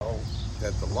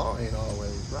that the law ain't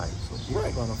always right. So people are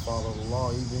gonna follow the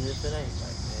law even if it ain't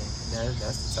right, man. And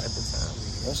that's the type of time we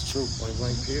in. That's true. Point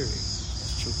blank, period.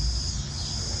 That's true.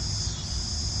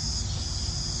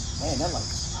 Man, that like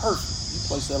perfect. You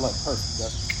placed that like perfect.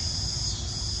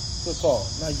 That's good call.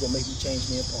 Now you gonna make me change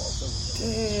me and Paul.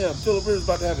 Damn, Phillip Rivers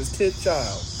about to have his 10th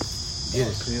child.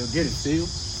 Get it, Phil. Get it, Phil.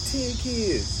 10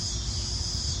 kids.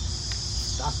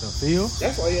 Dr. Phil.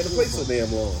 That's why he had to play so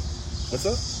damn long. What's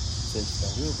up?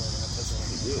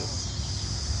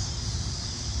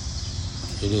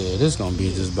 It is. It's gonna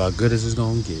be just about good as it's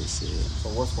gonna get. Shit. So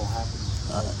what's gonna happen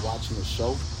is watching the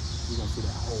show, you're gonna see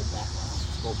that whole background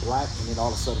go black, and then all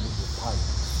of a sudden we get white.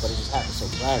 But it just happens so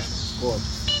gradually. It's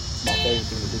gorgeous. It's my favorite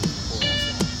thing to do before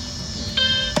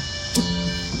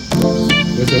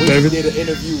What's your favorite? We did an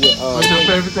interview with What's your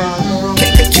favorite thing, bro?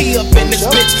 Kankakee up in this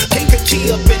bitch.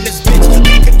 Kankakee up in this bitch.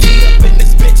 Kankakee up in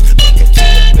this bitch.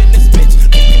 Kankakee up in this bitch.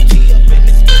 Kankakee up in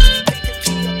this bitch.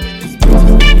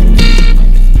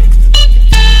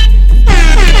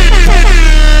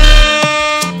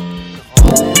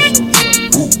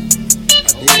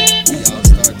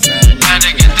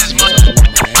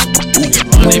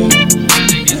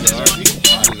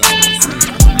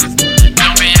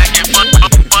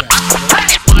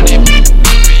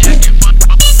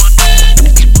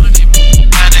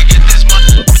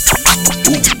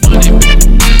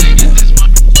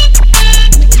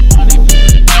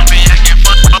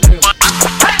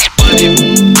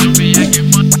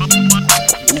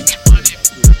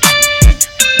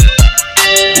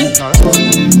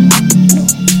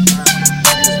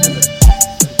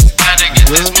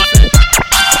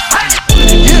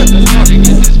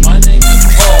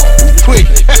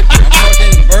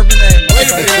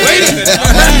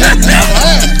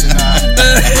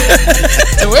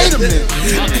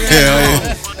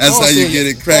 That's how you get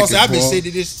it cracking, I've been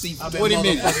sitting this seat for 20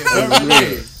 minutes.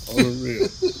 On the real.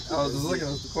 I was just looking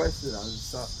at the question. I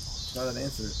just thought I'd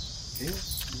answer it.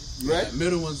 You right? The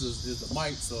middle ones is the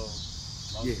mic, so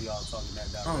as long as we all talking that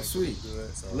direction. Oh, sweet.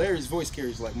 Good, so. Larry's voice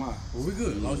carries like mine. Well, we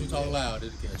good. As long as you talk loud,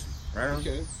 it'll catch you. Right?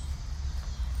 Okay.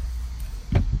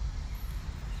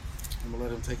 I'm gonna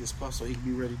let him take his puff so he can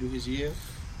be ready to do his yell.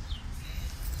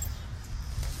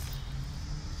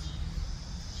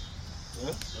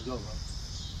 Let's go, bro.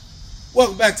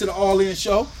 Welcome back to the All In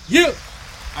Show. Yeah.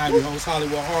 I'm your host,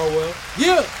 Hollywood Harwell.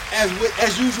 Yeah. As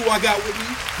usual, I got with me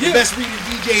the Yeah. best reading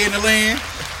DJ in the land,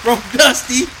 from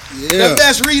Dusty. Yeah. The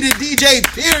best reading DJ,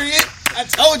 period. I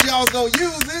told you I was going to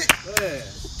use it. Yeah.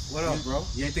 What up, bro?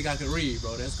 You ain't think I could read,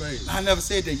 bro? That's crazy. I never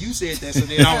said that. You said that, so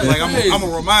then I was like, I'm going to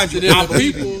remind you. So then I the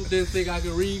believe people it. didn't think I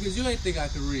could read because you ain't think I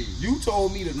could read. You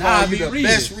told me to Nah, call I you be the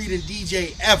reading. best reading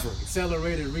DJ ever.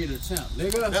 Accelerated reader champ,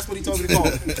 nigga. That's what he told me to call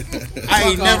me. I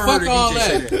ain't never heard a DJ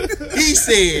say that. He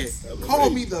said, call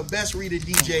me the best reading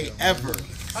DJ ever.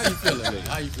 How you feeling, man?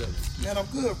 How you feeling? Man, I'm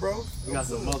good, bro. We got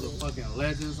some motherfucking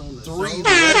legends on the Three show.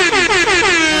 legends.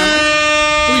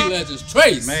 3 legends.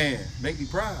 Trace. Man, make me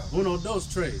proud. Uno, dos,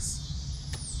 Trace.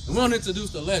 We want to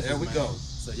introduce the legends, There we man. go.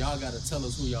 So y'all got to tell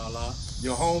us who y'all are.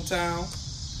 Your hometown,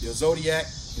 your Zodiac,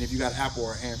 and if you got Apple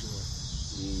or Android.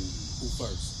 Who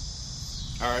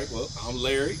first? All right, well, I'm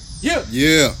Larry. Yeah.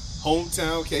 Yeah.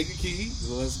 Hometown Kankakee.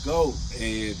 Let's go.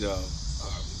 And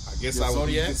I guess Your I would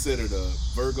be Zodiac? considered a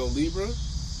Virgo Libra.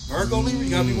 Virgo Libra, you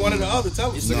gotta be one or the other. Tell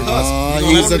us. It's a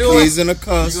cusp. He's in a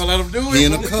cusp. You gonna let him do it? He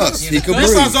in a cusp. He can This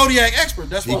is our breathe. Zodiac expert.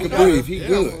 That's He what we can got. breathe. He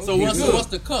good. So He what's good.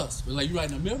 the cusp? Like you right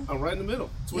in the middle? I'm right in the middle.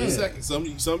 20 seconds.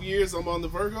 Some years I'm on the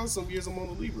Virgo, some years I'm on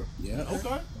the Libra. Yeah.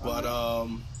 Okay. But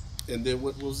and then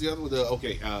what was the other one?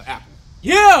 Apple.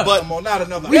 Yeah. But Come on, not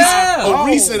another. Yeah.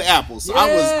 recent Apple. So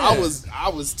Yeah. I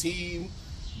was Team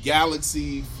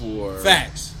Galaxy for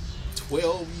Facts.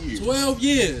 12 years. 12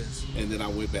 years. And then I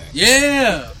went back.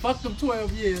 Yeah. Fuck them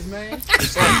 12 years, man.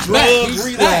 It's like drug He's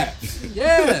relapse.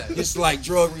 Yeah. It's like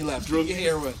drug relapse. Drug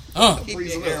heroin. Keep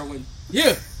your heroin.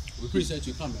 Yeah. We appreciate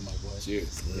you coming, my boy.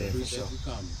 Cheers. We appreciate you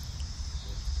coming.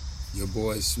 Your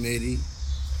boy Smitty.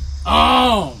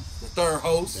 The third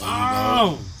host. There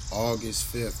you go.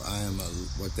 August 5th, I am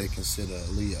what they consider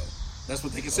a Leo. That's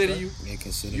what they consider you. They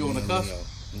consider You me on the a cusp? Leo.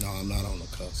 No, I'm not on the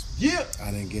cusp. Yeah.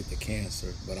 I didn't get the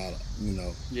Cancer, but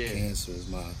Cancer is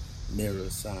my mirror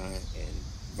sign, and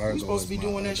Virgo. We supposed to be is my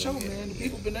doing that other show, hand. man. The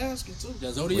people been asking too. That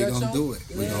We Zodiac gonna show? do it.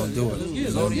 We gonna do it. let's get it. We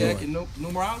gonna Zodiac do it. and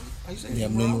numerology. How you say Yeah,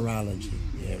 it? numerology.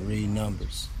 Yeah, read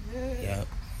numbers. Yeah. Yeah,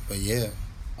 but yeah,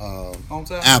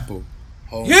 Hometown. Apple.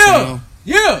 Yeah. Hometown.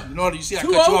 Yeah. You know, you see, I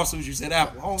 2-0. cut you off as soon as you said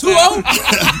Apple. Hometown.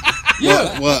 2-0.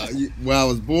 Yeah. Where I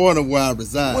was born or where I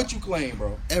reside. What you claim,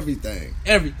 bro? Everything.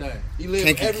 Everything. He live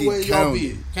Kankakee everywhere y'all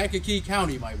County. be. Kankakee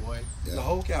County, my boy. Yeah. The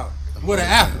whole county. With an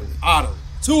apple. Auto.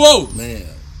 2-0. Man,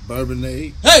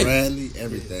 Bourbonade, Hey! Bradley,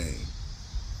 everything.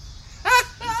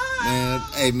 Man,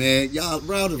 hey man, y'all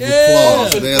round of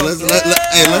applause, man.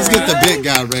 Let's get the big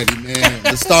guy ready, man.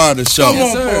 The star of the show.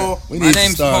 Yes, sir. We need to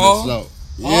start the show.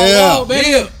 Oh,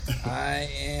 baby. I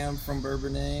am from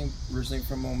Bourbonade, originally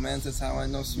from Momence. That's how I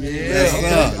know Smitty. Yes, sir.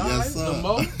 Okay. Yes, sir.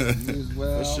 You as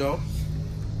well. For sure.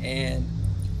 And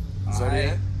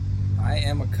Zodiac? I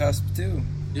am a cusp too.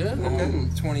 Yeah, okay.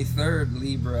 23rd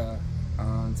Libra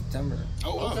on September.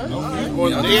 Oh, wow. Okay. Okay. All right.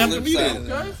 Going the day Yeah, after me flip then.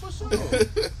 side. Okay, for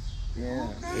sure. Yeah.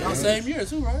 Y'all same year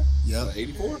too, right? Yep.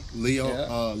 84? Leo,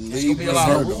 Yeah. It's gonna be a Libra, lot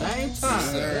of Virgo. rules. Same time.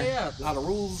 sir. Yeah. A lot of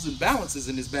rules and balances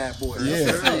in this bad boy. Yeah. Yeah,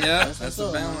 That's that's what's up,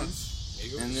 a balance.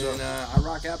 And then I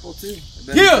rock Apple too.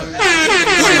 Yeah.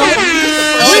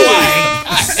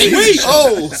 Sweet.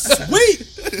 Oh, sweet.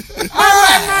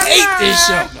 I hate this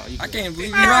show. No, you I can't believe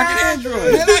you rocking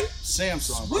Android.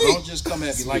 Samsung, bro. Don't just come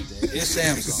at me like that. It's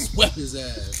Samsung. Swept his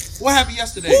ass. What happened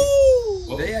yesterday?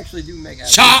 They actually do make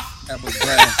Chop. Apple's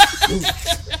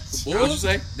glass. What you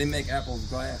say? They make Apple's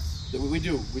glass. We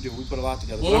do. We put a lot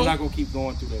together. But Bull. I'm not gonna keep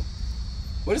going through the.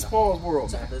 What is Paul's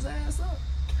world, man? Chop his ass up.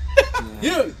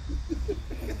 Yeah.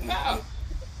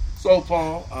 So,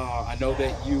 Paul, I know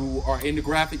that you are into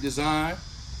graphic design,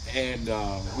 and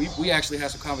we actually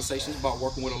had some conversations about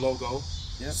working with a logo.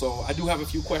 Yep. So I do have a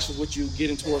few questions with you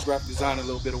getting towards graphic design, a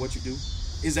little bit of what you do.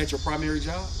 Is that your primary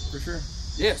job? For sure.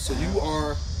 Yeah. So you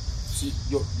are.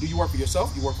 Do you work for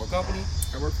yourself? You work for a company?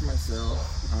 I work for myself.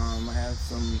 I have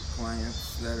some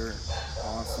clients that are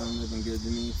awesome. They've been good to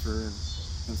me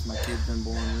since my kid's been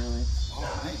born, really. Oh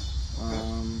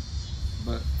man.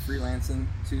 But freelancing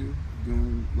too,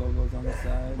 doing logos on the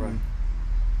side. Right.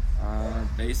 And,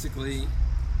 basically,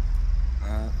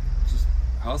 just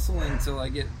hustling until I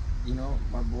get,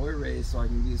 my boy raised, so I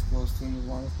can be as close to him as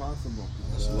long as possible.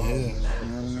 That's love. Yeah. You know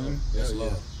what I mean? That's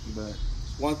love. But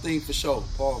One thing for sure,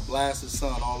 Paul blasts his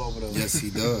son all over the Yes, he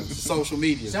does. social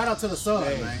media. Shout out to the son,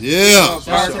 man. Yeah. Shout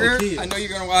out to Parker, the kids. I know you're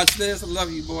gonna watch this. I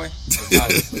love you, boy.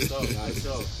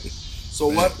 So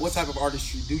what type of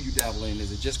artistry do you dabble in?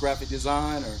 Is it just graphic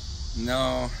design or?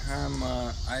 No,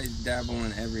 I dabble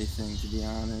in everything, to be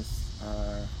honest.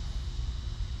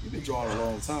 You've been drawing a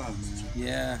long time, man.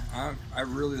 Yeah, I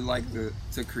really like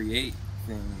to create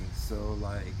things. So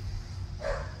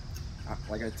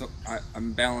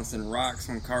I'm balancing rocks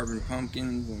on carving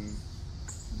pumpkins and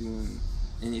doing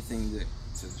anything to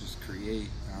just create.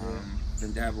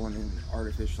 Been dabbling in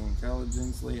artificial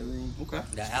intelligence lately. Okay.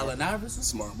 Got Allen Iverson.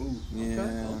 Smart move.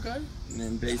 Yeah. Okay. And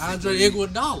then basically Andre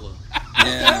Iguodala.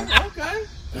 Yeah. Okay.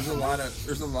 There's a lot of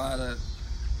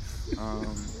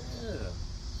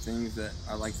things that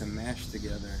I like to mash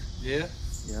together. Yeah.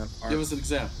 Yeah. Give us an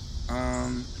example.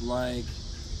 Like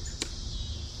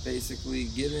basically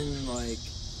giving like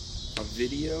a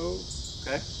video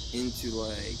Okay. into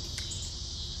like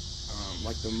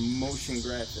the motion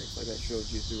graphics, like I showed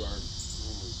you through our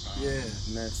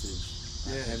message.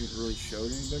 Yeah. I haven't really showed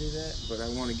anybody that, but I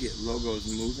want to get logos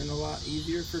moving a lot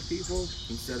easier for people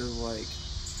instead of like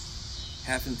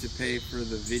having to pay for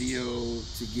the video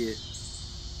to get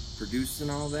produced and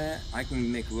all that. I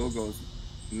can make logos,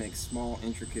 make small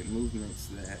intricate movements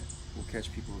that will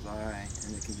catch people's eye,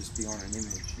 and it can just be on an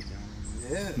image, you know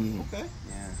what I mean? Yeah. Okay.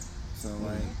 Yeah. So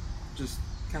like, just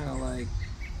kind of like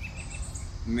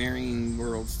marrying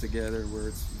worlds together, where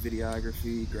it's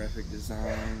videography, graphic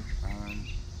design.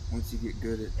 Once you get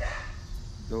good at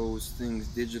those things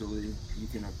digitally, you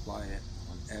can apply it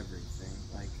on everything.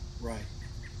 Like, Right.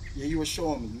 Yeah, you were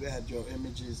showing me. You had your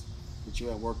images that you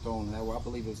had worked on, and I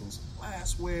believe it was on some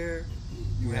glassware.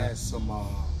 You had some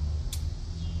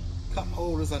cup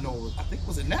holders. I think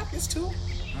was it napkins too?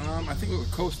 I think it was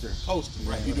coaster. Coaster.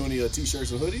 Right. You doing any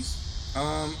t-shirts and hoodies?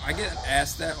 I get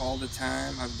asked that all the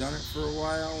time. I've done it for a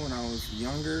while when I was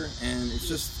younger, and it's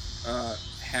just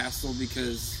hassle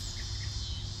because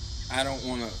I don't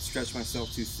want to stretch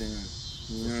myself too thin.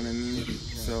 You know what I mean?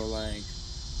 So like,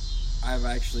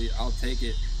 I'll take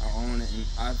it, I'll own it, and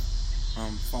I've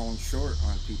fallen short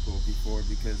on people before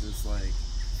because it's like,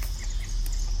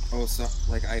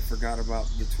 I forgot about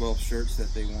the 12 shirts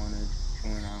that they wanted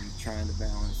when I'm trying to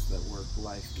balance the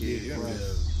work-life gig, you know,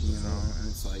 and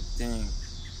it's like, dang,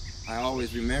 I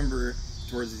always remember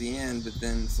towards the end, but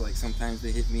then it's like sometimes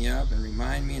they hit me up and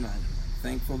remind me, and I'm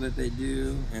thankful that they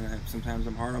do, and sometimes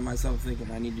I'm hard on myself thinking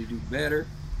I need to do better.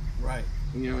 Right.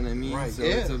 You know what I mean? Right. So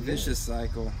it's a vicious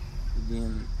cycle of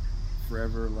being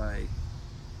forever like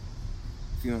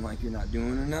feeling like you're not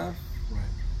doing enough. Right.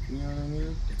 You know what I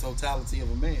mean? The totality of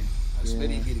a man.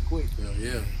 Smitty get it quick.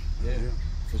 Yeah.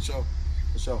 For sure.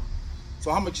 For sure.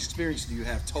 So how much experience do you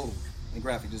have total in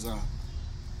graphic design?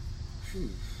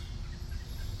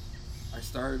 I I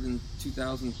started in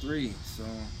 2003, so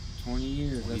 20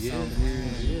 years. That sounds Yeah. weird.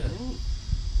 Yeah.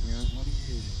 Yeah. 20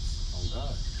 years. Oh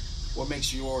God. What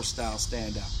makes your style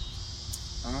stand out?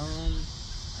 I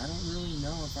don't really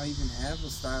know if I even have a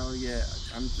style yet.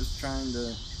 I'm just trying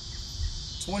to.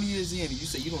 20 years in, and you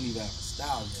say you don't even have a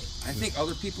style yet. I think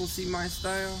other people see my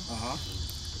style.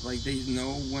 Like they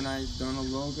know when I've done a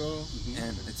logo,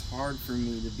 and it's hard for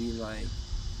me to be like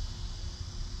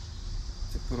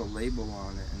to put a label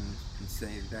on it and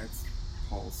say that's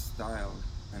Paul's style.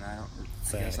 And I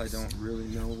guess I don't really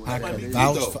know what that is.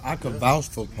 I could vouch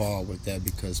for Paul with that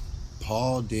because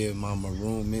Paul did my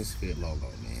Maroon Misfit logo,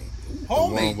 man. Paul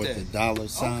the made one with that. the dollar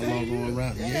sign logo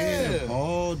around. Yeah,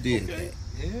 Paul did that.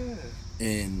 Yeah.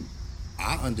 And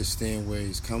I understand where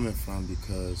he's coming from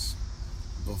because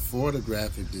before the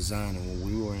graphic designer, when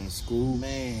we were in school,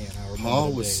 Man, I remember Paul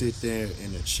the would days. sit there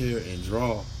in a chair and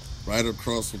draw right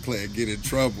across from play and get in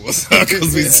trouble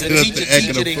because we sit The up teacher the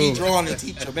acting teaching a and he fool. drawing the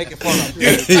teacher, making fun of him.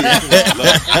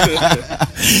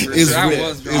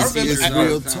 It's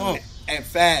real talk. And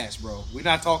fast, bro. We're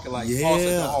not talking like Paul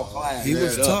said the whole class. He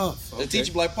was tough. The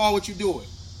teacher be like, Paul, what you doing?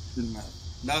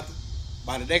 Nothing.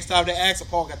 By the next time they ask him,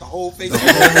 Paul got the whole face.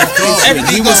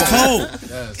 He was cold.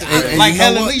 And Like you know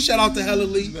Helen what? Lee, shout out to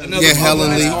Helen Lee. Another Yeah,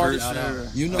 Helen Lee.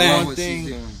 artist. You know Fast. one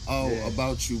thing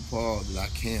about you, Paul, that I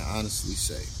can't honestly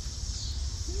say.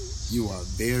 You are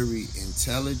very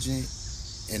intelligent,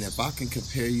 and if I can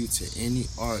compare you to any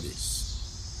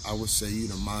artist, I would say you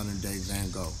the modern day Van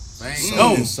Gogh. Van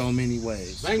Gogh. In so many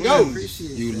ways. Van Gogh.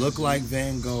 You look like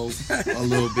Van Gogh a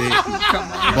little bit,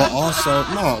 but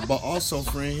also,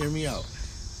 friend, hear me out.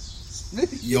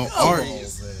 Your art,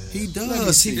 he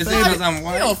does. He Is it favors. because I'm You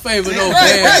white? don't favor no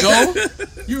Van Gogh.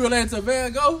 You related to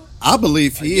Van Gogh? I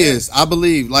believe he is. I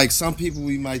believe, like some people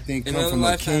we might think In come another from a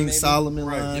lifetime, King maybe. Solomon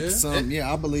Right. line.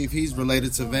 Yeah. I believe he's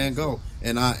related to Van Gogh,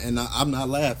 and I'm not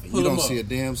laughing. Pull You him don't up. see a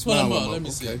damn Pull smile him on up. my Let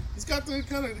me see. He's got the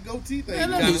kind of the goatee thing. Man,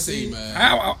 You let gotta me see, man.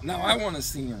 Now I want to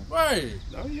see him. Right.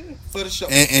 Oh yeah. For the show.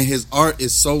 And his art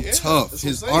is so Yeah, tough. that's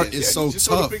His what I'm art saying. is Yeah, so you just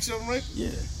showed a tough. picture of him, right? Yeah,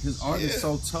 his art is Yeah.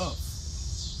 so tough.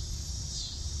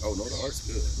 Oh no, the art's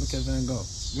good. Look at Van Gogh.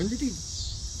 When did he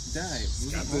die?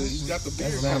 He's got the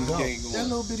beard Van kind of Gogh. gang That going.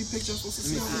 little bitty picture I'm supposed to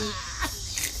see.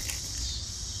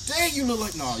 Dang, you look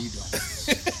like no, you don't.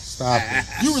 Stop it.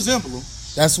 You resemble him.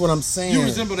 That's what I'm saying. You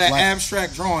resemble that Like,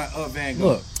 abstract drawing of Van Gogh.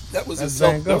 Look, That was That's a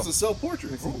self. Van Gogh. That was a self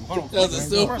portrait. Hold on. That's a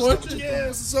still portrait. Yeah,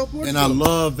 it's a self portrait. and I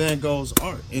love Van Gogh's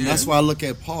art, and that's why I look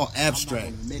at Paul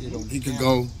abstract. He could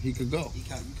go. He could go. You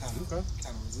kind of resemble.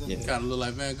 You kind of look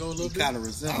like Van Gogh a little You bit. kind of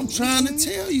resemble. I'm trying to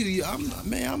tell you, I'm an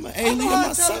I alien know how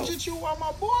myself. intelligent you are,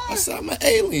 my boy. I said I'm an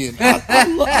alien.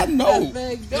 I know.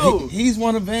 Van Gogh. He's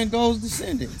one of Van Gogh's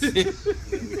descendants.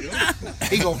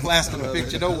 He gonna plaster the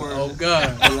picture. Don't worry. Oh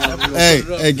God.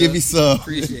 Hey, give me some.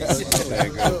 Appreciate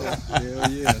it. Hell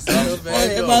yeah. Solid Van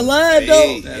Hey, Gogh. am I lying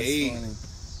though? That's funny.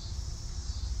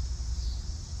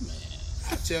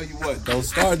 I tell you what. Don't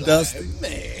start dusting.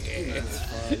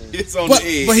 It's on But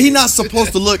the edge. he not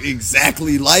supposed to look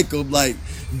exactly like him. Like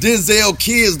Denzel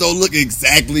kids don't look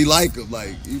exactly like him.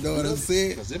 Like you know what I'm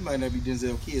saying? Because it might not be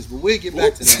Denzel kids, but we'll get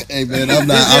back to that. Hey man, I'm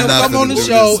not come on finna the do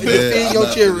show this, and man. defend I'm your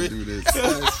not children. finna do this.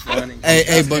 That's funny.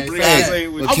 Hey, but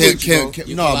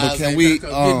can we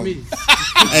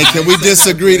hey, can we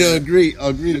disagree to agree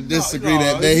to disagree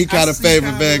that man? He kind of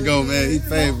favor Van Gogh, man. He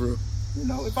favor him. You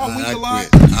know, if I'm weak I a lot,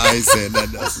 quit. I ain't saying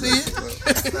nothing else. see it.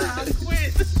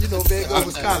 You know, Van Gogh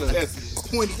was kind of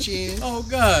pointy chin. Oh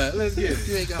God. Let's get it.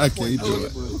 You ain't got I a can't pointy do chin.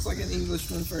 it. Looks like an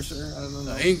Englishman for sure. I don't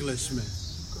know. An Englishman.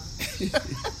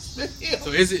 So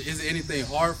is it anything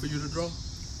hard for you to draw?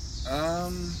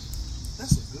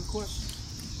 That's a good question.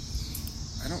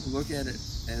 I don't look at it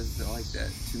as like that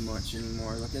too much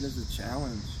anymore. I look at it as a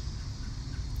challenge.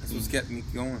 That's what's kept me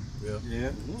going.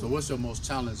 Yeah. So what's your most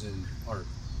challenging art?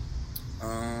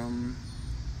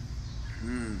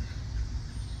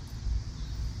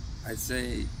 I'd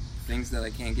say things that I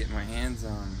can't get my hands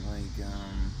on. Like,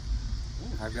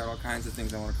 I've got all kinds of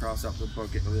things I want to cross off the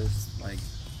bucket list, like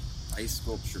ice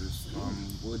sculptures,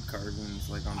 wood carvings,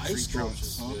 like on tree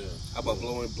trunks. How about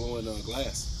blowing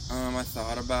glass? I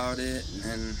thought about it,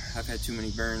 and I've had too many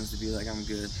burns to be like, I'm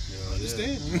good. I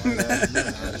understand.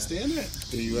 I understand that.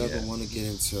 Do you ever want to get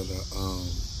into the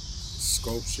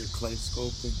sculpture, clay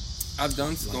sculpting? I've done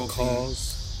Like sculpting.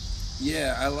 cause?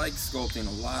 Yeah, I like sculpting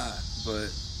a lot, but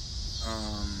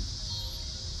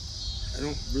I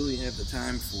don't really have the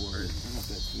time for it. I don't know if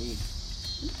that's me.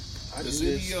 Does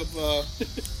any of oh,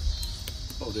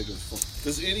 there goes phone.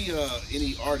 Does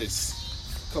any artist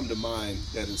come to mind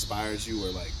that inspires you or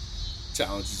like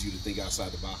challenges you to think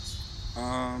outside the box? That's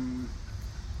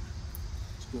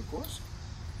a good question.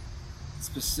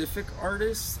 Specific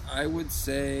artists, I would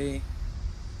say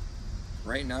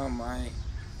right now my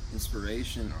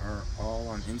inspiration are all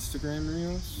on Instagram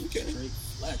Reels. Okay. Straight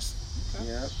flex. Okay.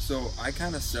 Yeah, so I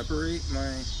kind of separate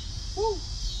my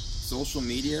social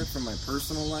media from my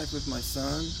personal life with my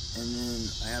son, and then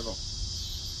I have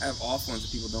off ones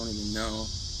that people don't even know.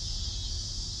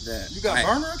 That You got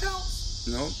burner accounts?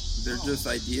 Nope, they're just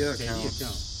idea accounts.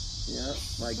 Yeah,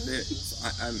 like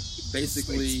I'm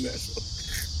basically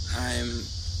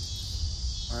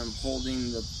I'm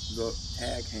holding the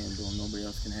tag handle nobody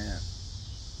else can have.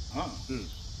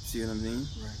 See what I mean?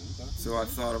 Right. So I've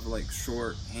thought of like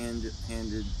short-handed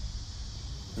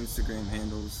Instagram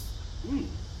handles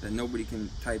that nobody can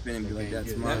type in and be like,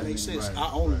 "That's mine." That makes sense. Right,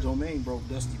 I own the domain,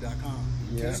 brokedusty.com.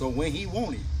 Yeah. So when he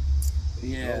want it,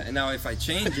 Yeah, and now if I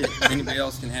change it, anybody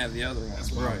else can have the other one.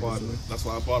 That's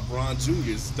why I bought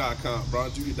BronJuniors.com,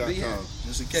 BronJunior.com. Yeah.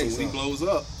 just in So case. when he blows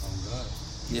up,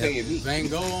 Yeah. paying me. Van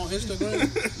Gogh on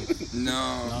Instagram?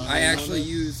 No, I actually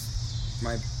use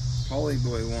my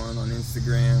Polyboy one on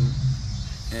Instagram,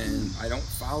 and I don't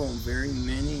follow very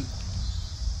many.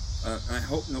 I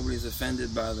hope nobody's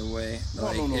offended, by the way.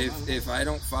 Like, No. if I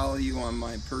don't follow you on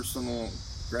my personal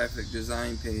graphic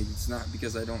design page, it's not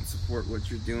because I don't support what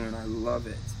you're doing. I love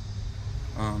it.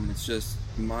 It's just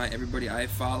everybody I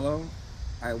follow,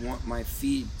 I want my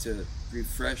feed to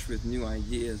refresh with new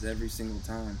ideas every single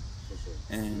time,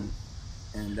 and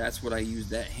that's what I use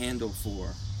that handle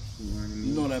for. You know what I mean?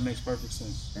 You know that makes perfect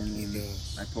sense. And then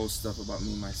I post stuff about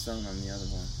me and my son on the other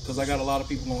one. Because I got a lot of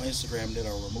people on Instagram that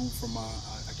are removed from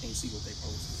I can't see what they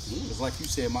post. Because like you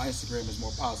said, my Instagram is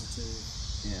more positive,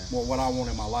 more what I want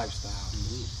in my lifestyle.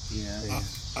 Yeah.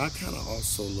 I kind of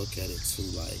also look at it too,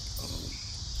 like,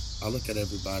 I look at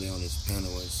everybody on this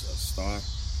panel as a star,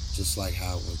 just like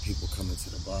how when people come into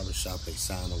the barbershop, they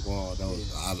sign a wall.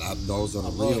 Those are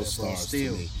the real stars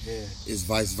to me. Yeah. It's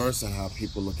vice versa how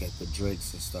people look at the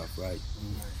Drakes and stuff, right?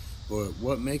 But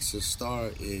what makes a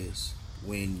star is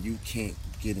when you can't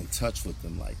get in touch with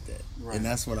them like that. Right. And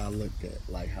that's what I looked at,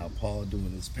 like how Paul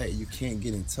doing his pay. You can't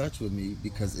get in touch with me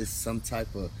because it's some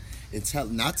type of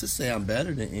not to say I'm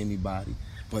better than anybody,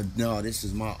 but no, this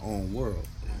is my own world.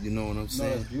 You know what I'm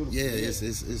saying? That's beautiful. Yeah, Yeah. it's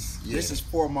This is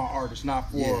for my artist,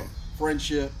 not for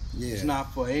friendship. Yeah. It's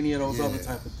not for any of those Yeah. other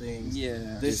type of things.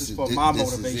 Yeah. This is This for is- my this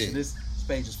is motivation. it. This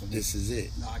page is for me. This is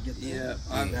it. No, I get that. Yeah,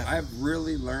 Definitely. I've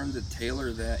really learned to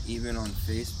tailor that even on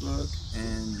Facebook,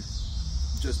 and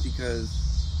just because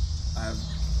I've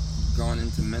gone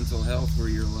into mental health where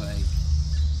you're like,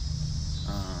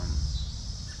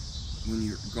 when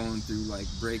you're going through like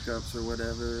breakups or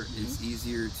whatever, it's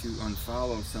easier to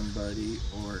unfollow somebody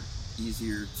or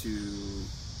easier to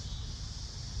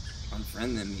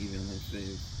unfriend them even if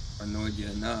they've annoyed you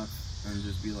enough, and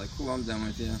just be like, cool, I'm done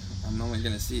with you. I'm only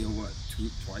gonna see you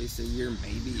twice a year,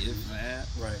 maybe, if that.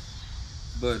 Right.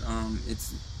 But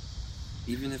it's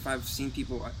even if I've seen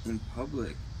people in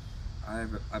public,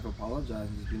 I've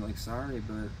apologized and just been like, sorry,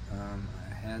 but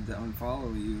I had to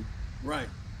unfollow you. Right.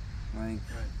 Like,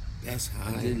 That's how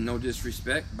I didn't no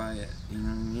disrespect by it. You know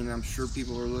what I mean? I'm sure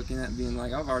people are looking at being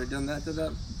like, I've already done that to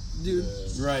that dude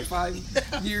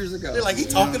 5 years ago. They're like, he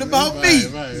talking about me.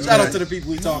 Shout out to the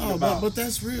people he talking about. But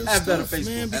that's real Have better stuff, Facebook.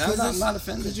 man. And Because I'm not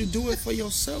offended. Because you do it for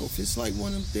yourself. It's like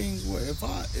one of them things where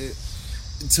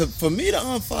for me to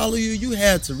unfollow you, you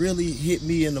had to really hit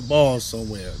me in the balls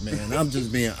somewhere, man. I'm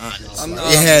just being honest.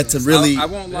 It had to really. I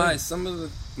won't lie. Some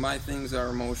of my things are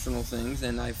emotional things,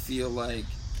 and I feel like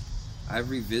I've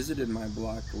revisited my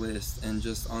block list and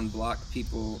just unblocked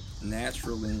people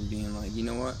naturally and being like, you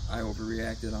know what? I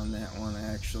overreacted on that one.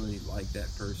 I actually like that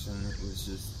person. It was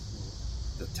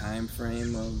just the time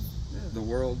frame of the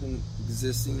world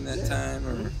existing that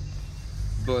time.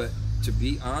 But to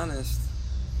be honest,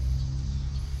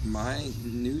 my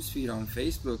newsfeed on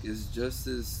Facebook is just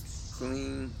as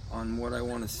clean on what I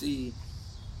want to see,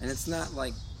 and it's not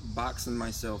like boxing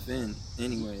myself in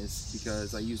anyways,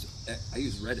 because I use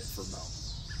Reddit for about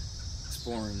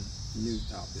exploring new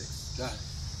topics. Got it.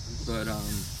 But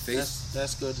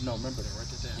That's good to know. Remember that. Write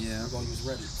that down. Yeah. We're gonna use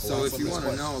Reddit. So if you want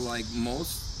to know, like,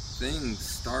 most things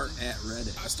start at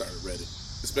Reddit. I started Reddit,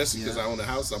 especially because I own a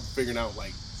house. I'm figuring out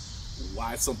like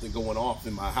why something going off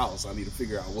in my house. I need to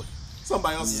figure out what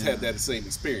somebody else has had that same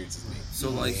experience as me. So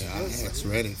like, I asked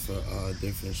Reddit for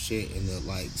different shit and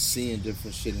like seeing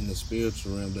different shit in the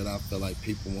spiritual realm that I feel like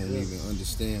people won't even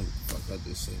understand what the fuck I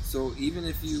just said. so even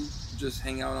if you just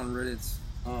hang out on Reddit's,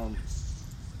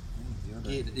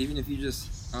 even if you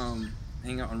just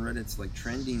hang out on Reddit's like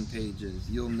trending pages,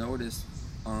 you'll notice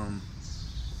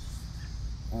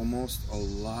almost a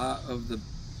lot of the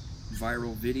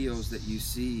viral videos that you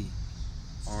see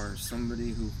or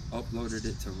somebody who uploaded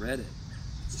it to Reddit.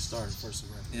 It started first of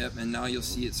Reddit. Yep, and now you'll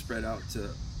see it spread out to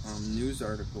news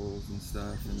articles and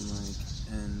stuff,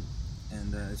 and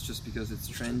it's just because it's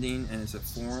trending and it's a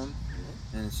forum,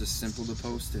 and it's just simple to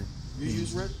post it. You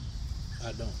use Reddit?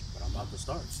 I don't, but I'm about to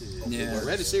start. Yeah. Well,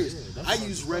 Reddit serious. Yeah, I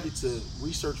use Reddit to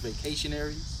research vacation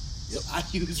areas. Yep. I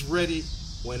use Reddit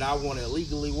when I want to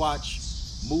illegally watch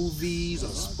movies or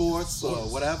sports or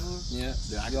whatever. Yeah,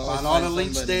 I can find all the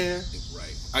links there.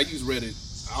 Right. I use Reddit.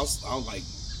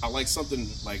 I like something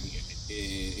like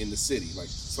in the city, like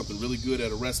something really good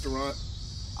at a restaurant.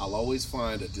 I'll always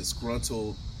find a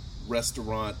disgruntled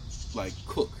restaurant like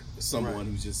cook, someone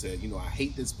who's just said, I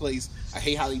hate this place. I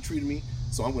hate how they treated me.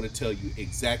 So I'm going to tell you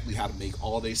exactly how to make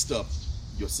all their stuff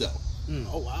yourself.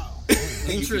 Oh wow!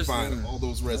 You can find all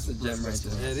those restaurants.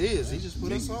 Right there. It is. He just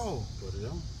put us on. Put it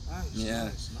on. Nice, Yeah,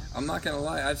 nice. I'm not gonna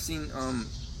lie. I've seen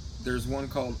there's one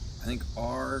called I think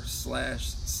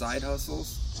r/side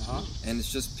hustles, and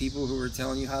it's just people who are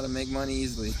telling you how to make money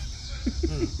easily.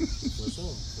 For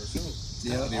sure.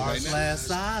 Yeah,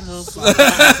 r/side hustle.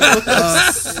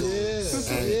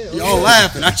 Y'all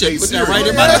laughing. I just put that right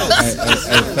in my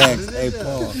nose. Hey,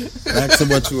 Paul, back to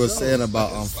what you were saying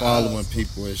about unfollowing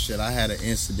people and shit. I had an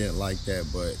incident like that,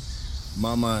 but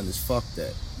my mind is fuck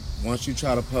that. Once you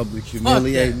try to publicly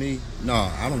humiliate me,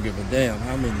 I don't give a damn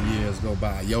how many years go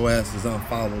by. Your ass is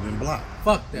unfollowed and blocked.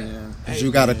 Fuck that. Yeah. Because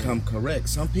you got to come correct.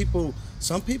 Some people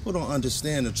don't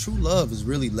understand the true love is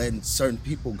really letting certain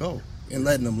people go and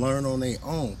letting them learn on their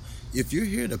own. If you're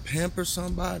here to pamper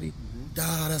somebody,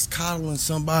 that's coddling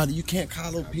somebody. You can't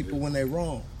coddle people when they're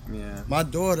wrong. Yeah. My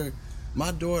daughter,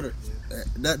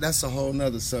 that's a whole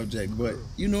nother subject, but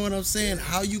you know what I'm saying?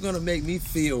 How you gonna make me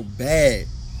feel bad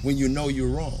when you know you're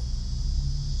wrong?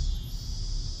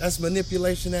 That's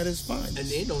manipulation at its finest. And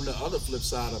then on the other flip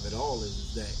side of it all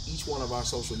is that each one of our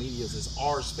social medias is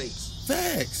our space.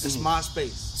 Facts. It's my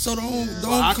space. So don't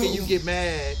So how can you get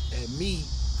mad at me?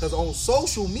 Because on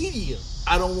social media,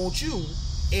 I don't want you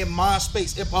in my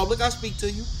space. In public, I speak to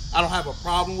you. I don't have a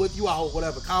problem with you. I hold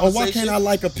whatever Or conversation. why can't I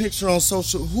like a picture on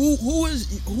social?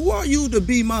 Who are you to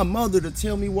be my mother to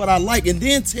tell me what I like and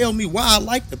then tell me why I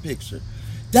like the picture?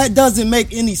 That doesn't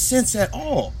make any sense at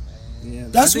all. Yeah,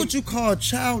 That's what you call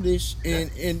childish,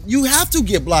 and you have to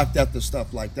get blocked after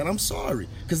stuff like that. I'm sorry,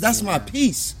 because that's my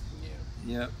peace.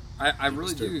 Yeah, I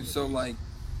really do. So like,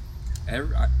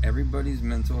 everybody's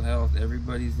mental health,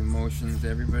 everybody's emotions,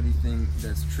 everything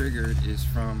that's triggered is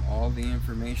from all the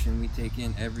information we take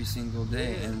in every single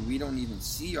day, and we don't even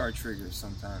see our triggers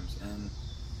sometimes. And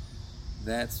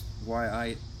that's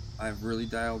why I've really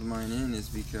dialed mine in, is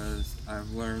because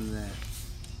I've learned that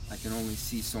I can only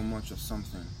see so much of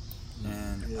something.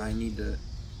 And I need to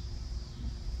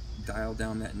dial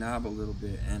down that knob a little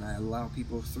bit, and I allow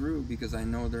people through because I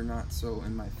know they're not so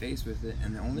in my face with it.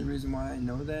 And the only reason why I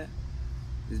know that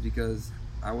is because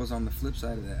I was on the flip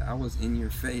side of that. I was in your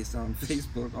face on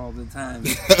Facebook all the time,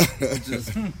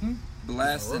 just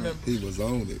blasting it. He was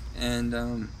on it, and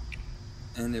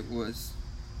it was,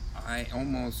 I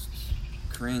almost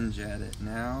cringe at it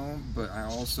now, but I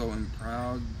also am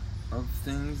proud of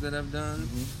things that I've done.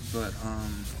 But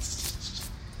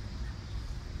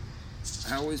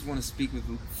I always want to speak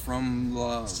from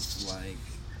love, like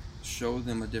show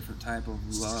them a different type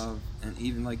of love. And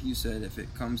even like you said, if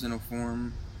it comes in a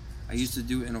form, I used to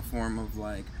do it in a form of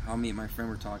like how me and my friend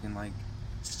were talking, like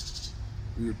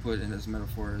we would put it as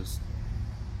metaphors.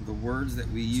 The words that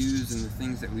we use and the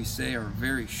things that we say are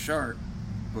very sharp,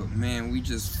 but man, we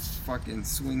just fucking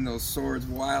swing those swords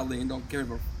wildly and don't care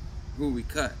about who we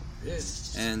cut.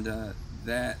 And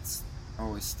that's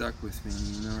always stuck with me,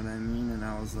 you know what I mean? And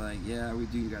I was like, yeah, we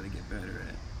do got to get better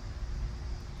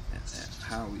at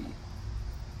how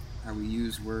we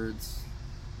use words,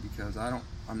 because I'm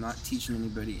not teaching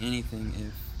anybody anything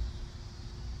if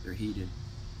they're heated.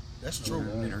 That's true.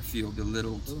 Or feel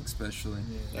belittled, especially.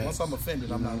 Once I'm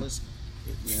offended, I'm not listening.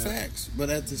 Facts. But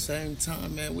at the same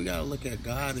time, man, we gotta look at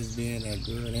God as being that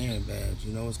good and bad.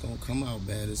 You know, it's gonna come out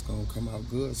bad, it's gonna come out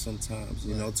good sometimes.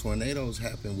 You know, tornadoes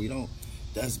happen.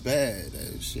 That's bad.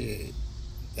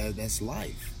 That's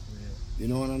life. You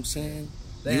know what I'm saying?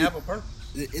 They have a purpose.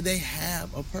 They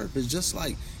have a purpose. Just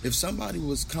like if somebody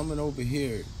was coming over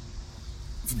here,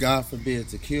 God forbid,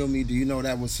 to kill me, do you know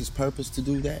that was his purpose to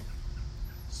do that?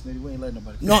 Smitty, we ain't letting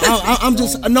nobody.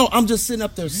 No, I'm just sitting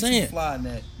up there saying. Flying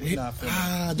that. We're not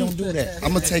feeling. Don't do that.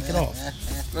 I'm gonna take it off.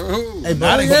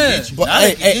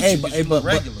 Hey,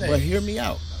 but hear me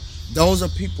out. Those are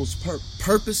people's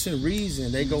purpose and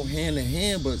reason. They go hand in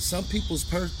hand. But some people's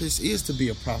purpose is to be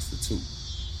a prostitute.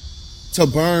 to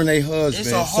burn their husband It's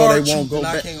a so hard they won't truth, go and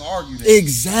I back. can't argue that.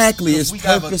 Exactly, it's We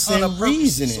have a purpose ton and of purpose,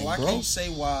 reasoning, so I bro. can't say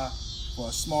why for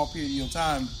a small period of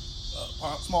time,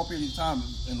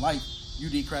 in life, you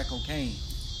did crack cocaine.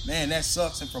 Man, that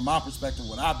sucks. And from my perspective,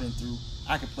 what I've been through,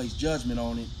 I can place judgment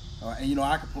on it, and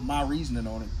I can put my reasoning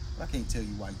on it. But I can't tell you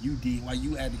why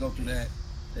you had to go through that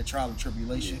trial and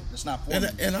tribulation. That's not for me.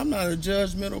 And I'm not a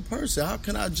judgmental person. How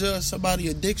can I judge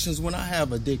somebody's addictions when I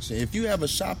have addiction? If you have a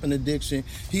shopping addiction,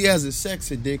 he has a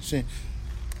sex addiction,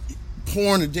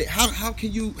 porn addiction. How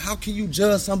can you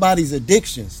judge somebody's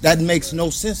addictions? That makes no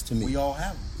sense to me. We all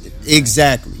have them.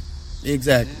 Exactly.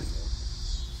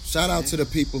 Shout out to the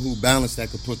people who balance that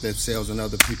could put themselves in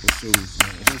other people's shoes,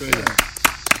 man. Straight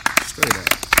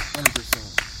up.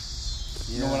 100%.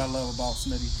 You know what I love about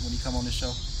Smitty when he come on the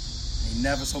show? Ain't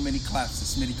never so many claps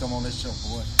as Smitty come on this show,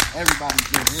 boy. Everybody's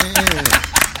just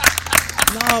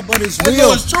Nah, but it's I real.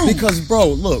 know it's true. Because, bro,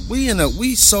 look,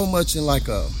 we so much in like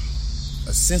a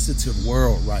sensitive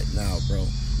world right now, bro,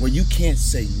 where you can't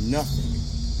say nothing.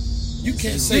 You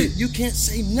can't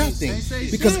say nothing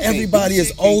because everybody is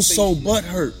so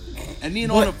butthurt. And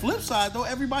then on the flip side, though,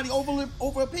 everybody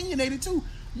over opinionated too.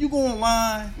 You go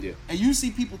online and you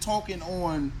see people talking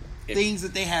on things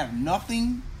that they have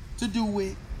nothing to do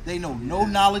with, they know no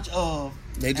knowledge of,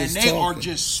 they are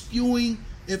just spewing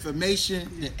information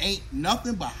that ain't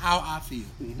nothing but how I feel.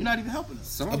 You're not even helping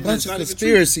us. A bunch of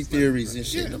conspiracy theories and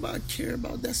shit. Nobody care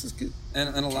about that's as good.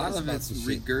 And a lot of it's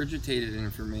regurgitated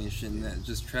information that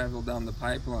just traveled down the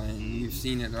pipeline. You've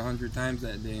seen it 100 times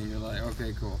that day, and you're like,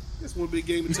 okay, cool. That's one big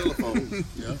game of telephone.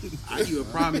 I give you a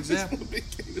prime example.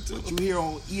 What you hear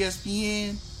on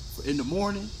ESPN in the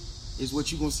morning is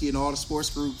what you're going to see in all the sports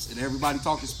groups and everybody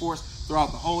talking sports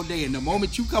throughout the whole day. And the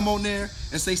moment you come on there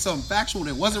and say something factual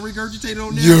that wasn't regurgitated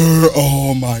on there,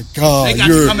 oh my God, they got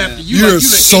to come after you. You're like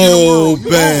so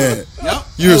bad. Yep.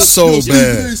 You're so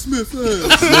bad. Smith,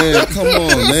 man, come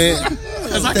on, man.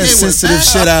 Get that sensitive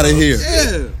shit out of here.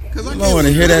 Yeah. I don't want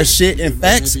to hear that shit in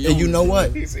facts. And you know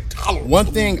what? One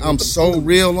thing I'm so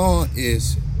real on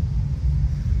is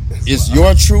it's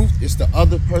your truth, it's the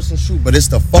other person's truth, but it's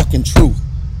the fucking truth.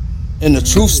 And the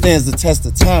truth stands the test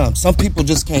of time. Some people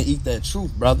just can't eat that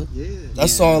truth, brother.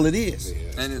 That's all it is.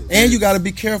 And you got to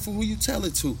be careful who you tell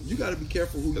it to. You got to be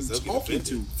careful who you're talking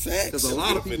to. Because a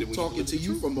lot of people talking to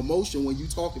you from emotion when you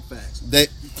talking facts.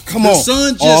 Come on,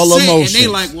 son just all said, emotion. And they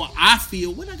like, well, I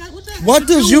feel. What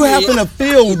does you happen to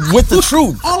feel with the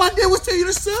truth? All I did was tell you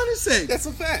the son is saying. That's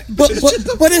a fact. But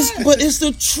it's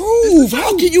the truth.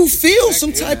 How can you feel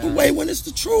some type of way when it's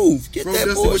the truth? Get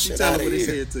that bullshit out of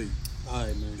here. All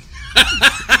right, man.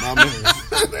 My man.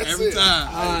 Every time.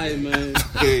 All right, man.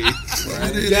 Hey,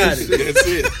 You got it. that's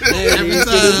it. Every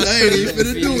time. He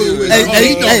finna do it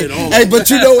with Hey, but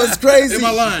you know what's crazy? Am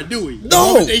I lying? Do we?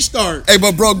 No. They start. Hey,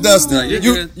 but Broke Dustin,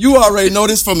 you're you already know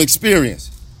this from experience.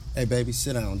 Hey, baby,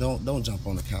 sit down. Don't jump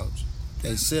on the couch.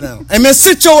 Hey, sit down. Hey, man,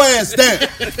 sit your ass down.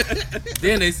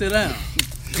 Then they sit down.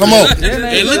 Come on.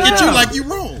 They look at you like you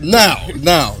wrong. Now. You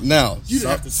didn't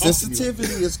have to talk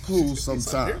Sensitivity is cool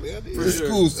sometimes. It's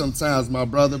cool sometimes, my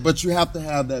brother, but you have to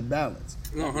have that balance.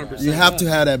 No, 100%. You have to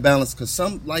have that balance because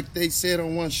like they said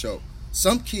on one show,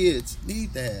 some kids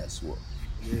need the ass whoop.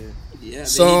 Yeah,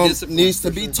 Some needs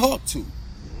to be talked to.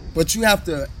 But you have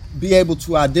to be able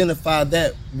to identify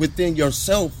that within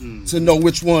yourself to know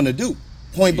which one to do.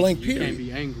 Point blank, You period. can't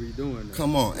be angry doing that.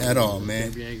 Come on, at all, man.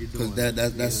 Can't be angry Because doing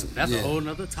that's a whole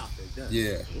nother topic.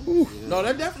 Yeah. No,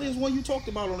 that definitely is one you talked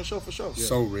about on the show for sure.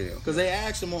 So real. Because they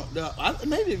asked him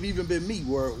maybe it even been me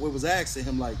where it was asking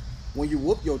him like, when you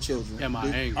whoop your children, Am I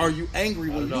angry? Are you angry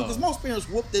when you do? Because most parents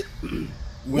whoop the children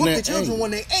angry.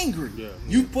 when they're angry. Yeah.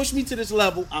 You push me to this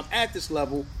level, I'm at this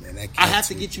level, Man, that I have cat's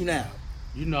to get you now.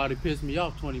 You know how they pissed me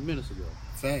off 20 minutes ago.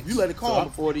 Facts. You let it calm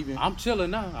before it even. I'm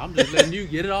chilling now. I'm just letting you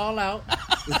get it all out.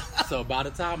 So by the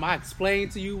time I explain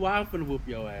to you why I'm finna whoop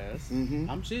your ass,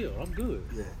 I'm chill. I'm good.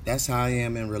 Yeah. That's how I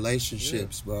am in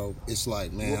relationships, bro. It's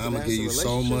like, man, Whooping I'm gonna ass give in you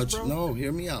so much. relationships, bro? No,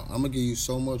 hear me out. I'm gonna give you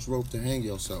so much rope to hang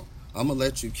yourself. I'm gonna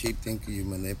let you keep thinking you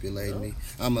manipulate me.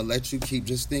 I'm gonna let you keep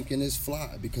just thinking it's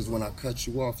fly because when I cut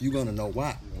you off, you're gonna know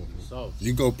why. So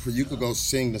You could go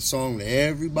sing the song to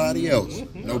everybody else.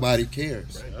 Nobody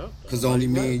cares because only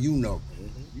me and you know.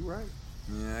 You right.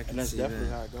 Yeah, I can And that's see definitely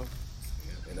that. how it goes.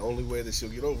 And the only way that she'll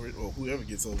get over it, or whoever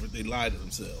gets over it, they lie to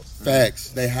themselves.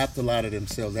 Facts. They have to lie to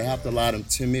themselves. They have to lie to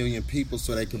 10 million people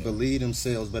so they can believe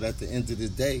themselves. But at the end of the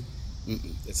day,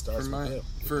 It starts For with my- them.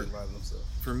 for- They lie to themselves.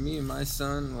 For me and my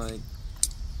son, like,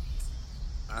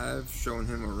 I've shown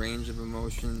him a range of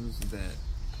emotions that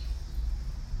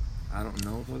I don't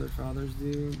know if other fathers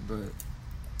do, but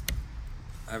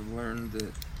I've learned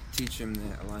that teach him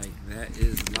that, like, that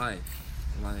is life.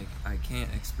 Like, I can't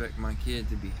expect my kid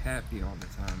to be happy all the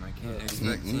time. I can't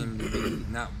expect him to be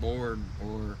not bored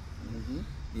or,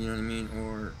 you know what I mean,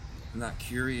 or not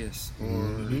curious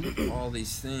or all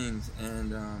these things.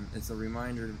 And it's a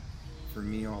reminder for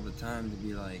me all the time to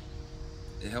be like,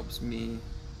 it helps me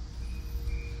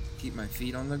keep my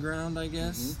feet on the ground, I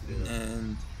guess,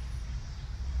 and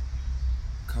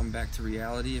come back to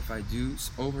reality if I do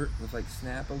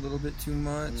snap a little bit too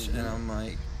much, and I'm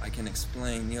like, I can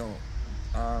explain,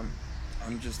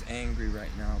 I'm just angry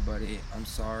right now, buddy. I'm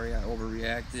sorry, I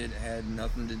overreacted. It had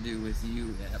nothing to do with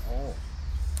you at all.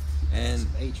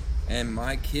 And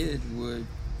my kid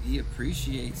he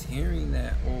appreciates hearing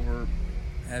that over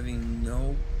having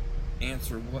no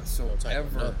answer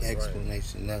whatsoever.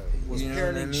 Explanation, nothing. Was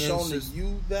parenting shown to just,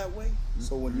 you that way?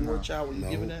 So when you were a child, were you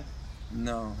given that?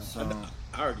 No. So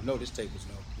I already know this table's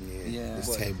no. Yeah.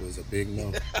 This table is a big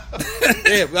no.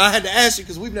 Yeah, but I had to ask you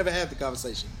because we've never had the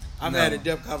conversation. I've had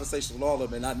in-depth conversations with all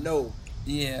of them, and I know.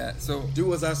 Yeah, so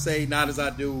do as I say, not as I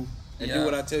do, and do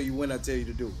what I tell you when I tell you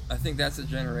to do. I think that's a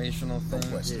generational thing. No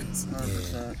questions.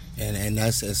 100%. And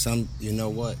that's some. You know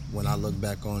what? When I look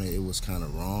back on it, it was kind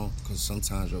of wrong because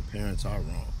sometimes your parents are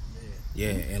wrong. Yeah,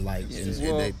 and like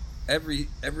every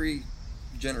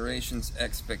generation's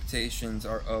expectations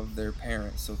are of their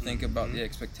parents. So think about the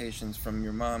expectations from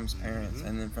your mom's parents,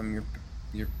 and then from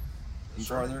your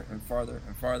farther and farther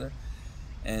and farther.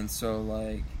 And so,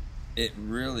 like, it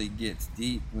really gets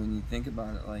deep when you think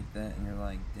about it like that, and you're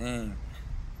like, dang.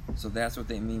 So that's what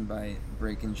they mean by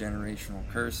breaking generational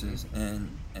curses.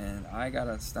 And I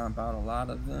gotta stomp out a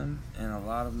lot of them, and a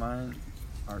lot of mine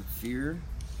are fear.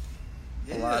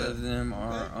 A lot of them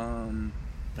are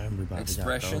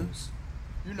expression.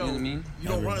 You know what I mean? You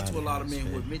don't run into a lot of men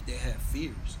who admit they have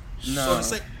fears. No. So to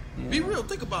say, be real,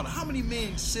 think about it. How many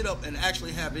men sit up and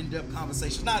actually have in-depth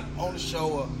conversations, not on the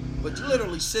show, but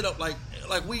literally sit up like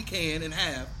we can and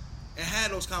have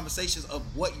those conversations of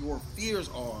what your fears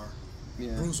are.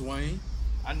 Yeah. Bruce Wayne.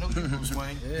 I know you're Bruce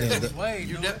Wayne. Bruce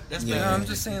Wayne. That's bad. I'm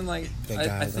just saying, like,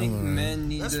 I think men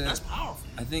need to. That's powerful.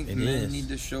 I think men need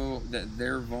to show that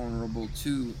they're vulnerable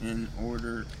too, in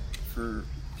order for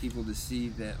people to see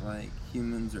that, like,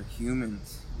 humans are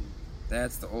humans.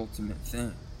 That's the ultimate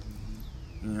thing.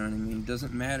 You know what I mean? It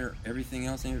doesn't matter. Everything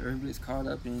else everybody's caught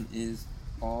up in is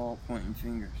all pointing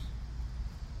fingers.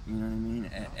 You know what I mean?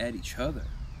 At each other.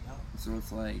 So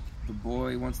it's like, the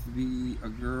boy wants to be a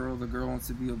girl, the girl wants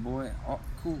to be a boy. Oh,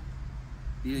 cool.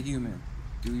 Be a human.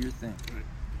 Do your thing.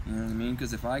 You know what I mean?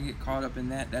 Because if I get caught up in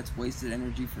that, that's wasted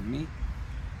energy for me.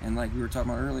 And like we were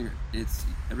talking about earlier,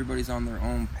 everybody's on their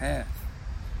own path.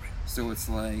 So it's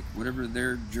like, whatever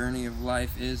their journey of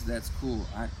life is, that's cool.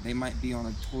 They might be on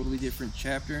a totally different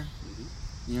chapter,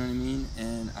 you know what I mean?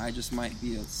 And I just might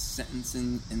be a sentence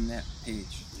in that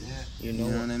page. Yeah. You know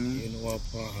what I mean? You know what,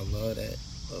 Paul? I love that.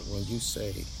 But when you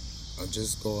say, I'm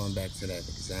just going back to that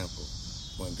example,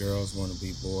 when girls want to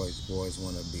be boys, boys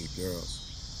want to be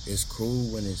girls. It's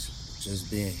cool when it's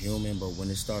just being human, but when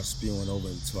it starts spewing over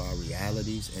into our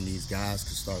realities and these guys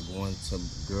can start going to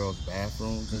girls'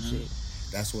 bathrooms and shit,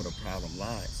 that's where the problem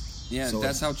lies. Yeah, so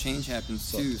that's how change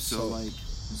happens too. So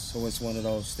it's one of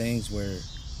those things where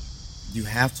you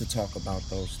have to talk about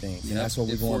those things. And that's what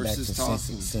we're going back to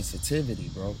sensitivity,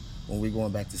 bro. When we're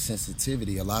going back to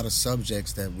sensitivity, a lot of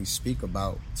subjects that we speak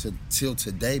about till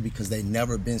today, because they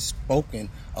never been spoken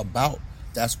about,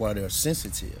 that's why they're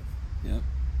sensitive. Yep.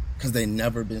 Because they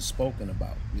never been spoken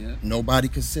about. Yep. Nobody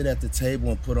can sit at the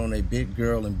table and put on a big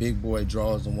girl and big boy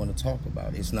drawers and want to talk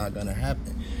about it. It's not going to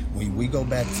happen. When we go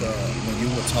back to when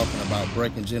you were talking about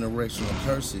breaking generational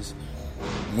curses,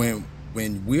 when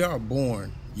we are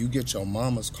born, you get your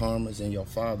mama's karmas and your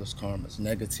father's karmas,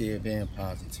 negative and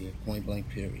positive, point blank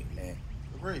period, man.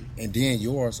 Great. And then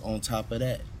yours on top of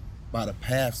that, by the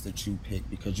paths that you pick,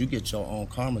 because you get your own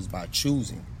karmas by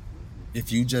choosing.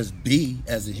 If you just be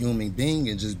as a human being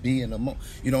and just be in the moment,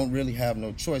 you don't really have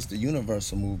no choice. The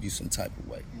universe will move you some type of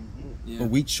way. Yeah. But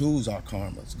we choose our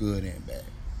karmas, good and bad.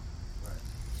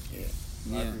 Right.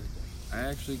 Yeah. I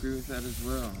actually agree with that as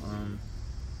well.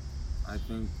 I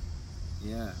think,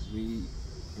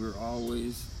 we're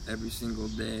always, every single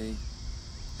day,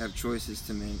 have choices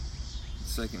to make the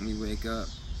second we wake up,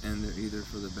 and they're either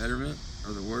for the betterment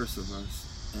or the worse of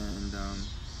us. And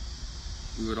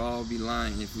we would all be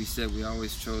lying if we said we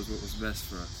always chose what was best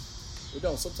for us. We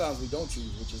don't. Sometimes we don't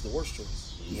choose, which is the worst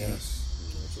choice. Yes.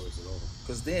 No choice at all.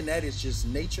 Because then that is just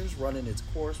nature's running its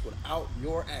course without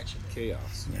your action.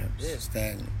 Chaos. Yeah, It's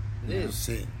stagnant. It is.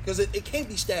 Because it can't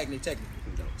be stagnant technically.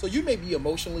 So you may be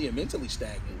emotionally and mentally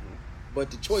stagnant,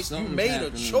 but the choice, you made a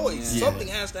choice. Yeah. Something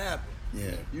has to happen.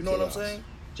 Yeah. You know what I'm saying?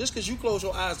 Just because you close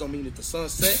your eyes don't mean that the sun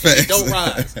set and it don't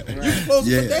rise. You can close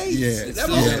it for days.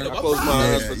 I closed my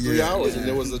eyes for 3 hours and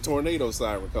there was a tornado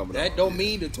siren coming. That don't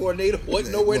mean the tornado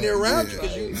wasn't nowhere near around you.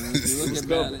 You look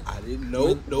about it. I didn't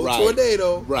know no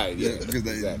tornado. Right, yeah. Because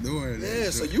they ignored it. Yeah,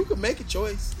 so you can make a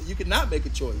choice. You can not make a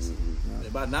choice.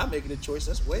 And by not making a choice,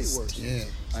 that's way worse. Yeah,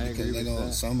 I because agree with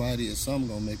that. somebody or something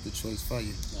gonna make the choice for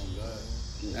you.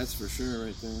 That's for sure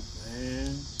right there.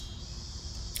 Man.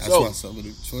 That's why some of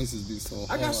the choices be so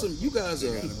hard. I got some. You guys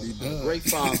are great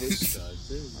fathers. I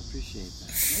appreciate that.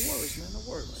 No worries, man.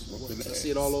 No worries. I see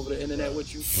it all over the internet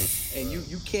with you, and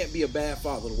you can't be a bad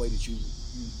father the way that you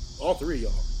all three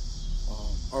of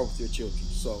y'all are with your children.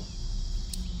 So,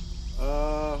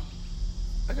 I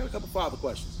got a couple father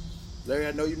questions. Larry,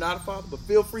 I know you're not a father, but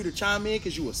feel free to chime in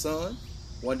because you a son.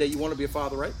 One day you want to be a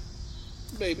father, right?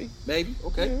 Maybe.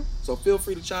 Okay. Yeah. So feel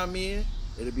free to chime in.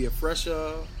 It'll be a fresh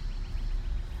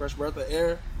breath of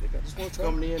air. Just want to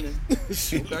coming in and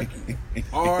okay.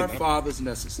 Are fathers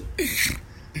necessary?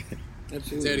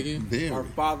 Absolutely. Say it again. Very, Are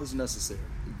fathers necessary?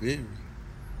 very.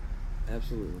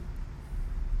 Absolutely.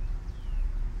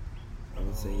 I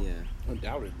would say yeah.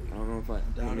 Undoubtedly. I don't know if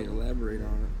I want to elaborate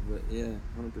on it, but yeah,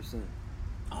 100%.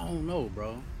 I don't know,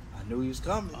 bro. I knew he was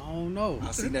coming. I don't know.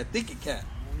 I seen that thinking cap.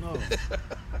 I don't know.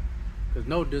 Because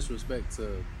no disrespect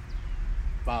to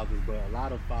fathers, but a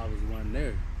lot of fathers weren't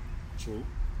there. True.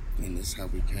 And this how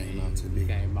we came out to be.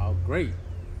 Came out great.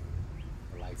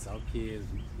 Like some kids,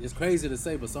 it's crazy to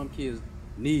say, but some kids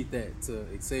need that to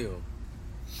excel.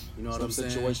 You know what Some I'm saying?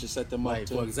 situations set them up Like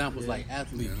to- for example, yeah. like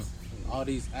athletes. All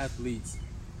these athletes,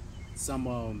 some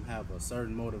of them have a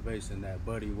certain motivation that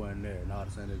Buddy wasn't there, and all of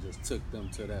a sudden it just took them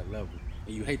to that level.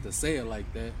 And you hate to say it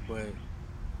like that, but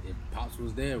if Pops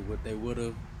was there, what they would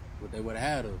have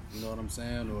had of, you know what I'm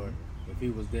saying? Or if he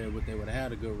was there, what they would have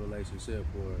had a good relationship,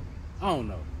 or I don't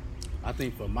know. I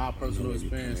think for my personal where you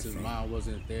coming experiences, from. mine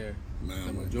wasn't there Mine the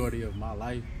wasn't. majority of my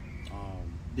life.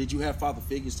 Did you have father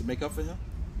figures to make up for him?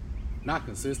 Not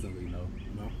consistently, no.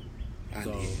 No.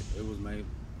 So did. it was made.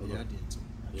 Yeah, I did too.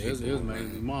 Yeah, it was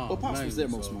mainly mom. Well, Pops was there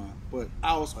mainly, most so- of mine, but I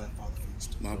also had father figures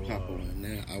too. My papa went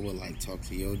there. I would like talk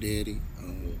to your daddy.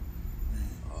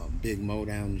 Big Mo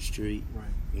down the street. Right.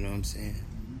 You know what I'm saying?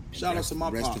 Shout out to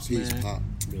my Rest pops, in peace, man. Pop.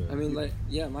 I mean, like,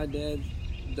 yeah, my dad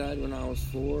died when I was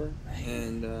 4,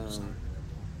 and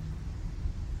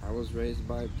I was raised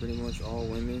by pretty much all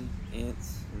women,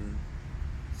 aunts and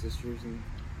sisters, and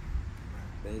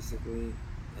basically,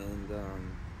 and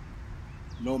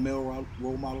No male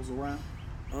role models around.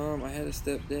 I had a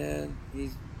stepdad.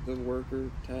 He's the worker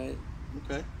type,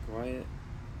 Okay. quiet,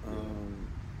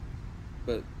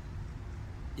 but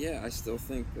yeah, I still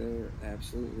think they're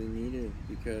absolutely needed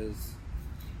because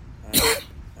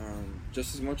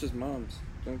just as much as moms.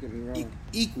 Don't get me wrong.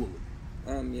 Equally.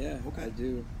 Yeah, Okay. I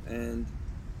do, and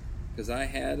because I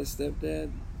had a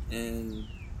stepdad, and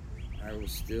I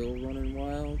was still running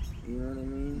wild. You know what I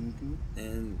mean? Mm-hmm.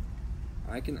 And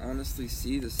I can honestly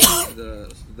see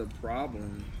the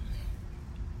problem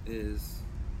is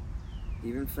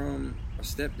even from a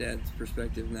stepdad's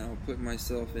perspective now, putting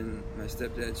myself in my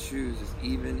stepdad's shoes, is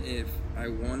even if I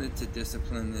wanted to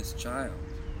discipline this child,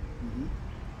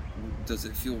 does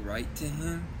it feel right to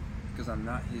him because I'm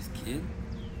not his kid?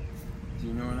 Do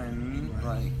you know what I mean?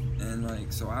 Right.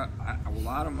 So I a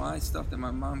lot of my stuff that my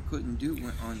mom couldn't do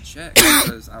went unchecked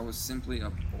because I was simply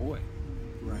a boy.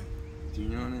 Right. Do you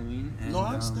know what I mean? And, No,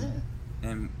 I understand.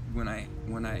 And when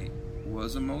I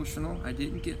was emotional, I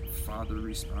didn't get father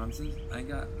responses. I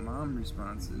got mom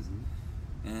responses.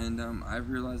 And I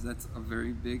realized that's a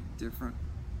very big different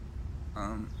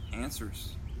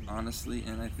answers, honestly.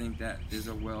 And I think that is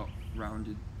a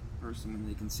well-rounded person when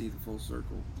they can see the full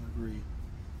circle. Agreed.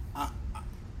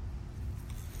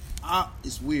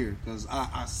 It's weird because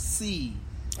I see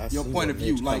your see point of where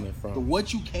view, Mitch like coming from.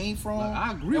 what you came from. Like,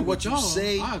 I agree and with what you y'all.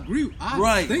 say. I agree.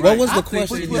 Right. What was I the think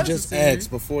question it's you just necessary.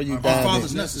 asked before you Are dive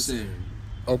fathers in? necessary?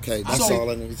 Okay, that's So- all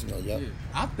I need to know. Yep. Yeah,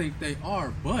 I think they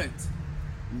are, but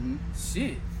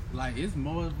shit, like it's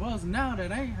more of us now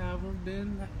that ain't have them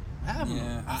than have them.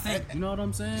 Yeah, I think- you know what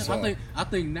I'm saying. So- I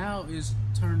think now it's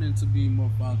turning to be more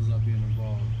fathers are being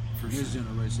involved For in this sure.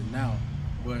 generation now.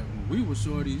 But when we were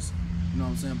shorties, you know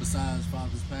what I'm saying. Besides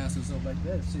fathers passing and stuff like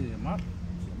that,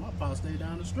 my pop stayed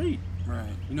down the street. Right.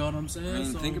 You know what I'm saying. I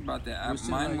mean, So, think about that. with shit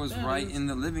Mine like was that, right it's- in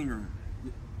the living room.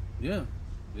 Yeah.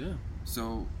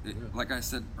 So, like I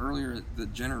said earlier, the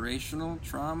generational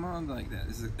trauma, like that,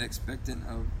 is expectant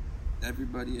of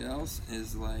everybody else,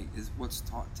 is what's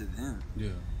taught to them. Yeah.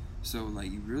 So,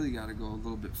 like, you really got to go a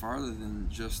little bit farther than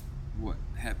just what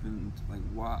happened, like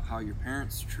how your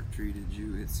parents treated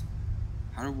you. It's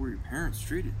how were your parents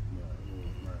treated?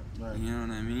 Right. You know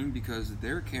what I mean? Because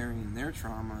they're carrying their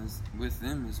traumas with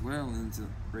them as well into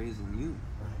raising you.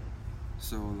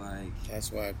 So like,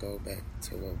 that's why I go back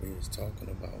to what we was talking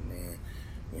about, man.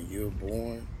 When you're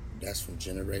born, that's from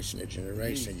generation to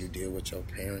generation. You deal with your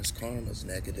parents' karmas,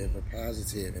 negative or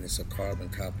positive, and it's a carbon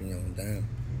copy on down.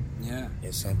 yeah.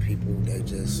 And some people, they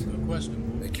just, Good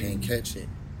question. they can't catch it.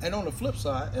 And on the flip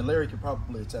side, and Larry could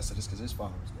probably attest to this because his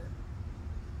father was there,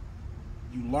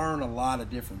 you learn a lot of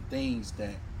different things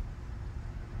that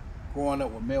growing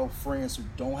up with male friends who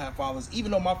don't have fathers,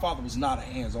 even though my father was not a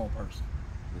hands-on person.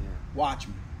 Yeah. Watch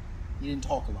me. He didn't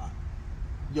talk a lot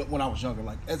when I was younger.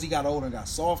 Like, as he got older and got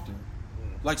softer,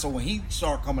 like, so when he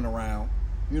started coming around,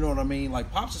 you know what I mean?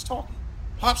 Like, Pops is talking.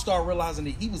 Pops started realizing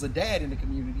that he was a dad in the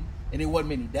community, and there wasn't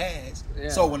many dads. Yeah.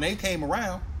 So when they came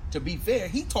around, to be fair,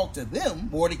 he talked to them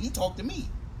more than he talked to me.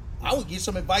 I would get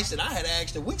some advice that I had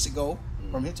asked him weeks ago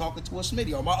from him talking to a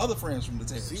Smitty or my other friends from the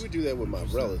So Terrace. you would do that with my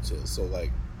relatives. So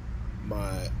like,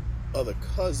 my other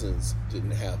cousins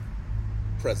didn't have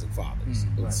present fathers,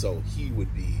 and right. so he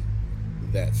would be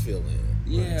that fill-in.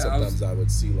 Yeah, Sometimes I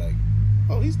would see like,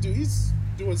 oh, he's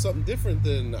doing something different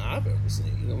than I've ever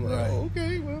seen. I'm like, Right. oh,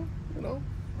 okay, well, you know,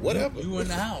 whatever. You in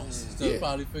the house, so Yeah.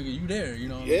 probably figure you there. You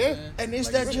know what Yeah. I'm saying? And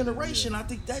it's Like, that generation. I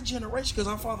think that generation, because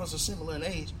our fathers are similar in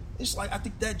age. It's like, I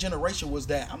think that generation was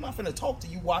that. I'm not finna talk to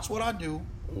you. Watch what I do.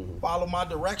 Follow my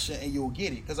direction, and you'll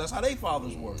get it. Because that's how they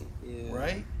fathers were, Yeah.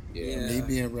 right? Yeah. Me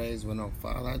being raised with no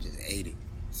father, I just ate it.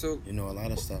 So You know, a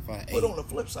lot of stuff I But ate. on the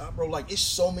flip side, bro, like, it's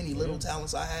so many little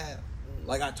talents I have.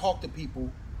 Like, I talk to people,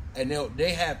 and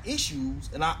they have issues,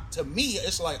 and to me,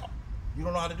 it's like, you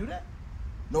don't know how to do that?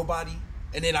 Nobody.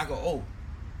 And then I go, oh.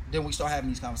 Then we start having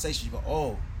these conversations. You go,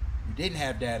 oh, you didn't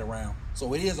have dad around.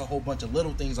 So it is a whole bunch of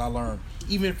little things I learned,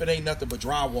 even if it ain't nothing but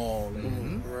drywall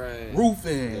and right.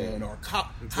 roofing or how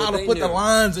what to they put the knew.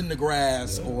 lines in the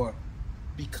grass or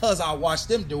because I watched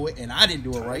them do it and I didn't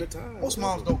do it right. time. Most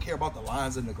moms don't care about the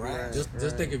lines in the grass.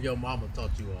 Just think if your mama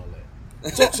taught you all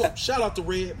that. So shout out to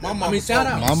Red. My mama. shout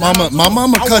taught out. me. My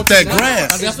mama I cut want that you to know,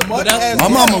 grass. as much as My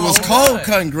my mama was cold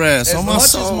cutting grass As on my much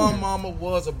as soul. my mama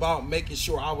was about making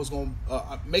sure I was going,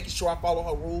 making sure I follow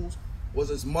her rules, was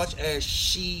as much as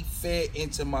she fed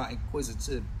into my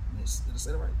inquisitiveness. Did I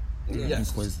say that right? Yes.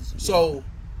 Inquisitive. So,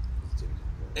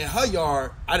 in her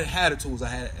yard, I didn't have the tools I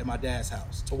had at my dad's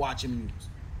house to watch him use.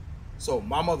 So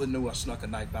my mother knew I snuck a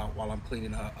knife out while I'm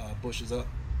cleaning her bushes up.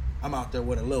 I'm out there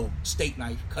with a little steak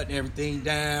knife, cutting everything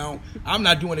down. I'm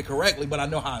not doing it correctly, but I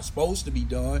know how it's supposed to be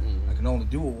done. I can only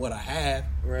do it with what I have.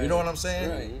 Right. You know what I'm saying?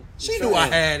 Right. She You're knew I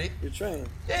trained. had it. You're trained.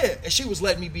 Yeah, and she was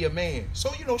letting me be a man. So,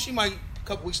 you know, she might, a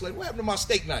couple weeks later, what happened to my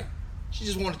steak knife? She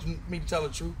just wanted me to tell the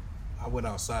truth. I went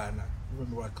outside and I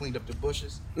remember when I cleaned up the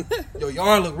bushes. Your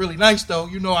yard looked really nice, though.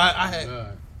 You know, I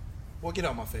had... Well, get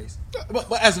out my face.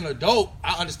 But as an adult,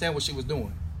 I understand what she was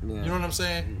doing. Yeah. You know what I'm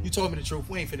saying? You told me the truth.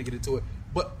 We ain't finna get into it.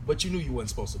 But you knew you wasn't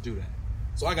supposed to do that.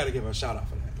 So I got to give her a shout out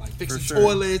for that. Like fixing sure.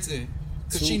 toilets and...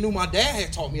 Because she knew my dad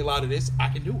had taught me a lot of this. I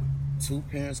can do it. Two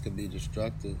parents could be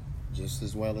destructive just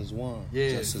as well as one. Yeah,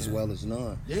 just as well as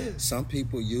none. Yeah. Some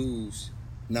people use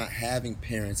not having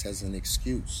parents as an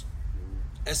excuse.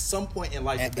 At some point in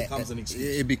life, it becomes an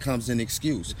excuse. It becomes an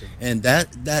excuse. And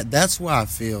that's why I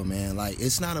feel, man, like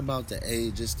it's not about the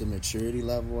age, it's the maturity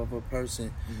level of a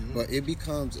person, but it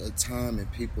becomes a time in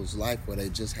people's life where they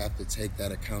just have to take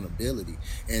that accountability.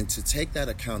 And to take that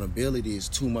accountability is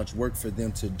too much work for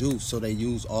them to do, so they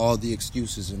use all the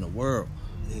excuses in the world.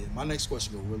 Yeah, my next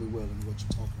question goes really well into what you're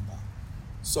talking about.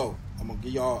 So, I'm going to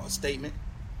give y'all a statement.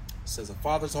 It says, a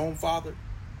father's own father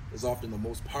is often the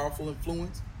most powerful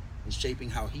influence in shaping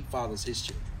how he fathers his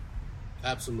children.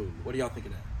 Absolutely. What do y'all think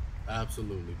of that?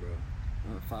 Absolutely, bro.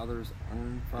 Father's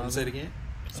own father. Let me say it again.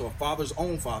 So, a father's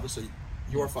own father, so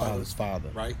your Father's father.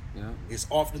 right, Yeah. is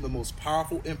often the most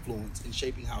powerful influence in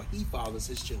shaping how he fathers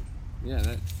his children. Yeah,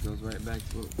 that goes right back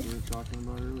to what we were talking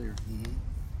about earlier.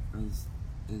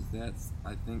 Is that's,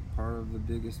 I think, part of the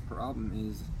biggest problem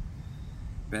is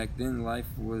back then life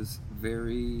was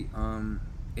very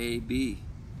A-B.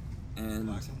 And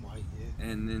Black and white, yeah.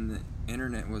 and then the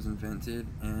internet was invented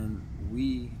and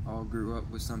we all grew up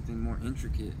with something more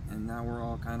intricate, and now we're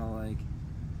all kind of like,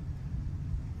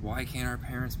 why can't our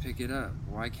parents pick it up?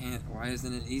 Why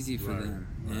isn't it easy for them?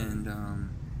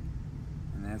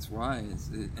 And that's why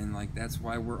that's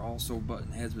why we're all so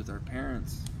button heads with our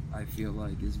parents, I feel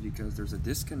like, is because there's a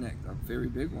disconnect, a very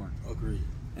big one. Agreed.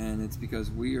 And it's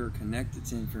because we are connected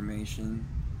to information.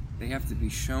 They have to be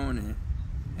shown it,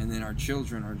 and then our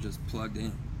children are just plugged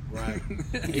in. Right.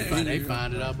 They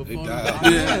find it out before.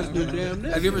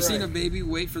 Have you ever seen a baby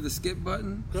wait for the skip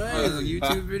button on a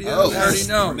YouTube video? Oh, I already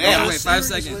know. man, Wait 5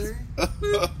 seconds.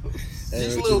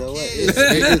 These you little know what?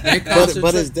 kids.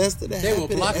 But it's destined to They will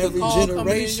happen block in the every call coming in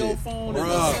generation. your phone in a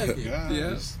Bruh. second.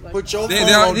 Yeah. Like, Put your They phone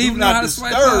don't on even do know how not to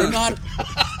swipe they disturb. know how to,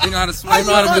 They know how to swipe.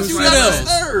 know how to up. do do shit not else.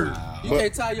 disturb. you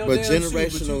can't tie your But damn shoe, but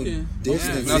generational you can.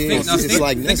 distance Now think- now is think-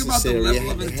 like think about the necessary.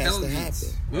 level of It has to happen.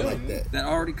 intelligence. I like that. That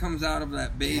already comes out of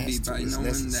that baby Has to, by it's knowing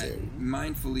necessary. that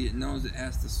mindfully it knows it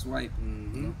has to swipe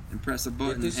and press a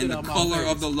button this shit and the out my color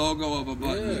face. of the logo of a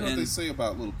button. You know what they And say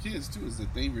about little kids too is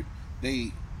that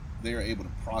they are able to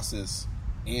process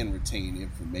and retain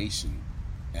information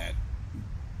at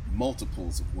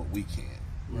multiples of what we can.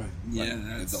 Right. yeah,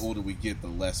 Like, that's the older we get, the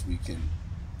less we can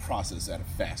process at a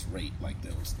fast rate. Like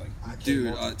those, like I can't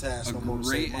dude, multitask no more to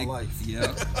save my life.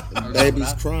 Yeah,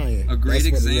 Baby's crying. a great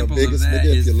That's one example of of the biggest that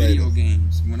is video manipulators.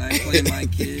 games. When I play my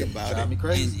kid About Drive it. me in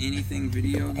crazy. anything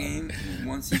video game,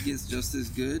 once he gets just as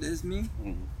good as me,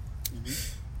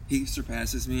 he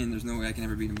surpasses me, and there's no way I can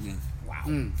ever beat him again. wow.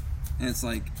 And it's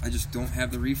like I just don't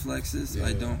have the reflexes.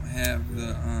 I don't have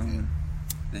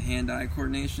the hand-eye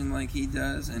coordination like he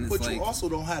does, and it's But like you also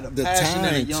don't have The passion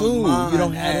that a time young too. mind You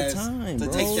don't have has the time, to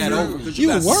bro. take that over because You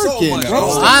got so working, much bro.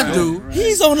 on. I do.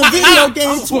 He's on a video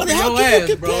game 20. whooping How your can you ass,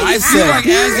 compare bro. I feel like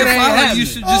yourself? as a It ain't father, you happening.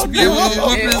 should just be able to whoop his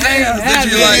It ain't ass. That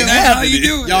you're happening. like, that's how you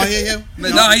do it. Y'all hear him? But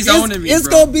no, he's owning me, It's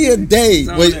bro. gonna be a day It's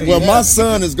where, owning where me. my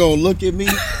son is gonna look at me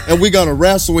and we're gonna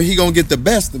wrestle and he gonna get the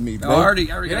best of me, I bro. already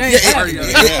got It ain't already got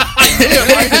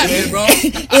happening, bro.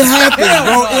 It happens,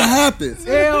 bro. It happens.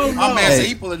 Hell My no. man said Hey.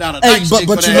 he pulling out a Hey, nightstick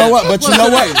but for you that. know what? But you know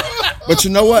what? But you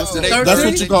know what? So they- That's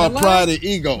what you call July? pride and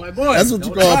ego. My boy, That's what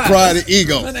you don't call try. pride and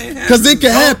ego. That ain't Because it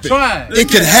can happen. try. It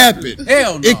can happen.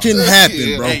 Hell no. It can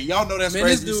happen, bro. Hey, y'all know that's Man,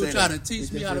 this crazy. dude to say tried that. to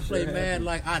teach me how to play Mad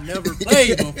like I never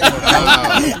played before.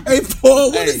 Hey,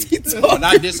 Paul, what is he When talking?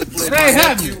 I discipline It my ain't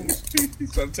nephews,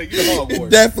 He's trying to take your hard It boy.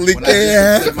 definitely when I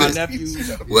can't discipline my happen. nephews,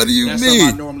 What do you that's something I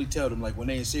mean? normally tell them. Like when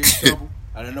they in serious trouble,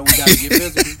 I don't know we gotta get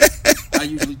physical. I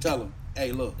usually tell them,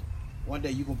 "Hey, look, one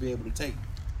day you gonna be able to take me,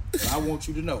 but I want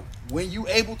you to know when you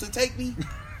able to take me,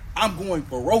 I'm going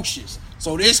ferocious.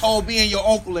 So this whole being your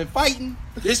uncle and fighting,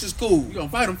 this is cool. You gonna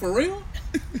fight him for real?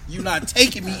 You not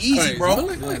taking me easy, Crazy. bro.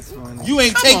 Really? That's funny. You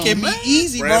ain't Come taking on, me man.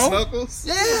 easy, Brass bro. knuckles.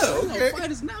 Yeah, Okay.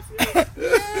 Fight is not for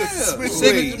you.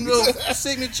 yeah.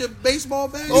 Signature baseball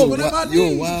bags, Oh, whatever I you a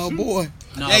need. wild boy.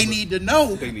 No, They but- need to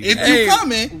know need if to Hey, you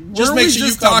coming, just Were make we sure you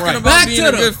just come talking right. about Back being to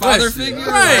a the good father question. figure?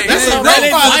 Right. That's Hey, a that real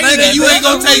ain't father like nigga. that. You ain't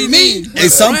gonna take me. Hey,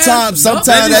 sometimes No,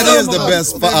 that is the no,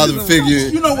 best father figure.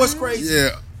 You know what's crazy? Yeah.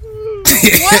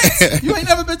 What? You ain't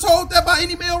never been told that by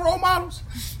any male role models?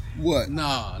 What?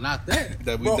 No, not that.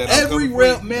 That we, Bro, that every I'm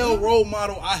real coming male role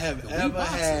model I have ever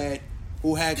boxing. had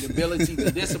who had the ability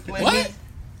to discipline What? me.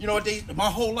 You know what they my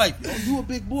whole life. Oh, you a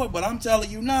big boy, but I'm telling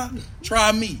you now,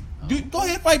 try me. Go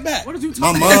ahead and fight back. What did you My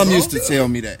talking about? mom bro? used to tell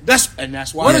me that. That's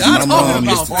why What is you My talking mom about,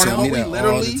 used to fam? tell me We that all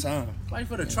literally- the time. Fight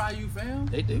for the try-you, fam.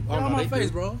 They do. Get on my face,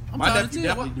 bro. I'm My trying nephew to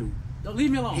tell you. definitely do. Don't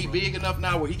leave me alone. He bro. big enough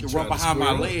now where he can trying run to behind my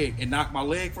square up. leg and knock my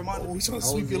leg from under. Oh, he's trying to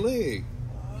sweep your leg.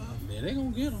 Man, they gonna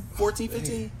get him. 14,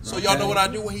 15. So y'all know what I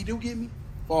do when he do get me?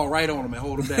 Fall right on him and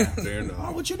hold him down. Fair enough.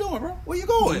 Oh, what you doing, bro? Where you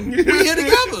going? We here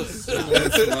together.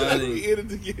 We in it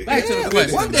together. Back to the Yeah,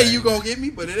 question. one day man. you gonna get me,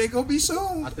 but it ain't gonna be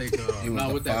soon. I think You now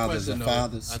want with the that fathers question, of though,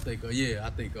 fathers? I think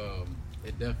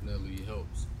it definitely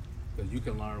helps because you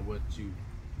can learn what you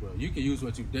can use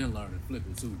what you didn't learn and flip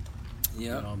it too. You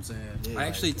know Yeah. what I'm saying? I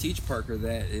actually teach Parker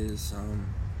that is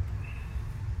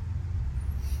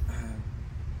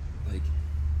like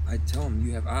I tell him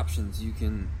you have options. You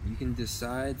can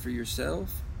decide for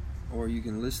yourself, or you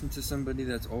can listen to somebody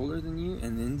that's older than you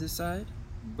and then decide.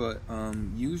 But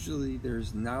usually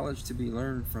there's knowledge to be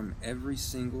learned from every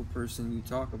single person you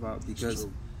talk about because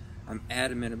I'm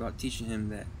adamant about teaching him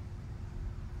that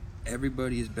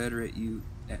everybody is better at you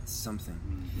at something,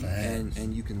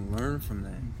 and you can learn from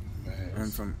that,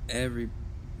 and from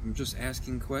I'm just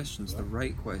asking questions, the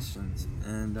right questions,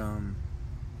 and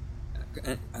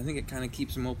I think it kind of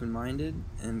keeps him open-minded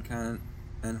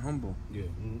and humble. Yeah.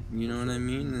 You know what I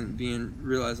mean? And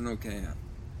realizing, okay,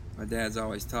 my dad's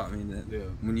always taught me that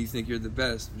when you think you're the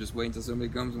best, just wait until somebody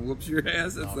comes and whoops your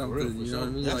ass at something. real, for You know sure. what I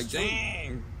mean? That's You're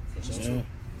like, true. dang. Yeah.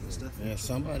 Yeah,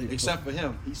 somebody. Except for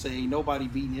him. He say ain't nobody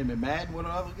beating him in Madden with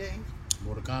other games.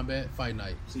 Mortal Kombat, Fight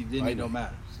Night. See, then it don't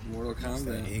matter. Mortal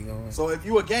Kombat. Ego. So if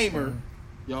you a gamer,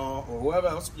 y'all, or whoever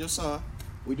else, your son,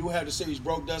 we do have the series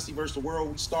Broke Dusty versus the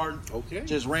World. We starting Okay.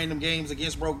 just random games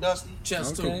against Broke Dusty.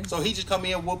 Chess Okay. 2. So he just come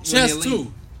in, whoop you, Chess and then leave.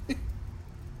 2.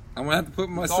 I'm gonna have to put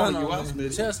my Calling son you on. out,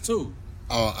 Smitty. Chess 2.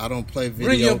 Oh, I don't play video.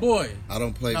 Bring your boy. I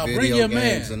don't play No, bring video your games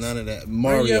mans. and none of that. Bring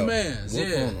Mario. your mans. Whoop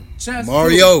Yeah. on 'em. Chess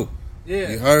Mario.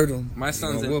 Yeah. You heard him. My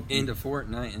son's whoop you. into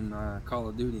Fortnite and Call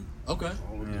of Duty. Okay.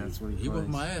 Yeah, that's what He he whooped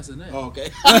plays. my ass in that. Oh, okay.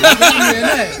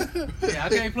 Yeah, I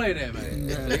can't play that, man.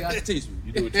 They got to teach me.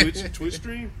 You do a Twitch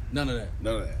stream? None of that.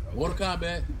 None of that. Okay. Mortal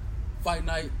Kombat, Fight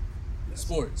Night,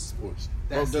 sports. Sports.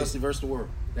 Bro, That's Dusty it. versus the world.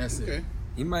 That's Okay. it.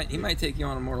 He might take you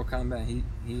on a Mortal Kombat. He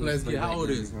Let's played get- how that old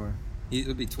game is he? before.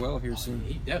 He'll be 12 here soon.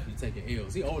 He definitely taking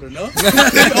L's. He old enough. He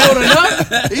old enough.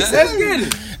 Let's get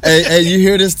it. Hey, you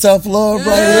hear this tough love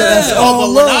right here? That's all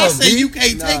but when I love. say B. you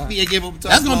can't take me and give him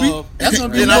tough That's gonna love, be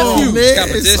then my I know. nephew. man.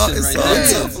 Competition It's right all there.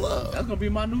 tough love. That's gonna be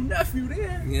my new nephew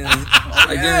then. Yeah.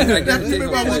 I guarantee That's take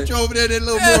remember I him went there. you over there that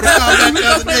little Mortal Kombat the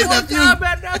other day,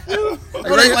 nephew.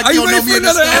 Like you don't know me in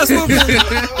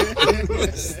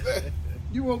the store.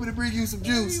 You want me to bring you some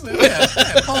juice?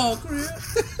 Paul crib.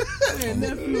 Man,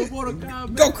 nephew of Mortal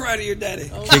Kombat. Go cry to your daddy.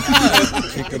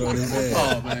 Kick it on his ass.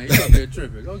 Oh man, you up there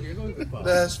tripping. Go get Paul.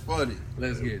 That's funny.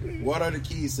 Let's get it. What are the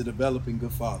keys to developing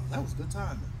good fathers? That was good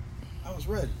timing. I was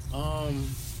ready.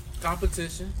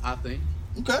 Competition, I think.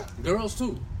 Okay. Girls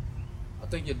too. I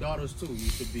think your daughters too. You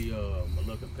should be a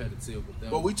little competitive with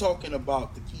them. But we talking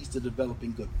about the keys to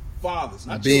developing good fathers,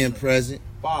 not Being children. present,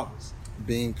 Fathers.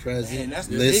 being present, Man, that's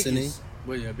the listening, biggest.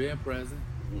 Well, yeah, being present.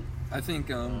 I think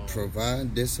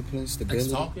provide discipline,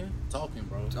 stability. Talking,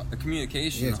 bro.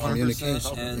 communication, Yeah, 100%,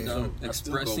 communication. and Yeah. I still go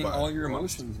expressing by all your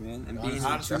honesty. emotions, man, and being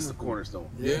That's true the with cornerstone.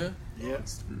 Yeah. Yeah.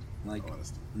 like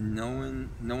Honesty.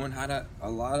 knowing how to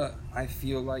I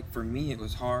feel like for me it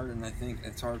was hard, and I think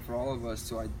it's hard for all of us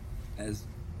to as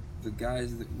the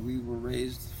guys that we were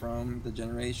raised from, the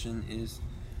generation, is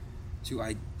to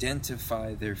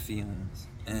identify their feelings.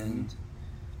 And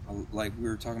like we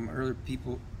were talking about earlier,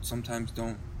 people sometimes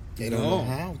don't know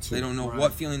how to. they don't know Right.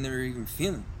 what feeling they're even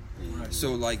feeling. Right.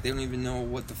 So like they don't even know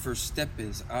what the first step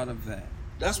is out of that.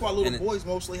 That's why little And it- boys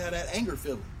mostly have that anger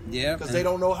feeling. Yeah, Because and they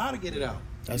don't know how to get it out.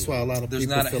 That's why a lot of there's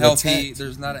people not a feel healthy attacked.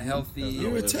 there's not a healthy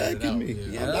You're attacking me.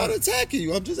 Yeah. I'm not attacking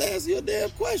you. I'm just asking you a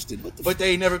damn question. What the But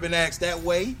they ain't never been asked that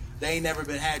way. They ain't never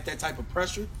been had that type of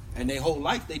pressure. And their whole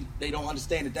life, they don't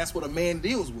understand that that's what a man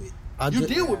deals with. You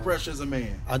deal with pressure as a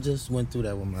man. I just went through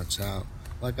that with my child.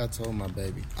 Like I told my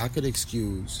baby, I could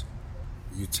excuse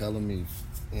you telling me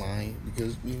lying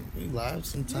because we lie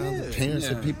sometimes. Yeah. Parents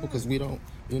Yeah. and people, because we don't,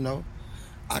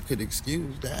 I could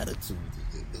excuse the attitude.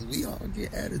 We all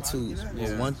get attitudes. But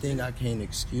Yeah. one thing I can't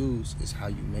excuse is how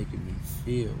you making me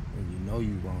feel when you know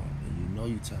you wrong and you know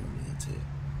you telling me a tale.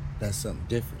 That's something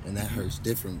different, and that hurts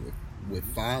different with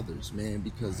fathers, man,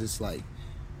 because it's like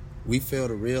we fail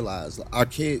to realize, our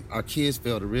kids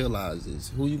fail to realize is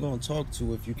who you gonna talk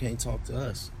to if you can't talk to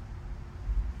us.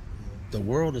 The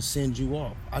world will send you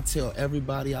off. I tell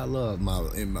everybody I love,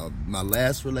 in my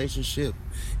last relationship,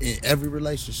 in every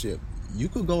relationship, you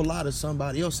could go lie to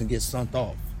somebody else and get sent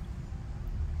off.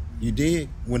 You dig?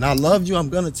 When I love you, I'm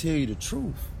gonna tell you the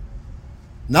truth.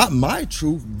 Not my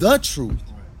truth, the truth.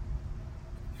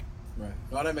 Right.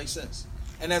 No, that makes sense.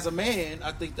 And as a man,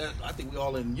 I think we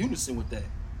all in unison with that.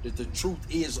 That the truth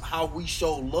is how we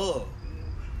show love.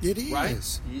 It is.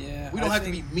 Right? Yeah. We don't I have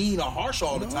to think- be mean or harsh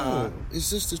all the time. It's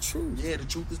just the truth. Yeah, the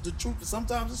truth is the truth. And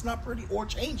sometimes it's not pretty or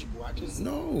changeable.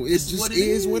 No, This it is just what it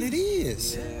is is. what it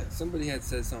is. Yeah, somebody had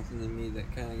said something to me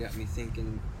that kind of got me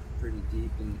thinking pretty deep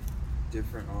and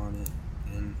different on it.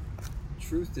 And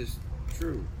truth is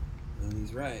true, and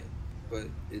he's right, but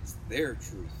it's their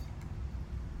truth.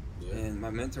 Yeah. And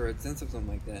my mentor had said something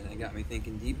like that, and it got me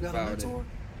thinking deep You got a about mentor?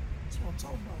 That's what I'm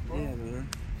talking about, bro. it. Yeah, man,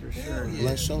 for Hell sure. yeah.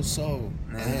 Bless your soul.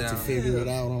 I had to figure it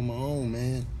out on my own,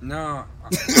 man. No,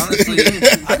 honestly,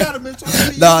 I got a mentor.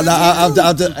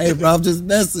 I'm just, hey, bro, I'm just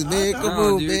messing, man. Come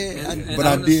No, on, dude, man. and But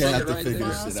I honestly, did have to right figure there.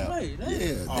 this shit out.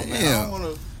 Yeah, Oh, man, I damn. don't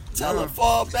want to. Tell her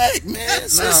fall back, man.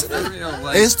 no, for real,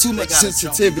 like, It's too much gotta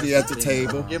sensitivity at the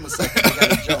table. Give them a second. They got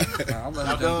to jump. I'll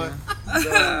let Y'all him done?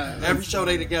 jump Every show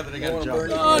they together, they got to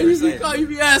jump. Oh, you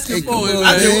be asking Hey, for come it, on,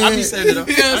 man. man. I be saying it. You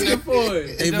be asking for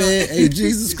it. Hey, man. Hey,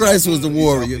 Jesus Christ was the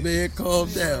warrior, man. Calm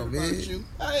down, man.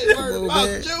 Hey, Come word on, about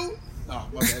man. you. Oh,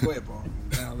 my bad. Go ahead, bro. in.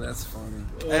 Now that's funny.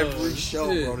 Every show,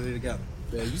 shit. bro, they together.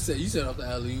 Man, you set off the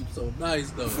alley-oop so nice,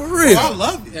 though. For real. I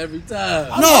love it. Every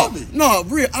time. No,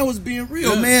 real. I was being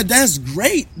real, Yeah. man. That's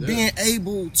great Yeah. being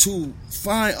able to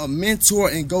find a mentor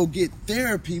and go get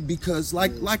therapy because,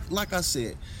 like I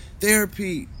said,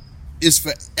 therapy is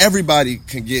for everybody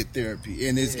can get therapy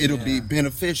and it'll be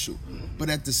beneficial. But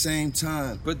at the same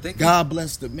time, But they can- God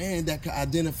bless the man that can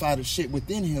identify the shit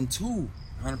within him too.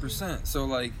 100%. So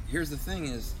like, here's the thing: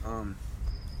 is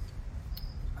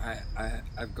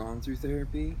I've gone through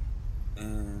therapy,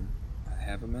 and I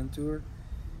have a mentor,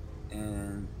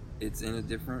 and it's in a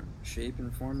different shape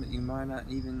and form that you might not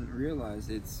even realize.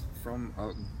 It's from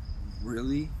a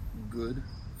really good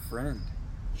friend.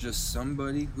 Just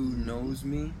somebody who knows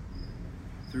me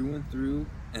through and through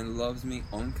and loves me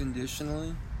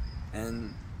unconditionally,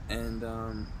 and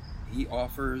he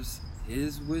offers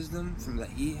his wisdom from that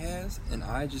he has, and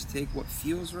I just take what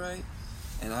feels right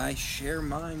and I share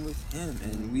mine with him,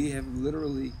 and we have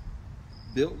literally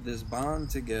built this bond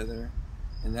together,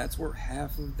 and that's where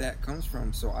half of that comes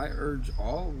from. So I urge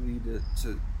all of you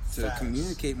to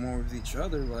communicate more with each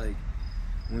other. Like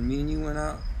when me and you went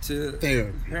out to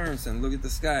parents and look at the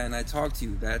sky and I talked to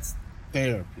you, that's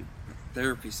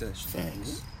therapy session.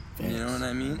 Thanks. You know what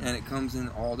I mean? And it comes in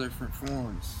all different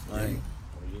forms. Like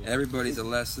everybody's a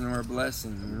lesson or a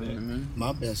blessing. You know what I mean?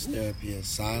 My best therapy is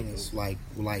silence. Like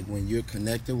when you're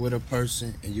connected with a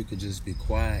person and you could just be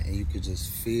quiet and you could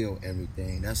just feel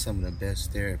everything. That's some of the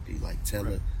best therapy. Like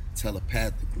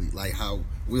telepathically. Like how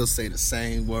we'll say the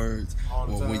same words,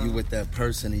 or when you with that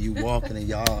person and you walking and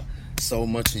y'all so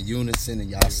much in unison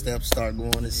and y'all steps start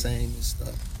going the same and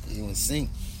stuff. You in sync.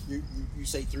 You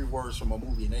say 3 words from a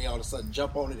movie and they all of a sudden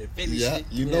jump on it and finish it.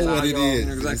 You know what it is.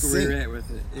 Exactly where you're at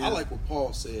with it. Yeah. I like what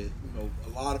Paul said. You know, a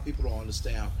lot of people don't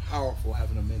understand how powerful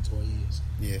having a mentor is.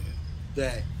 Yeah.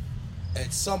 That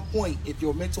at some point, if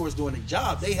your mentor is doing a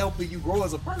job, they helping you grow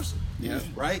as a person. Yeah.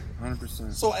 Right?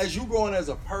 100%. So as you growing as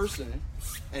a person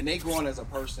and they growing as a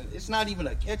person, it's not even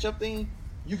a catch-up thing.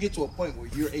 You get to a point where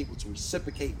you're able to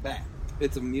reciprocate back.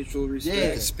 It's a mutual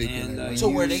respect. Yeah. And, so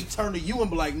where they turn to you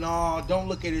and be like, "No, don't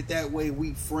look at it that way.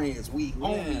 We friends. We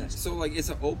homies." So like it's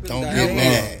an open Don't dialogue. get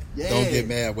mad. Yeah. Don't get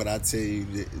mad when I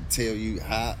tell you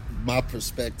how my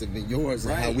perspective and yours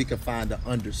and how we can find an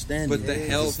understanding. But the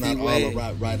healthy it's not way,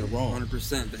 all right or wrong.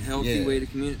 100%. The healthy way to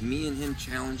communicate. Me and him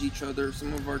challenge each other.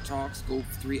 Some of our talks go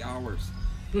 3 hours,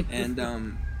 and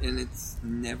it's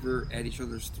never at each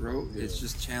other's throat. Yeah. It's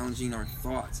just challenging our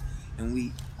thoughts, and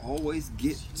we always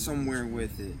get somewhere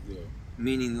with it. Yeah.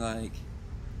 Meaning like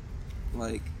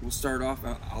we'll start off.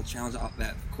 I'll challenge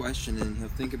that question, and he'll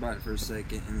think about it for a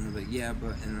second, and he'll be like, "Yeah,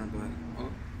 but," and I'll be like,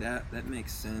 "Oh, that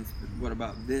makes sense. But what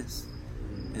about this?"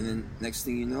 And then next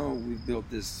thing you know, we've built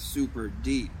this super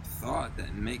deep thought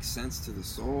that makes sense to the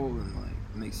soul and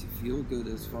like makes you feel good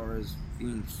as far as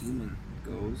being human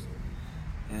goes.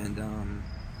 And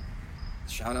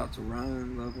shout out to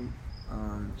Ryan, love him.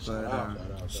 Shout out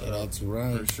to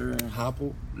Ryan. For sure.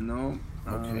 Hopple? No.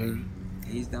 Okay.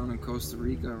 He's down in Costa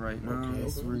Rica right now. Okay.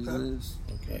 That's where he lives.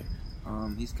 Okay.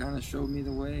 He's kind of showed me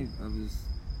the way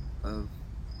of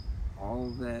all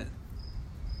of that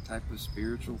type of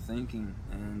spiritual thinking,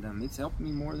 and it's helped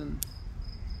me more than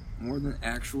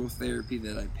actual therapy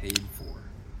that I paid for.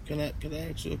 Can I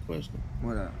ask you a question?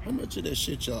 What up? How much of that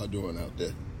shit y'all doing out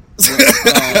there?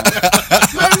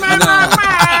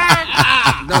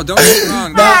 No, don't get me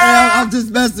wrong. I'm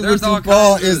just messing with you,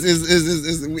 Paul.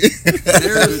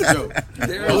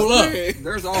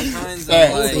 There's all kinds of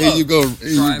like here you go.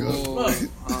 tribal,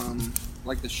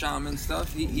 like the shaman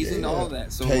stuff. He's into all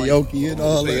that. So peyote like, and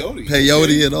all that.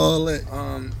 Peyote and all that.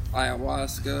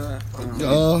 Ayahuasca.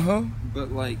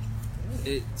 But like,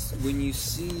 it's when you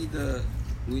see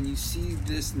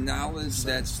this knowledge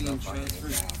that's being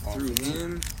transferred through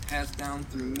him, passed down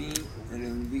through me, and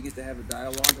then we get to have a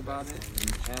dialogue about it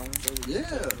and challenge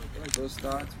those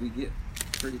thoughts, we get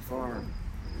pretty far.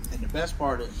 And the best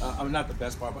part, not the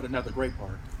best part, but another great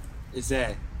part, is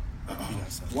that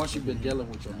once you've been dealing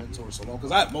with your mentors so long,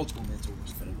 because I have multiple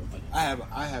mentors.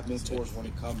 I have mentors when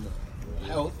it comes to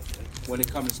health, when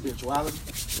it comes to spirituality.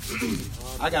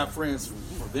 I got friends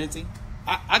for venting.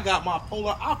 I got my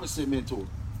polar opposite mentor.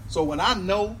 So when I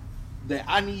know that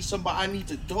I need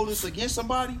to throw this against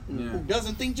somebody who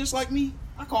doesn't think just like me,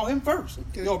 I call him first.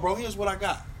 Okay. Yo, bro, here's what I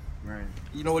got. Right.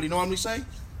 You know what he normally say?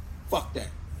 Fuck that.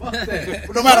 Fuck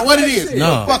that. No matter what it is.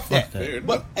 No, fuck that.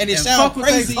 But it sounds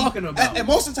crazy. And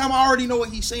most of the time I already know what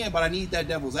he's saying, but I need that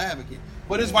devil's advocate.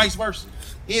 But it's vice versa.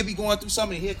 He'll be going through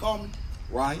something and he'll call me,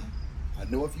 Ryan, I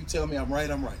know if you tell me I'm right,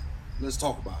 I'm right. Let's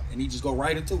talk about it. And he just go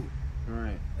right into it.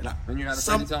 Right. And you're not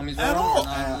afraid to tell me he's at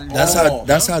wrong?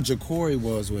 That's how Jacory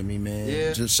was with me, man.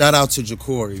 Yeah. Just shout out to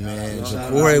Jacory, man.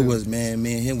 Jacory was, man,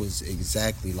 me and him was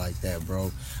exactly like that,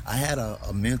 bro. I had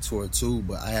a mentor too,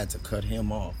 but I had to cut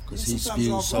him off because he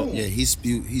spewed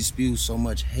so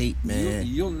much hate, man.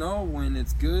 You'll know when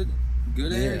it's good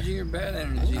energy or bad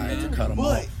energy. I had to cut him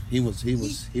off.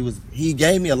 He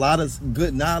gave me a lot of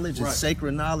good knowledge and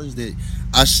sacred knowledge that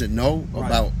I should know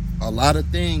about a lot of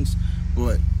things,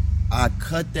 but I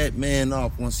cut that man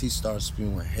off once he starts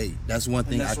spewing hate. That's one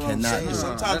thing I cannot do.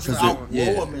 Sometimes you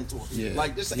outgrow a mentor.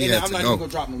 Like this, and I'm not even gonna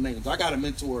drop no names. I got a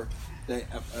mentor that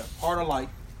a part of life,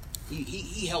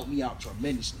 he helped me out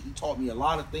tremendously. He taught me a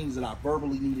lot of things that I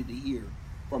verbally needed to hear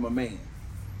from a man.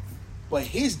 but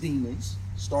his demons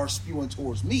start spewing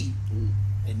towards me.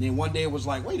 And then one day it was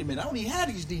like, wait a minute, I don't even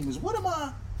have these demons. What am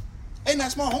I? And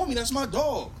that's my homie, that's my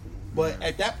dog. But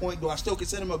at that point, do I still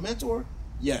consider him a mentor?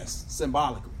 Yes,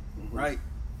 symbolically, right?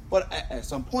 But at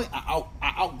some point, I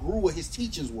outgrew what his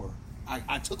teachings were.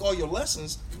 I took all your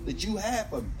lessons that you had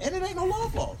from me, and it ain't no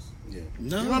love lost. Yeah. You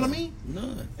know what I mean?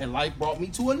 None. And life brought me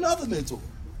to another mentor.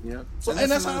 Yep. So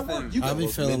and that's how it works. I be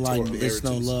feeling like it's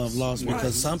no love lost Right.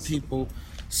 because some people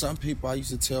I used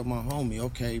to tell my homie,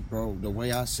 okay, bro, the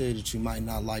way I said it, you might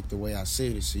not like the way I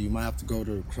said it, so you might have to go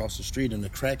to across the street, and the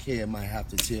crackhead might have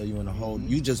to tell you in the whole,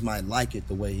 you just might like it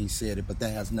the way he said it, but that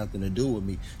has nothing to do with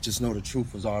me. Just know the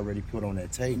truth was already put on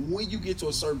that table. When you get to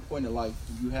a certain point in life,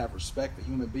 you have respect for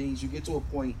human beings. You get to a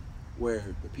point where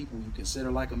the people you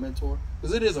consider like a mentor,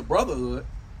 because it is a brotherhood,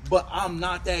 but I'm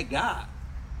not that guy.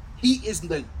 He is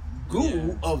the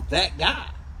guru of that guy,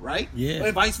 right? Yeah.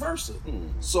 And vice versa.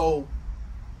 So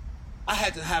I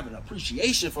had to have an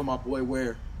appreciation for my boy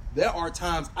where there are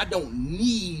times I don't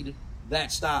need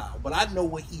that style, but I know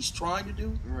what he's trying to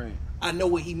do. Right. I know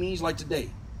what he means. Like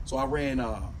today, so I ran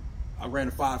a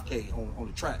 5K on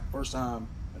the track, first time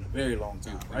in a very long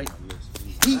time. Right?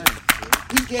 He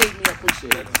gave me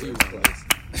appreciation,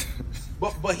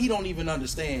 but he don't even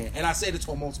understand. And I said it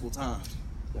to him multiple times.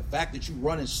 The fact that you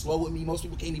running slow with me, most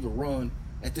people can't even run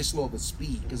at this slow of a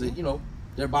speed because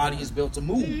their body is built to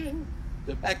move.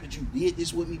 The fact that you did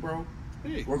this with me, bro,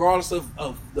 regardless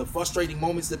of the frustrating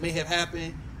moments that may have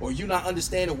happened, or you not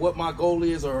understanding what my goal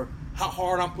is, or how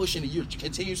hard I'm pushing, and you're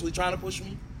continuously trying to push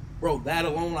me, bro, that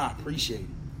alone I appreciate it.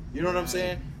 You know what I'm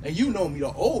saying? And you know me,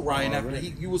 the old Ryan, after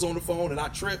you was on the phone and I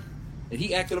tripped, and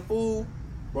he acted a fool,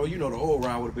 bro, you know the old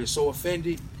Ryan would have been so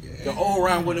offended. The old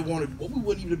Ryan wouldn't have wanted, well, we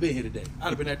wouldn't even have been here today. I'd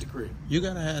have been at the crib. You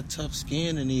gotta have tough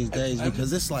skin in these days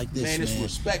because it's like this, man. It's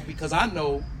respect because I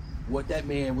know what that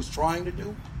man was trying to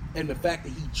do, and the fact that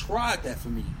he tried that for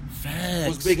me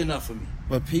was big enough for me.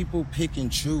 But people pick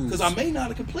and choose. Because I may not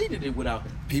have completed it without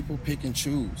him. People pick and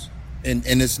choose. And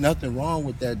there's nothing wrong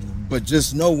with that. But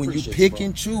just know when you pick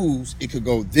and choose, it could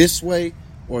go this way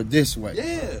or this way.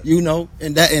 Yeah. You know,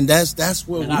 and that's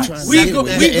what we're trying to do.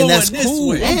 And that's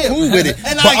cool. Yeah. I'm cool with it.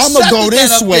 And but I'm going to go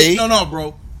this way. No,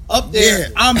 bro. Up there,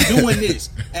 I'm doing this.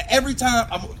 And every time,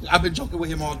 I've been joking with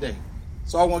him all day.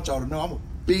 So I want y'all to know I'm a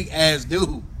big ass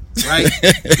dude, right?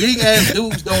 Big ass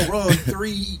dudes don't run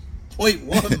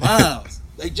 3.1 miles.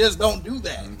 They just don't do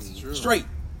that. Straight.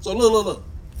 So look.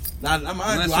 Now,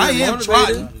 mind you, I am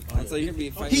trying. So you can be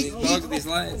fighting these dogs with these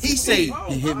lions. He say,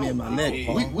 he hit me in my neck,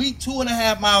 Paul. We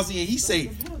 2.5 miles in. He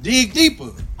say, dig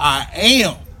deeper. I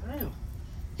am.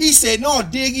 He said, no,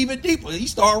 dig even deeper. He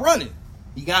started running.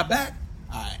 He got back.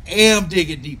 I am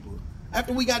digging deeper.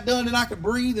 After we got done and I could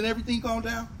breathe and everything calmed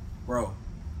down, bro,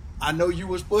 I know you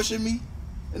was pushing me,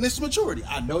 and this is maturity.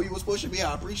 I know you was pushing me.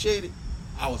 I appreciate it.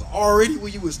 I was already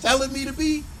where you was telling me to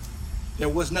be. There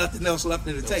was nothing else left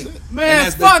in the tank. Man,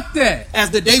 fuck that.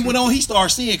 As the day went on, he started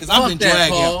seeing, because I've been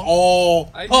dragging all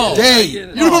Paul, day.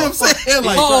 You know what I'm saying?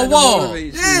 Like, Paul Wall.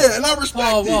 Yeah, and I respect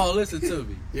Paul it. Wall, listen to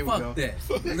me. Here we Fuck go. that.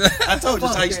 I told you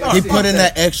that's how you start. He put in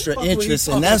that extra Fuck what interest,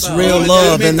 he and that's talking real about.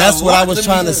 love, and that's what I That was was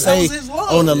trying to his say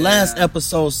love. on the Yeah. last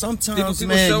episode. Sometimes,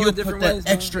 People man, show you it put different that ways,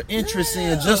 man. extra interest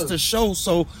in just to show.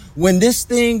 So when this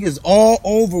thing is all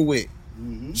over with,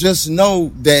 just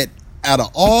know that out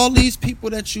of all these people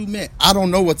that you met, I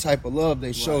don't know what type of love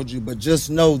they showed you, but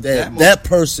just know that that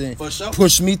person For sure.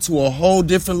 pushed me to a whole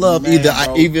different love. Man,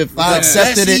 bro. Either if I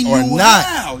accepted it or not,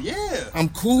 I'm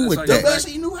cool with like The that. best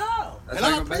he knew how. That's And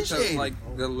I like, back appreciate to, it.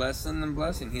 like the lesson and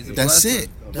blessing. He's a That's blessing. it.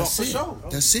 No, That's for it. sure.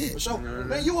 That's For it. sure.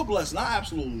 Man, you a blessing. I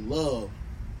absolutely love.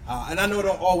 And I know I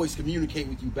don't always communicate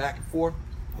with you back and forth.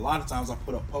 A lot of times I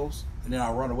put up posts and then I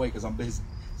run away because I'm busy.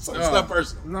 So it's not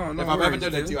personal. No, if I've ever worries,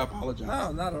 done that dude. to you, I apologize.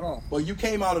 No, not at all. But you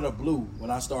came out of the blue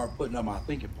when I started putting up my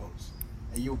thinking posts.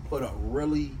 And you put up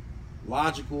really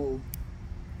logical,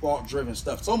 thought-driven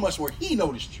stuff. So much where he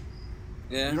noticed you.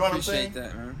 Yeah, You know what I'm appreciate saying?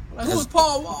 that, man. Like, who's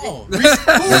Paul Wall?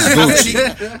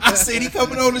 I said he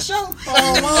coming on the show.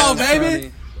 Paul Wall,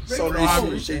 baby. So no, I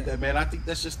appreciate that, man. I think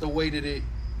that's just the way that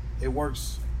it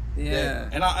works. Yeah.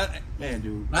 And man,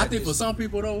 dude. And I think for some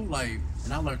people though, like,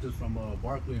 and I learned this from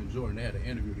Barkley and Jordan. They had an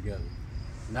interview together.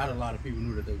 Not a lot of people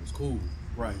knew that they was cool.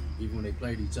 Right. Even when they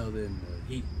played each other in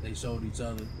the heat, they showed each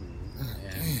other.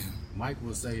 And Mike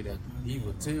would say that he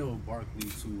would tell Barkley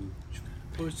to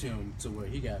push him to where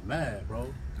he got mad,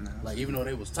 bro. Like even though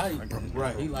they was tight,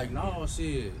 Right. He like, no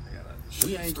shit,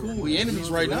 we ain't cool. We enemies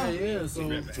right now. Yeah. So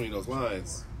Between those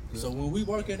lines. when we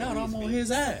working out, I'm on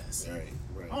his ass. Right.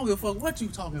 I don't give a fuck what you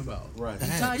talking about. Right. You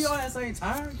tired? Your ass ain't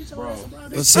tired. Get your ass around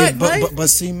But this see, track, but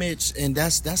see, Mitch, and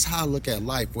that's how I look at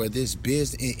life. Whether it's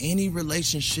business, in any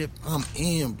relationship I'm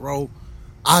in, bro,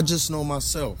 I just know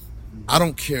myself. I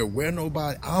don't care where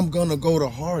nobody. I'm gonna go the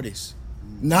hardest,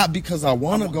 not because I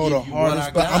want to go the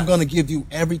hardest, but I'm gonna give you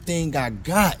everything I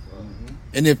got.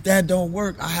 And if that don't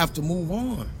work, I have to move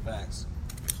on. Facts.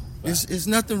 It's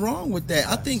nothing wrong with that.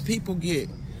 I think people get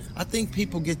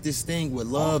this thing with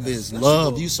love is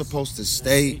love. You supposed to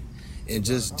stay and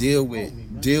just deal with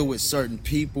certain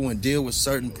people and deal with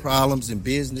certain problems and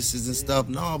businesses and stuff.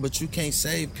 No, but you can't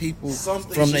save people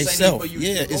from themselves.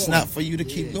 Yeah, it's not for you to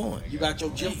keep going. You got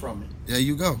your gym from it. There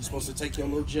you go. You're supposed to take your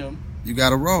little gym. You got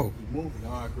to roll. Keep moving.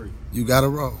 No, I agree. You got to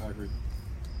roll. I agree.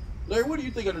 Larry, what do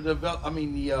you think of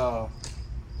the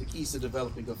keys to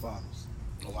developing good fathers?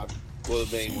 Well,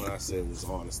 the main one I said was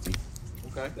honesty.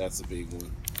 Okay. That's a big one.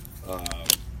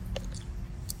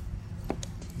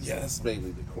 Yeah, that's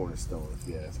mainly the cornerstone, if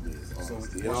you ask me, is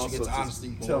honesty. So once you get to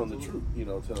honesty, telling the truth.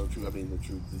 Telling the truth. I mean, the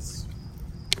truth is,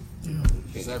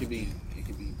 it can be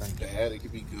bad, it can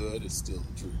be good. It's still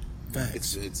the truth.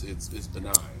 Facts. It's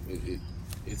benign.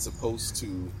 It's supposed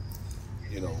to,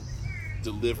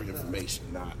 deliver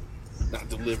information, not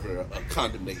deliver a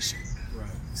condemnation. Right.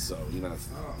 So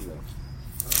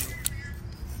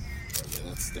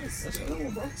that's a good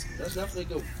one, bro. That's definitely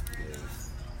good. Yeah.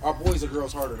 Are boys or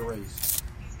girls harder to raise?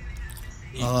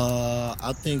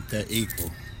 I think they're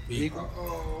equal. I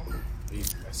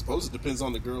suppose it depends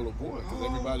on the girl or boy, because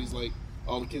everybody's like,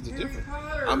 all the kids are different.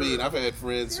 I mean, I've had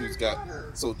friends who's got,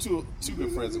 so two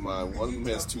good friends of mine, one of them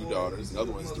has 2 daughters, the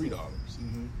other one has 3 daughters.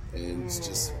 And it's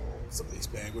just, somebody's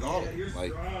bad with all of them.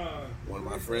 Like, one of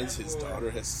my friends, his daughter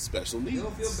has special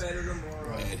needs.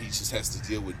 And he just has to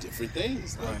deal with different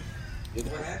things. Like,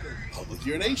 public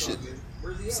urination.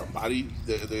 Somebody,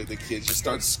 the kid just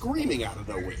starts screaming out of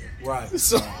nowhere. Right.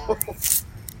 So,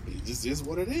 it just is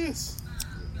what it is.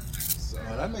 So,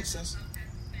 that makes sense.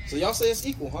 So y'all say it's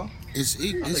equal, huh? It's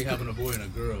equal. I think having a boy and a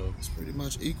girl is pretty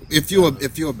much equal. If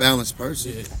you're a balanced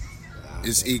person,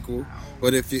 it's equal.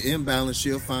 But if you're imbalanced,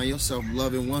 you'll find yourself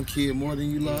loving one kid more than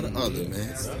you love the other, man.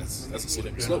 That's a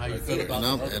slippery slope right there.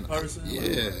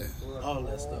 Yeah. All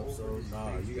that stuff. So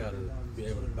you gotta be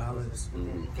able to balance.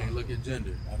 You can't look at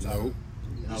gender. Nope.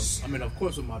 I mean, of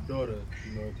course, with my daughter,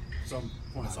 some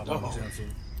points I'm more gentle.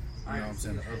 You know what I'm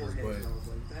saying, to others, but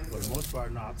for the most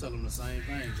part, I tell them the same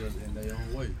thing, just in their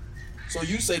own way. So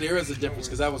you say there is a difference,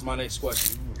 because that was my next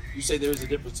question. You say there is a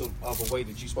difference of a way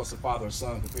that you're supposed to father a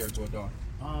son compared to a daughter.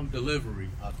 Delivery,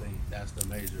 I think that's the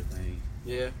major thing.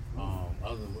 Yeah.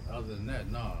 Other than that,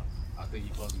 I think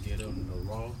you're supposed to get them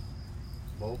raw,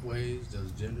 both ways,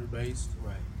 just gender based.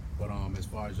 Right. But as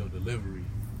far as your delivery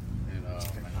and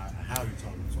how you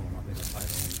talking to them, I think that's like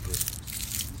the only difference.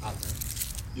 I think.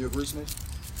 You agree, Smith?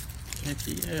 Heck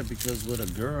yeah, because with a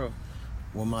girl,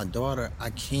 with my daughter, I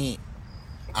can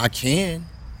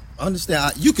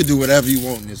understand. You can do whatever you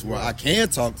want in this world. I can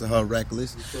talk to her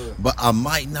reckless, but I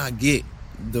might not get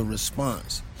the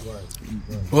response. Right.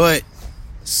 But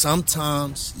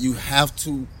sometimes you have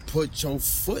to put your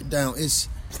foot down. It's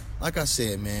like I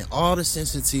said, man. All the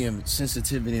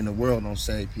sensitivity in the world don't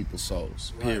save people's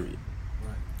souls. Period.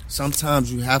 Right.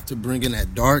 Sometimes you have to bring in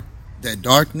that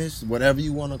darkness, whatever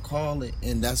you want to call it,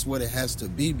 and that's what it has to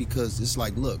be, because it's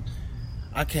like, look,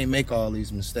 I can't make all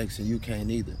these mistakes and you can't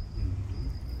either.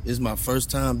 It's my first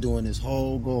time doing this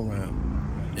whole go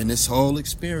around and this whole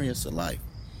experience of life.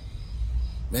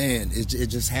 Man, it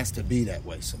just has to be that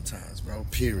way sometimes, bro.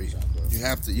 Period. You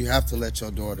have to let your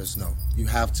daughters know. You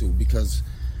have to, because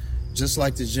just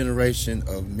like the generation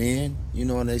of men,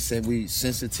 and they say we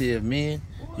sensitive men,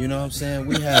 you know what I'm saying?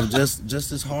 We have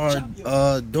just as hard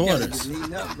daughters.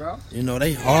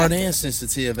 They hard and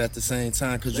sensitive at the same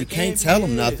time, because you can't tell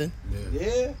them nothing.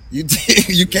 Yeah. You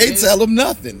can't tell them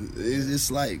nothing. It's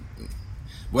like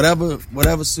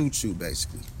whatever suits you,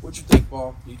 basically. What you think,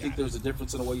 Paul? Do you think there's a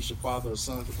difference in the way you should father a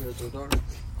son compared to a daughter?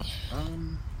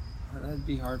 That'd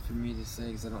be hard for me to say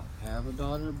because I don't have a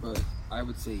daughter, but I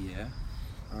would say yeah.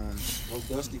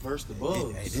 Dusty versus the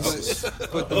Bugs.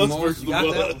 But the most,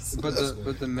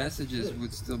 but the messages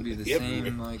would still be the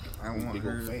same. Like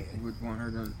would want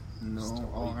her to know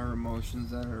all her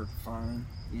emotions that are fine.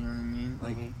 You know what I mean?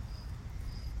 Like,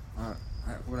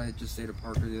 what I just say to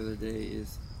Parker the other day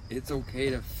is, it's okay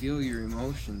to feel your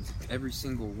emotions, every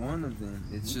single one of them.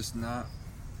 It's just not.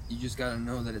 You just gotta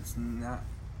know that it's not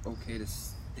okay to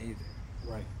stay there.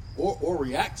 Right. Or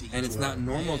react to each and it's not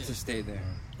normal to stay there.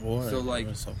 Or so like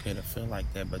it's okay to feel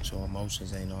like that, but your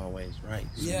emotions ain't always right.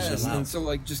 So yes, and so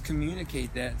like just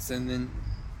communicate that, and then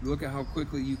look at how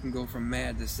quickly you can go from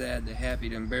mad to sad to happy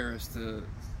to embarrassed to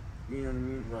You know what I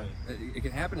mean? Right. It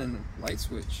can happen in a light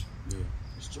switch. Yeah.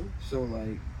 It's true. So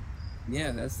like,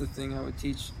 yeah, that's the thing I would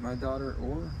teach my daughter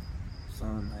or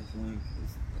son. I think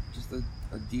is just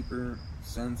a deeper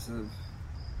sense of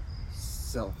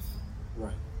self.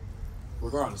 Right.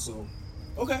 Regardless. So,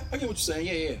 okay, I get what you're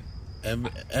saying. Yeah.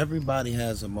 Everybody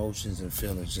has emotions and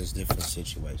feelings, just different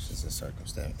situations and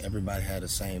circumstances. Everybody had the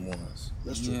same ones.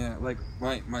 That's true. Yeah, like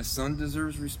my son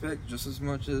deserves respect just as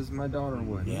much as my daughter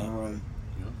would. Yeah. Right.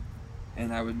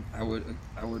 And I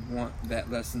would want that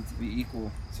lesson to be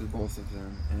equal to both of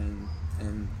them.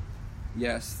 And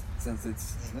yes, since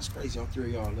it's Man, that's crazy. All three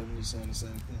of y'all literally saying the same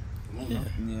thing. Come on Yeah.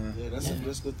 now. Yeah, that's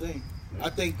a good thing. I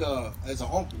think as an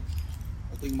uncle,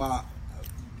 I think my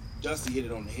Justy hit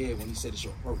it on the head when he said it's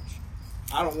your approach.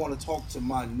 I don't want to talk to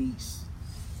my niece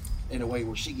in a way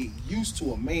where she get used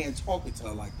to a man talking to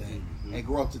her like that and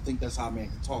grow up to think that's how a man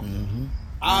can talk to her.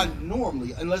 I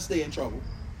normally, unless they're in trouble,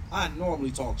 I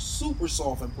normally talk super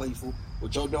soft and playful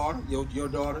with your daughter, your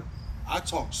daughter. I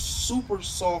talk super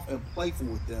soft and playful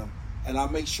with them, and I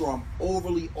make sure I'm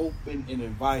overly open and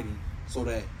inviting so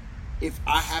that if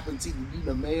I happen to meet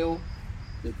a male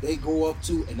that they grow up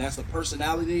to, and that's the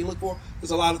personality they look for, because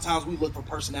a lot of times we look for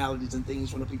personalities and things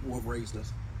from the people who have raised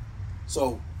us.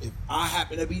 So if I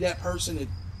happen to be that person that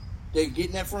they're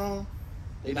getting that from,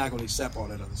 they're not going to accept all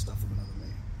that other stuff from another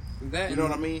man. that. You know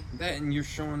what I mean? That, and you're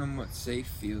showing them what safe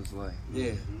feels like.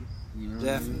 Yeah, You know what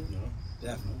I definitely, mean?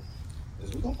 definitely.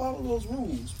 Because we're going to follow those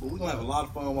rules, but we're going to have a lot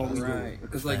of fun while we do Right, it.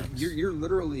 because like you're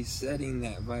literally setting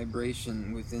that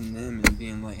vibration within them and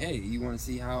being like, hey, you want to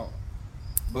see how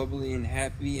bubbly and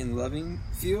happy and loving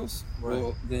feels? Right.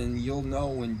 Well, then you'll know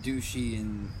when douchey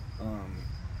and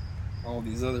all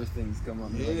these other things come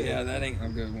up. You're like, yeah, that ain't a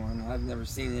good one. I've never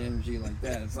seen an energy like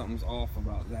that. Something's off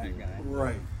about that guy.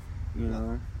 Right. You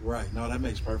know? Right. No, that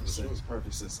makes perfect sense.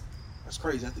 Perfect sense. That's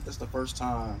crazy. I think that's the first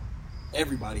time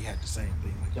everybody had the same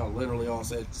thing. Like y'all literally all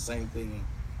said the same thing.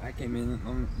 I came in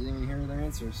and didn't even hear their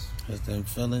answers. Because them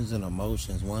feelings and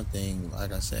emotions, one thing,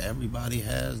 like I said, everybody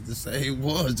has the same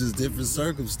ones, just different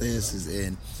circumstances.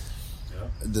 And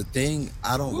the thing,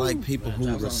 I don't like people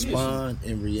who respond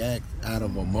and react out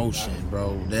of emotion,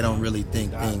 bro. They don't really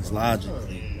think things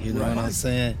logically. You know what I'm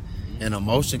saying? And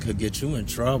emotion could get you in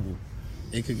trouble.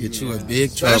 It could get you in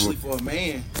big trouble. Especially for a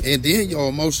man. And then your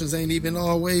emotions ain't even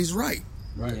always right.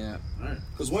 Right. Yeah. Right.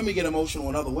 Because women get emotional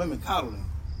when other women coddle them.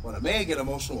 When a man get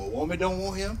emotional, a woman don't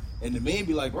want him, and the man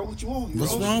be like, bro, what you want?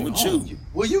 What's wrong with you?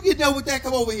 Well, you get done with that,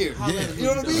 come over here. Yeah. You know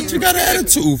what I mean? What you got an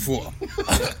attitude for?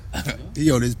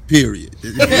 Yo, this period.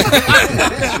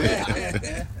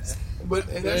 But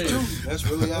and that's true. That's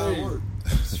really how it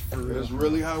works. That's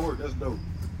really how it works. That's dope.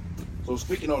 So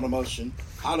speaking on emotion,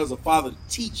 how does a father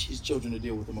teach his children to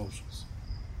deal with emotions?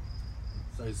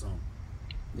 Say something.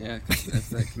 Yeah, 'cause that's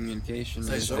that communication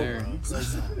Say right so, there. bro. Say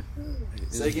something.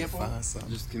 Say again, Paul?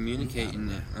 Just communicating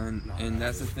it, and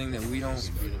that's the thing that we don't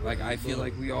like. I feel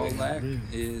like we all lack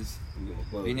is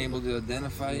being able to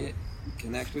identify it,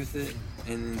 connect with it,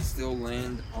 and then still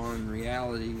land on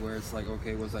reality where it's like,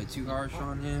 okay, was I too harsh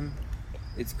on him?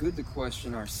 It's good to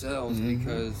question ourselves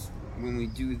because when we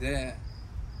do that,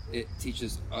 it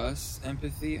teaches us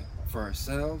empathy for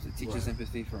ourselves. It teaches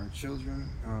empathy for our children.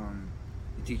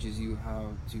 It teaches you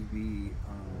how to be,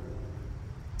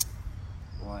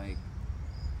 like,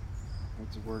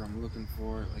 what's the word I'm looking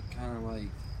for? Like, kind of like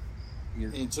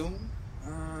you're In tune?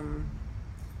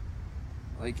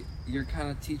 like you're kind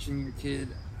of teaching your kid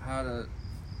how to.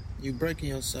 You breaking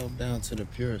yourself down to the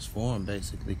purest form,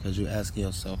 basically, because you asking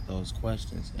yourself those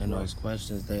questions, and those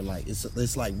questions, they like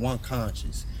it's like one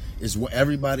conscious. It's what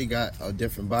everybody got a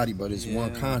different body, but it's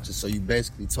one conscious. So you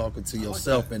basically talking to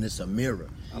yourself, and it's a mirror.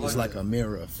 It's like a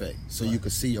mirror effect, so you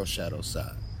can see your shadow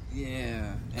side.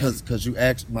 Yeah. Because you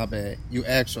ask, my bad, you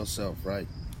ask yourself, right?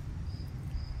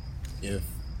 If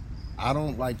I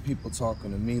don't like people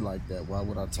talking to me like that, why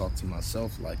would I talk to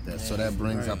myself like that? So that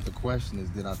brings up the question: is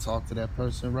did I talk to that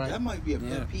person right? That might be a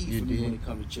pet peeve for me when it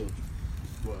comes to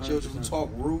children. Children who talk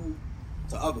rude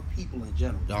to other people in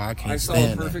general. No, I can't I saw a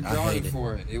stand perfect that. I drawing hate it.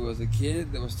 for it. It was a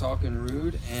kid that was talking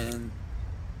rude, and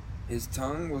his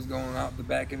tongue was going out the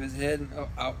back of his head and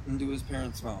out into his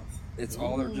parents' mouth. It's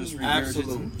all they're just regurgitating.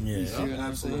 Absolutely. You see what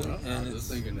I'm saying? Absolutely. And I'm just it's,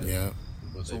 thinking that. Yeah.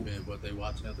 What they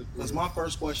watching at the crib. Because my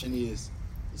first question is,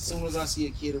 as soon as I see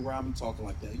a kid around me talking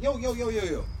like that, yo,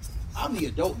 I'm the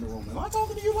adult in the room. Am I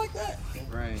talking to you like that?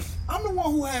 right. I'm the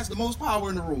one who has the most power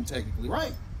in the room, technically,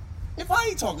 right? If I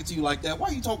ain't talking to you like that, why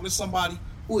are you talking to somebody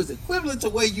who is equivalent to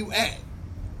where you at?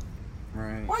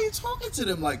 Right. Why are you talking to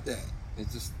them like that?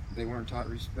 It's just they weren't taught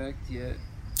respect yet.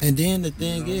 And then the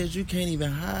thing is, you can't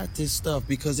even hide this stuff,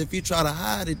 because if you try to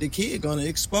hide it, the kid gonna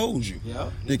expose you. Yeah.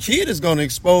 The kid is gonna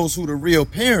expose who the real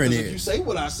parent If you is. say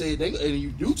what I said, and you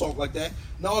do talk like that,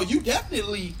 no, you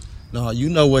definitely No, you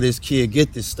know where this kid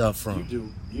get this stuff from.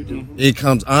 You do. It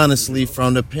comes honestly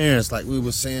from the parents, like we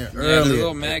were saying Yeah, they're earlier.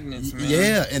 little magnets, man.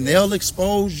 Yeah, and they'll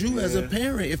expose you as a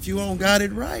parent if you don't got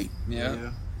it right.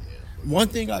 Yeah. One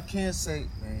thing I can say,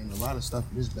 man, a lot of stuff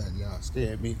in this backyard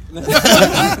scared me.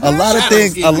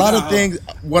 a lot of things.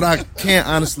 What I can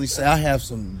honestly say, I have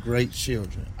some great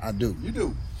children. I do. You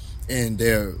do. And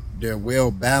they're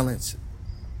well balanced.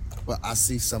 But I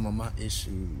see some of my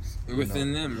issues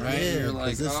Within them, right? Yeah, You're like,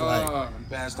 'cause it's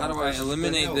how do I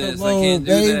eliminate this? Come I on, can't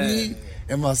do baby. that.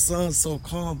 And my son's so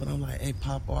calm, but I'm like, hey,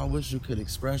 Papa, I wish you could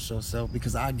express yourself,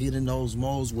 because I get in those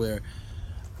modes where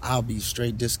I'll be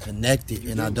straight disconnected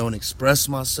and I don't express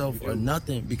myself or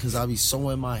nothing, because I'll be so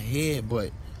in my head.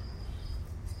 But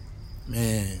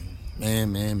man.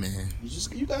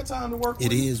 You got time to work with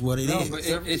It is what it No, is. but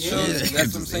it shows.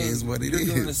 That's what I'm saying. Is what it You're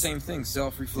doing is. the same thing,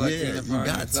 self-reflecting Yeah, you upon your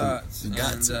got to. thoughts. You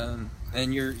got to.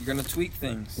 And you're gonna tweak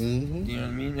things. Mhm. Do you know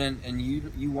what I mean? And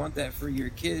you want that for your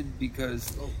kid,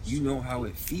 because you know how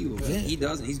it feels. Yeah. He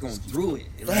doesn't. He's going through it,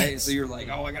 right? Facts. So you're like,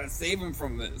 oh, I gotta save him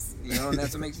from this. You know, and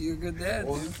that's what makes you a good dad.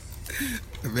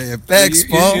 Man, facts, You-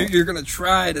 Paul. You're gonna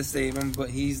try to save him, but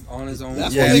he's on his own.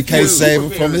 That's Yeah, what you makes can't you a save him super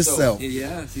from parent, himself. though.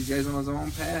 Yes, he's guys on his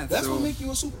own path. That's so. what make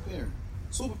you a super parent.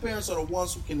 Super parents are the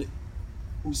ones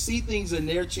who see things in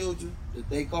their children that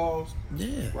they cause,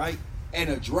 Yeah. right, and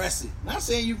address it. Not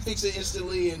saying you fix it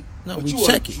instantly, No, but we you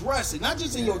check it. address it. Not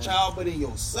just in your child, but in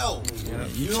yourself. Yeah,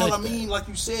 You you know what I check that. mean? Like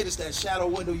you said, it's that shadow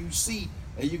window you see,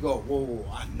 and you go, "Whoa,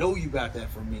 I know you got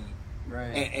that from me, Right.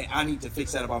 and I need to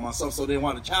fix that about myself." So then,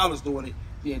 while the child is doing it,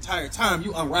 the entire time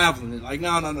you unraveling it, like,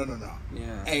 no.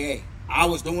 Yeah. Hey, I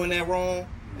was doing that wrong,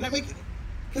 and that make it,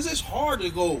 because it's hard to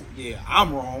go, yeah,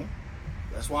 I'm wrong.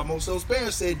 That's why most of those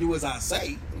parents say, do as I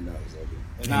say, and not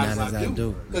as I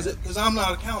do. Because I'm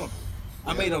not accountable.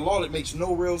 I made a law that makes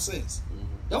no real sense.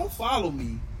 Don't follow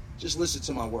me, just listen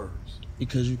to my words.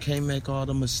 Because you can't make all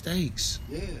the mistakes.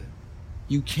 Yeah.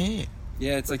 You can't.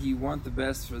 Yeah, it's like you want the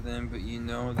best for them, but you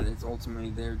know that it's ultimately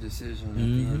their decision at the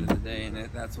end of the day, and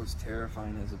that's what's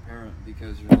terrifying as a parent,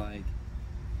 because you're like,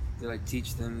 they like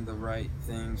teach them the right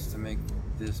things to make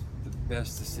the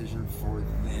best decision for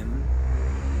them.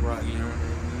 Right. You know what I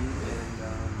mean?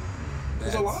 And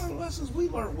Because a lot of the lessons we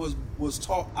learned was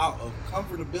taught out of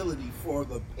comfortability for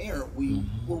the parent we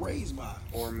were raised by.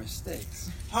 or mistakes.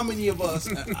 How many of us,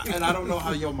 and I don't know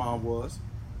how your mom was,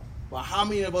 but how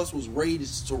many of us was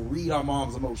raised to read our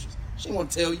mom's emotions? She didn't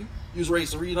want to tell you. You was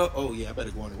raised to read her. Oh yeah, I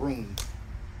better go in the room.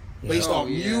 Based Oh, off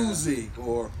yeah. music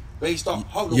or based off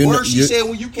the You know- words she you- said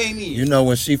when you came in. You know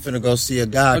when she finna go see a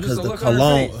guy, Or just because the the look on her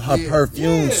cologne, face. her Yeah.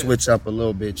 perfume Yeah. switch up a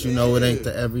little bit. You know it ain't Yeah.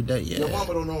 the everyday. Yeah. Your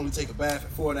mama don't normally take a bath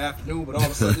at 4 in the aftain'd, but all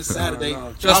of a sudden it's Saturday.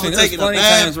 No. Trust me, Mama there's taking a plenty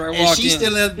bath, times where I and walk she's in.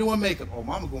 still there doing makeup. Oh,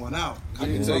 mama going out. I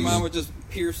can So tell mine you. would just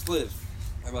pierce lips.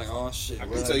 I'm like, oh shit. I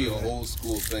what can tell did you do an there? old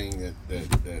school thing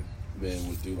that men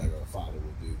would do, like our father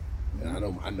would do, and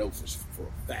I know for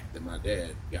a fact that my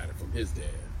dad got it from his dad.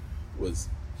 Was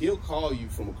he'll call you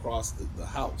from across the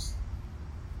house.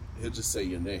 He'll just say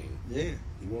your name. Yeah.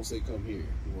 He won't say come here.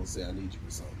 He won't say I need you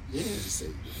for something. Yeah. He'll just say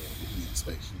he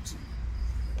expects you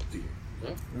to appear. Yeah.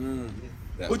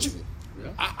 That But was you- it. Yeah.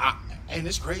 I and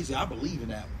it's crazy. I believe in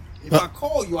that one. If I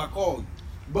call you, I call you.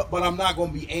 But I'm not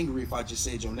gonna be angry if I just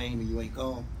said your name and you ain't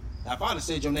come. Now, if I'd have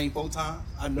said your name 4 times,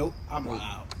 I know I'm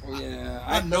loud. Oh, yeah,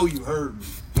 I know you heard me.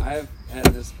 I've had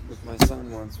this with my son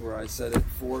once where I said it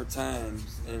 4 times,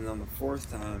 and on the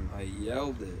 4th time I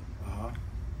yelled it,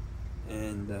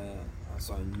 and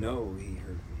so I know he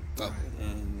heard me. Okay.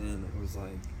 And then it was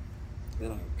like,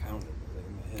 then I counted it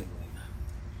in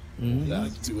my head,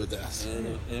 Like 2 of that.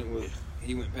 and it was,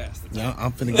 he went past the time. Yeah,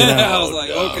 I'm finna get out. I was like,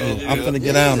 okay, dude. I'm finna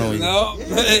get down on you. No,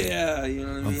 yeah, you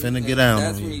know what I mean? finna get And down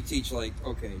That's on when you. you teach, like,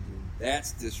 okay, dude,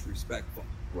 that's disrespectful.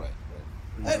 Right.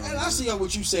 You know And what I I mean? see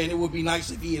what you saying. It would be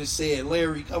nice if he had said,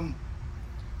 Larry, come.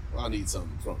 Well, I need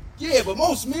something from you. Yeah, but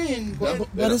most men, But it's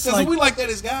because like- we like that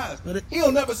as guys. But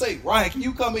He'll never say, Ryan, can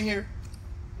you come in here?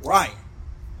 Ryan,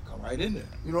 come right in there.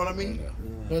 You know what I mean?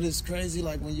 But it's crazy,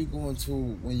 like when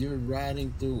you're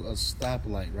riding through a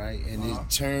stoplight, right, and it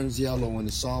turns yellow and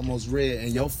it's almost red,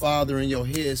 and your father in your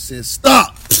head says,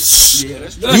 "Stop!" Yeah,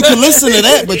 that's true. You can listen to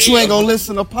that, but you ain't gonna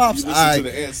listen to pops. You listen to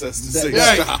the ancestors say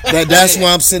That- stop. That's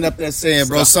why I'm sitting up there saying,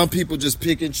 bro, some people just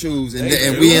pick and choose,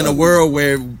 and we in a world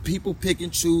where people pick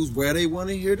and choose where they want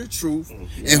to hear the truth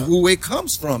and who it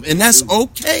comes from, and that's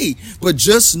okay. But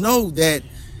just know that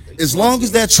as long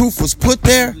as that truth was put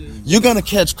there, you're gonna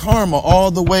catch karma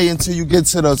all the way until you get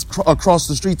to the across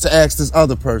the street to ask this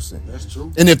other person. That's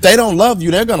true. And if they don't love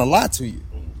you, they're gonna lie to you.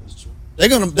 That's true.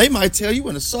 They might tell you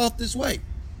in the softest way.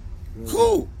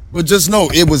 Cool, but just know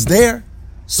it was there.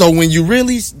 So when you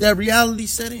really that reality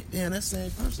set it, damn, that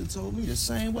same person told me the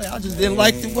same way. I just didn't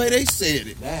like the way they said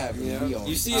it. That happened to me all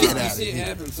You see the it, time. you see it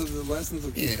happen. So the lessons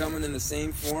will keep coming in the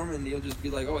same form, and you'll just be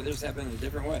like, "Oh, this happened in a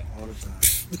different way." All the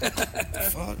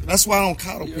time. Fuck. That's why I don't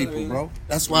coddle You know what people, I mean? bro.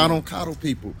 That's why I don't coddle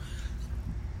people.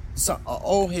 So an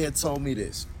old head told me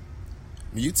this.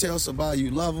 When you tell somebody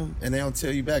you love them and they don't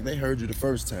tell you back, they heard you the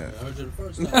first time. I heard you the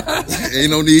first time. Ain't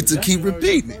no need to keep Definitely heard you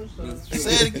repeating the it. first time.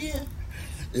 Say it again.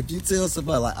 If you tell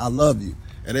somebody like I love you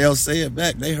and they don't say it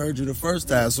back, they heard you the first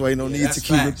time, so ain't no need to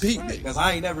keep repeating it. Because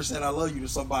I ain't never said I love you to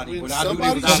somebody When when I knew they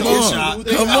somebody was out of Come earshot. on,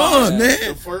 come on, the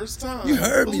man. first time. You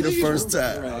heard me the Believe first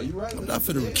them. time. Right, you right. I'm not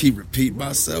finna keep repeating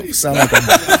myself. Sound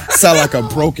like a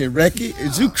broken record.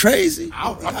 Is you crazy?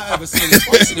 I haven't seen it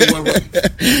twice in a row.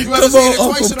 You ever Come seen it on,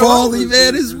 twice Uncle in a row? Paulie,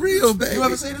 man, it's real, baby. You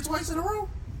ever seen it twice in a row?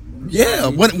 Yeah,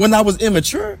 when I was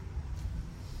immature.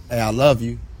 Hey, I love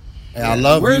you. Hey, I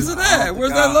love Where's you. it at?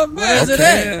 Where's that love back? Where's it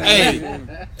at? Hey.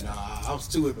 Nah, I was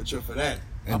too immature for that.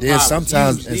 And My then pop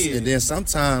sometimes, was huge and then. then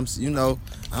sometimes, you know,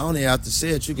 I don't even have to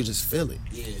say it. You can just feel it.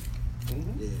 Yeah.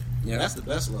 Yeah, that's the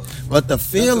best love. But the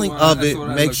feeling one- of that's it what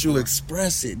I makes look you for.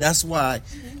 express it. That's why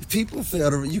people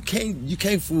feel you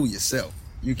can't fool yourself.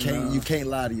 You can't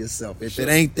lie to yourself. If it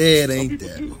ain't there, it ain't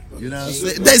there. You know what I'm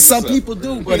saying? Some people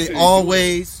do, but it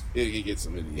always It gets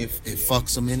them in the it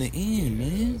fucks them in the end,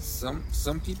 man.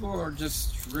 Some people are just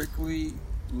strictly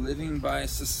living by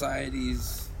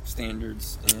society's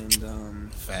standards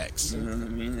and Facts. you know what I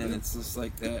mean? And it's just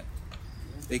like that.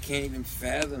 They can't even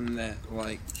fathom that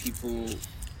like people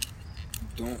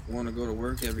don't want to go to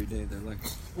work every day. They're like,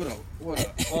 what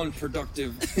a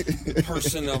unproductive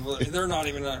person of. They're not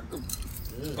even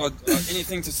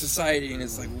anything to society, and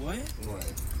it's like what? Like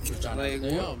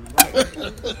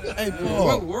Hey, what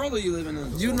Paul, world are you living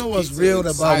in? you know what's real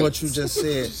about what you just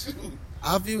said?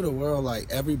 I view the world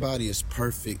like everybody is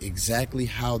perfect exactly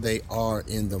how they are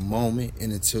in the moment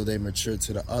and until they mature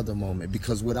to the other moment.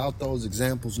 Because without those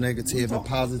examples, negative and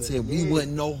positive, we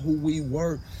wouldn't know who we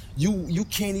were. You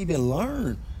can't even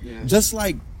learn. Yeah. Just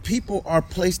like people are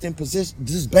placed in position.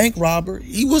 This bank robber,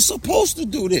 he was supposed to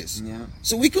do this. Yeah.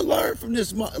 So we could learn from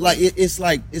this. Like it's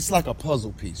like a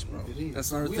puzzle piece, bro.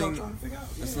 That's another thing.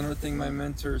 That's another thing my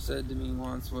mentor said to me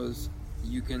once was,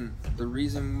 the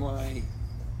reason why.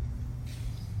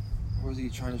 What was he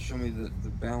trying to show me the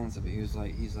balance of it? He's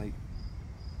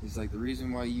like the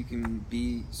reason why you can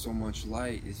be so much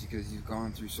light is because you've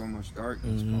gone through so much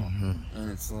darkness, Paul. And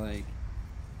it's like,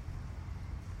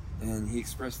 and he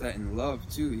expressed that in love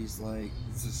too. He's like,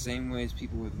 it's the same way as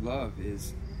people with love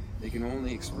is. They can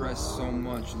only express so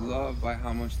much love by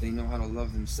how much they know how to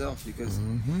love themselves. Because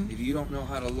if you don't know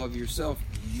how to love yourself,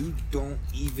 you don't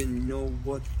even know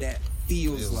what that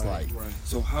feels like. Right.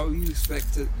 So how you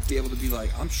expect to be able to be like,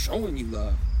 I'm showing you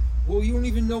love? Well, you don't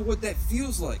even know what that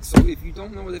feels like. So if you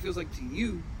don't know what it feels like to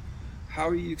you, how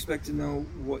are you expect to know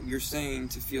what you're saying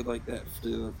to feel like that for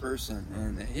the other person?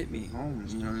 And it hit me home,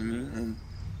 you know what I mean?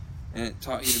 And it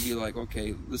taught you to be like,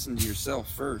 okay, listen to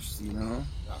yourself first, you know?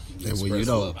 You Yeah, well, express you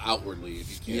know- love outwardly if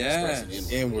you can't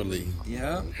express it inwardly. Inwardly,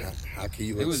 Yeah. how can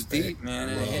you? It was expect deep, man,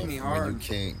 and it hit love me when hard. you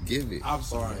can't give it. I'm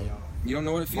sorry, y'all. You don't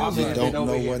know what it feels My You like. man. don't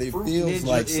know over what here. it Fruit feels ninja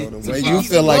like. So is the way about you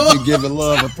feel like you giving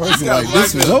love a person got like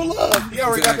this black is your love. He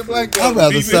already got the black belt. I'd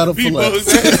rather settle for less.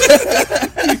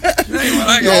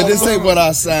 Yeah, this ain't what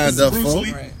I signed up for.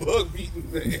 Right. Bug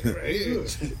beating man,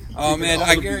 right? Oh man,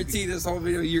 I guarantee this whole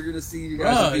video you're gonna see you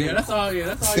guys. Bro, yeah, that's all you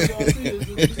gonna see.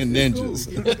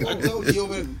 Ninjas. I told you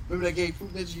over there, remember that game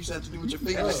Fruit Ninja you used to have to do with your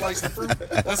finger to slice the fruit?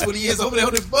 That's what he is over there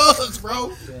on the bugs,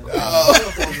 bro.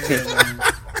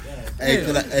 Hey,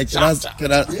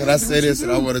 can I say this?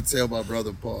 And I want to tell my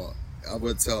brother Paul. I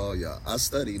would tell all y'all. I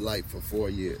studied light for 4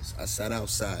 years. I sat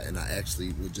outside and I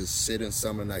actually would just sit in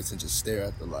summer nights and just stare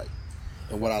at the light.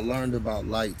 And what I learned about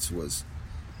lights was,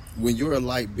 when you're a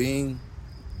light being,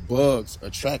 bugs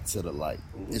attract to the light.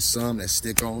 It's some that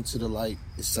stick on to the light.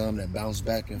 It's some that bounce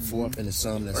back and forth, and it's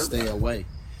some that stay away.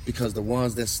 Because the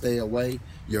ones that stay away,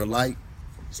 your light,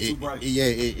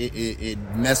 it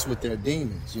mess with their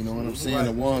demons. You know what I'm saying? Right.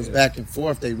 The ones back and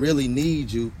forth, they really need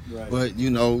you, Right. but you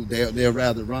know they'll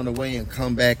rather run away and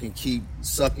come back and keep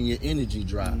sucking your energy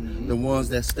dry. The ones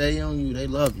that stay on you, they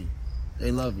love you.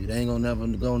 They love you. They ain't gonna never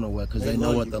go nowhere because they know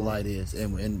love what you, the bro. light is,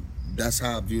 and that's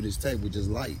how I view this tape. We just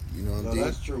light. You know what No, I'm saying?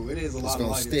 that's true. It is a It's lot of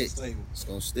gonna light at stick. this table. It's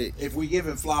gonna stick. If we give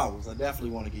him flowers, I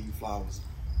definitely want to give you flowers.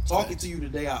 Talking to you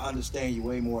today, I understand you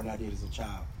way more than I did as a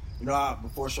child. You know,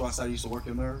 before show I started, I used to work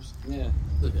in nerves. Yeah.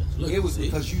 It was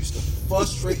because you used to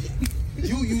frustrate.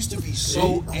 You used to be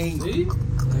so angry.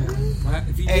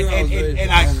 If you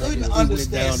And I couldn't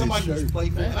understand somebody who's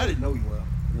playful, and I didn't know you well,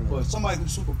 but somebody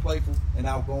who's super playful and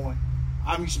outgoing.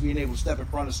 I'm used to being able to step in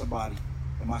front of somebody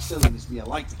and my silliness being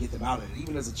like to get them out of it,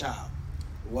 even as a child.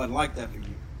 It wasn't like that for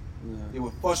you. Yeah. It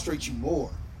would frustrate you more.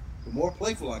 The more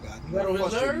playful I got, the You got more on his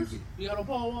frustrated nerves? you get. You got on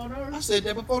Paul Wall nerves? I said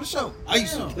that before the show. I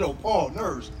used to get on Paul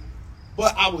nerves,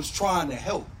 but I was trying to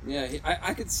help. Yeah,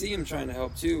 I could see him trying to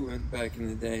help too back in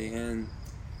the day, and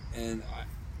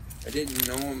I didn't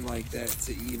know him like that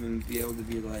to even be able to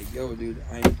be like, yo, dude,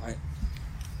 I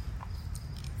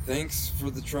thanks for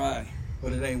the try.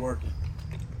 But it ain't working.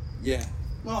 Yeah.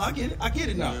 No, I get it. I get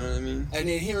it now. You know what I mean? And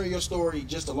then hearing your story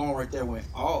just alone right there went,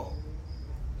 oh,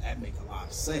 that make a lot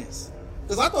of sense.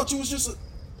 Because I thought you was just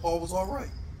Paul was all right.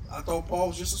 I thought Paul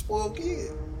was just a spoiled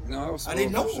kid. No, I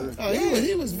didn't know him. him. Oh,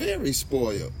 he was very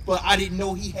spoiled. But I didn't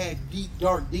know he had deep,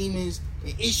 dark demons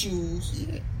and issues.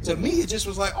 Yeah. To me, it just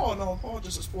was like, oh, no, Paul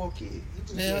just a spoiled kid. He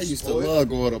just Man, I was used to spoiled. love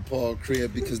going to Paul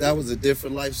crib because that was a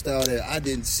different lifestyle that I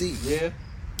didn't see. Yeah.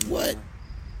 What?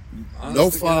 Honest No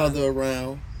to father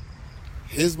around.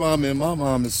 His mom and my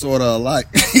mom is sort of alike.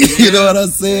 You know what I'm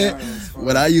saying? Yeah, that's funny.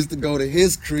 When I used to go to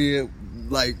his crib,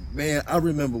 like, man, I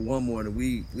remember one morning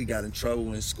we got in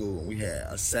trouble in school. We had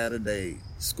a Saturday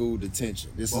school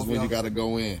detention. This is when you got to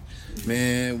go in.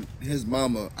 Man, his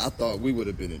mama, I thought we would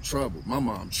have been in trouble. My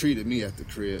mom treated me at the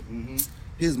crib. Mm-hmm.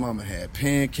 His mama had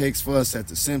pancakes for us at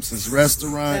the Simpson's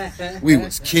restaurant. We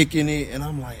was kicking it, and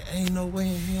I'm like, ain't no way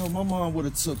in hell my mom would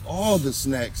have took all the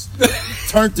snacks,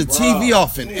 turned the TV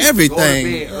off and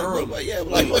everything. Go to bed Like, yeah,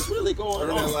 like, what's really going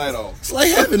Turn that on? light off. It's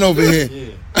like heaven over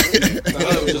here.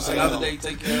 It was just another day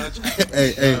take care of you.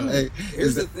 Hey.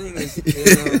 Here's the thing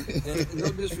and no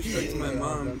disrespect to my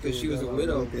mom because she was a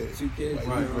widow with 2 kids.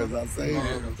 Right, You know? as I say,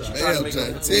 I'm I'm trying to trying make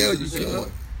to tell you,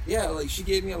 son. Yeah, like she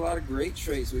gave me a lot of great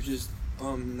traits, which is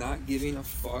not giving a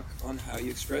fuck on how you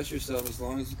express yourself. As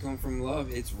long as you come from love,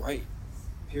 it's right.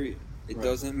 Period. It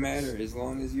doesn't matter as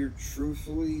long as you're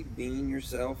truthfully being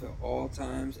yourself at all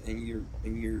times, and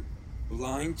you're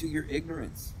blind to your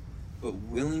ignorance, but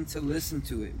willing to listen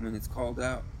to it when it's called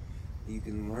out. You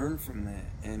can learn from that.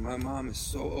 And my mom is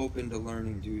so open to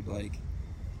learning, dude. Like,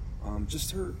 just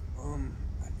her.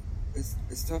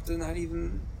 It's tough to not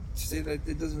even say that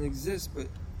it doesn't exist, but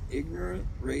ignorant,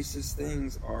 racist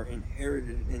things are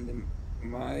inherited into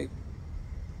my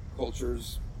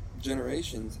culture's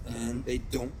generations, and they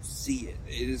don't see it.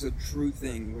 It is a true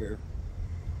thing where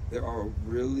there are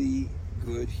really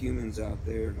good humans out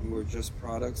there who are just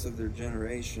products of their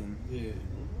generation. Yeah.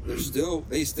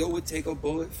 They still would take a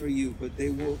bullet for you, but they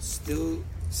will still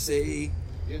say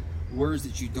words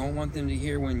that you don't want them to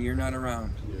hear when you're not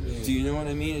around. Yeah. Do you know what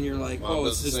I mean? And you're like, Mom oh,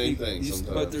 does it's the just same thing but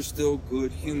sometimes. they're still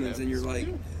good humans, and you're like,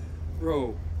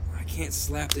 bro, I can't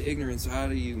slap the ignorance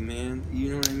out of you, man.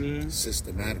 You know what I mean?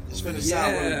 Systematic. It's finna man.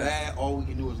 sound really Yeah. bad. All we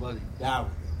can do is let it die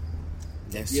with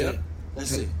it. That's Yep. it.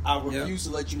 That's it. I refuse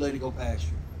to let you let it go past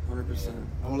you. 100%.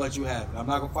 I'm gonna let you have it. I'm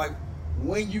not gonna fight.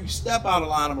 When you step out of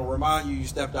line, I'm gonna remind you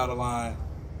stepped out of line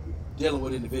dealing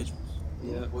with individuals.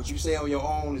 Yeah. What you say on your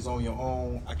own is on your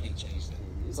own. I can't change that.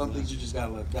 Some things you just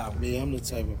gotta let die with. Me, I'm the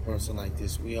type of person like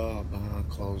this. We all behind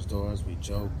closed doors. We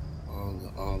joke,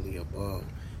 all the above.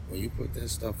 When you put that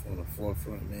stuff on the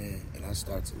forefront, man, and I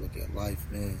start to look at life,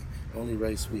 man, the only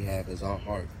race we have is our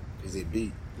heart. Is it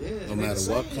beat? Yeah, No matter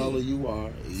what color you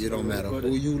are, it don't matter who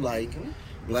you like,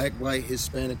 black, white,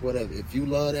 Hispanic, whatever. If you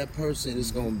love that person,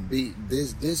 it's gonna be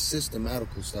this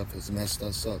systematical stuff has messed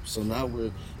us up. So now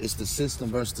it's the system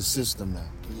versus the system now.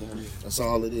 Yeah. That's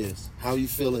all it is. How you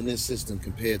feel in this system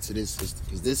compared to this system?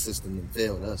 Because this system has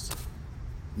failed us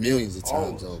millions of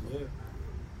times over.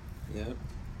 Yeah.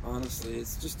 Honestly,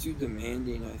 it's just too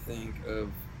demanding, I think.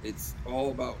 It's all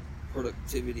about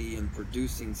productivity and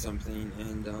producing something,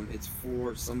 and it's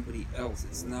for somebody else.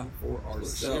 It's not for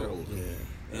ourselves.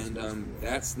 Yeah. And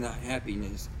that's not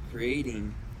happiness.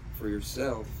 Creating for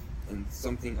yourself and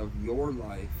something of your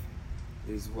life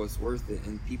is what's worth it.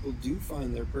 And people do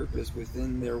find their purpose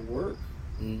within their work.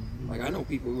 Mm-hmm. Like, I know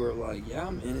people who are like, yeah,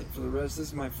 I'm in it for the rest. This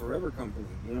is my forever company.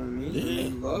 You know what I mean? Yeah.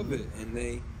 And they love it. And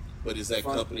they But is that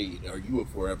company, are you a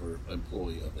forever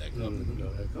employee of that company?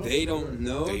 they don't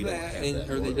know They don't that, have and, that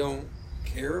or they work. don't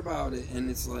care about it.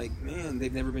 And it's like, man,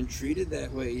 they've never been treated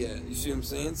that way yet. You see what I'm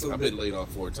saying? So I've been laid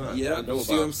off 4 times. yeah, I know you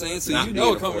see what I'm saying? So not you know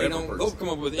being a company forever don't person. come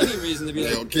up with any reason to be They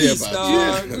like, don't care peace, about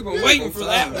dog. you. We've been waiting for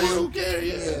that They one. don't care,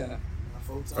 Yeah.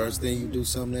 First thing you do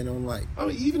something they don't like. I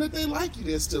mean, even if they like you,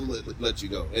 they still let you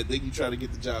go. And then you try to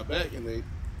get the job back, and they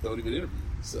don't even interview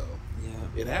you. So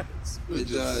Yeah, it happens. it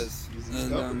does. These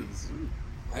And companies.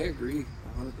 I agree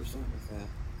 100% with that.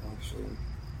 Actually,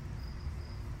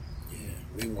 Yeah,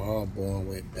 we were all born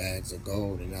with bags of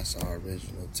gold, and that's our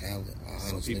original talent. I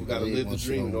Some honestly people got to believe live the once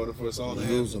you dream in don't order for us all to have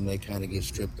use them, they kind of get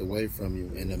stripped away from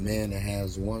you. And a man that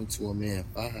has 1 to a man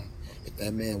 5, if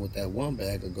that man with that 1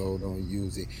 bag of gold don't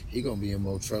use it, he gonna be in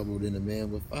more trouble than the man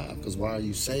with 5. Because why are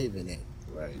you saving it?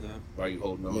 Right. Yeah. Why are you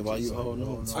holding on? Yeah, why to you something? holding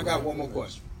on? I got one more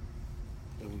question.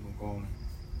 Then we're gonna go on and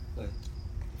let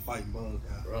the fighting bug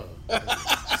out.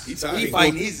 Bruh. He tired. He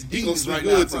fighting his He gonna demons sleep right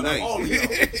now in good front of tonight. all of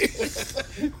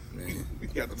y'all. Man. We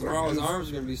got the tomorrow's arms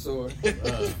are gonna be sore. You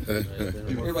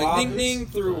You're like ding ding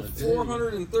through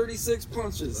 436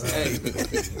 punches. Hey,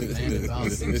 landed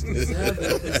about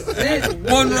 67.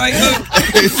 one right hook,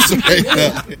 Straight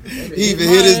up. He even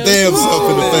hit his damn self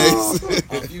in the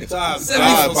face. A few times.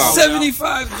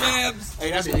 75 jabs. Hey,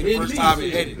 that's gonna be the first time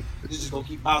it hit it. He's just gonna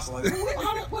keep bouncing like,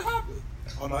 what happened?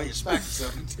 Oh no, he smacked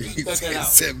himself. He cut that out.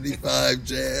 75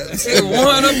 jabs. Hey,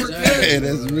 one uppercut. Hey,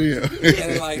 that's real.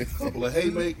 And like couple of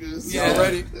haymakers. Yeah.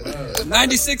 Already.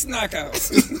 96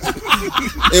 knockouts.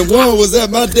 And one was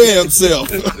at my damn self.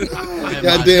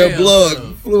 Goddamn blood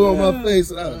self. flew on my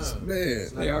face. I was, man.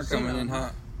 They are coming in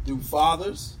hot. Do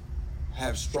fathers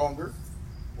have stronger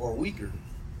or weaker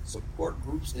support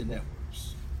groups and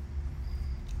networks?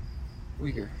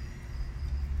 Weaker.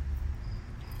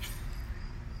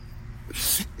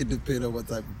 It depends on what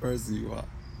type of person you are.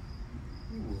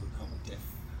 You would come with that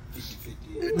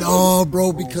 50-50. No,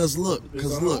 bro, because look.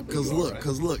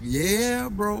 Yeah,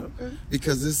 bro.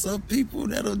 Because there's some people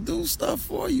that'll do stuff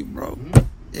for you, bro.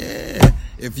 Yeah.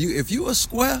 If you a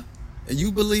square and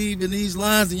you believe in these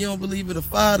lines and you don't believe in the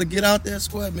fire to get out that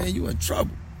square, man, you in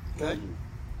trouble. Okay.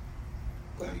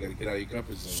 You gotta get out of your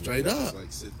comfort zone. Straight You can't up. just,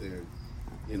 like sit there,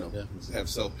 have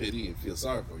self-pity and feel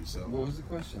sorry for yourself. What was the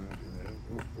question?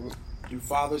 Do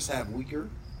fathers have weaker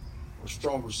or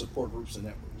stronger support groups and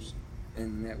networks?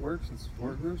 And networks and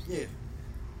support groups? Yeah.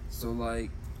 So, like,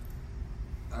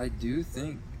 I do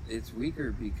think it's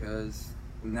weaker because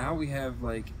now we have,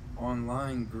 like,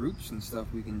 online groups and stuff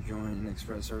we can join and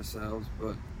express ourselves,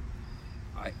 but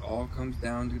it all comes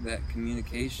down to that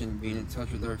communication, being in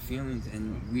touch with our feelings,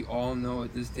 and we all know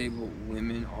at this table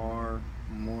women are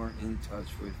more in touch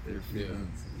with their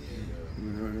feelings. You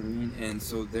know what I mean? And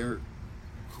so they're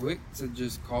quick to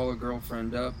just call a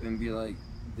girlfriend up and be like,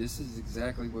 this is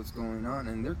exactly what's going on,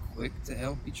 and they're quick to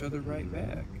help each other right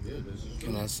back.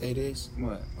 Can I say this?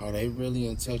 What? Are they really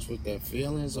in touch with their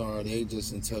feelings, or are they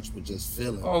just in touch with just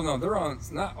feeling? Oh no, they're on.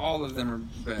 Not all of them are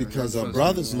bad. Because a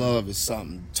brother's love is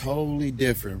something totally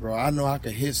different, bro. I know I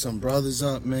could hit some brothers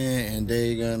up, man, and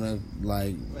they gonna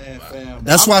like. Man, fam.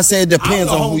 That's why I say it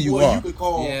depends on who you are. You could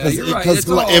call. Yeah, you're right. Because It's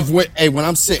all- when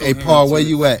I'm sitting, hey Paul, where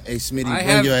you at? Hey Smitty,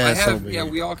 bring your ass over yeah,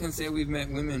 here. we all can say we've met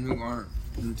women who aren't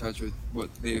in touch with what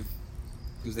they've,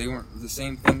 because they weren't the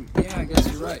same thing. Yeah, I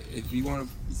guess you're right. If you want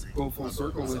to go full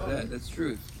circle with that, that's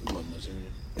true.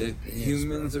 If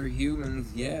humans are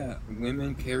humans, yeah,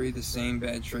 women carry the same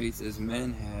bad traits as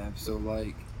men have. So,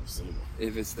 like,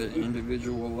 if it's their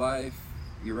individual life,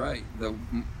 you're right. The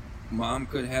mom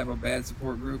could have a bad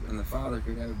support group, and the father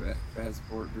could have a bad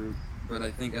support group. But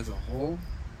I think as a whole,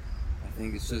 I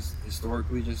think it's just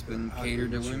historically just been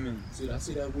catered to women. See, I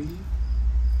see that weed.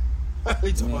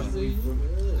 We talking about See?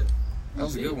 the- That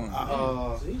was a good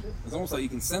one. See? It's almost like you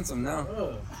can sense them now.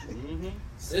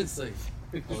 Sensei.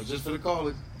 Oh, just for the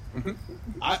calling.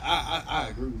 I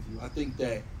agree with you. I think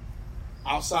that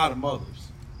outside of mothers,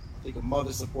 I think a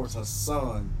mother supports her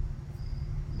son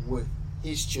with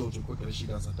his children quicker than she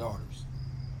does her daughters.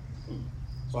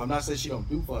 So I'm not saying she don't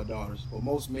do for her daughters, but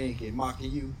most men can mock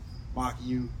you,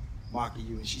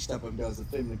 and she step up and does the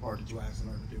feminine part that you're asking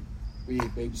her to do, be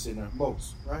it babysitting her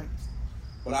most, right?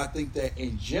 But I think that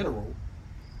in general,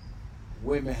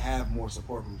 women have more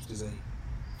support groups. There's a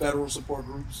federal support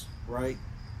groups, right?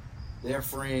 Their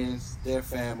friends, their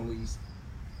families,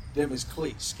 them as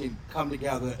cliques can come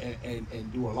together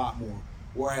and do a lot more.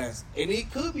 Whereas, and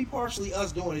it could be partially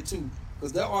us doing it too,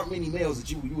 because there aren't many males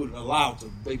that you would allow to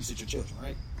babysit your children,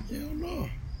 right? Hell no.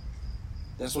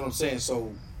 That's what I'm saying.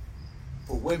 So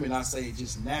for women, I say it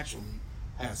just naturally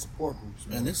has support groups.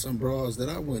 Man, there's some bras that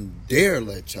I wouldn't dare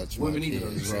let touch my Women either,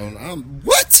 kids, you bro. saying?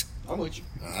 What? I'm with you.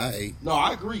 Alright. No,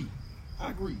 I agree.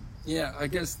 Yeah, I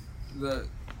guess the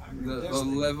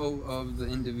level of the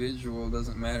individual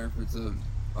doesn't matter if it's a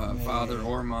father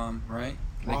or mom, right?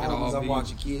 They My could all homies, I'm be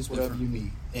watching kids, whatever you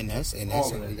need. And that's All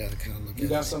how of you that. gotta kind of look at it. You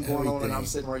got something going on and I'm Everything.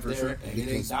 sitting right For there sure. and it ain't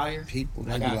Because dire. people,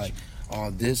 I they be got like, you. oh,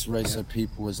 this race of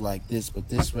people is like this, but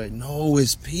this race, no,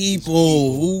 it's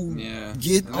people who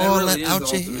get And all really that out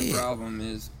the your ultimate head. problem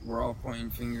is we're all pointing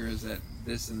fingers at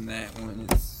this and that when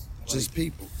it's Just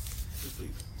people.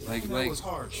 like That was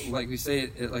harsh. like we say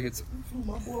it like it's. Flew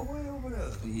my boy way over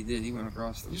there. He did. He went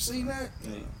across the. You seen that?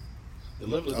 The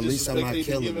level of At least I'm disrespect not they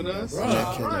killing giving them. us. I'm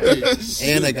not killing them.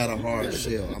 And they got a hard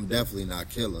shell. I'm definitely not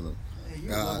killing them. Hey, you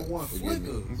God, number one forgive me.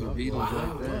 flicker. Those are Beatles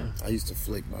right there. I used to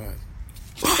flick mine.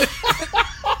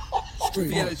 If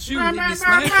he had a shoe, he'd be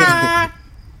smacking.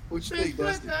 What you think,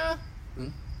 Dusty? What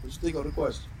you think on the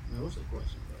question? Man, what's the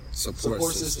question, bro?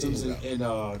 Support systems and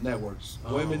networks.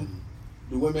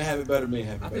 Do women have it better? Men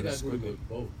have it I better? think I agree with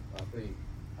both.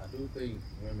 I do think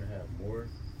women have more,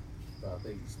 but I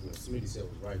think what Smitty said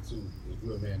was right too. If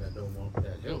you're a man that don't want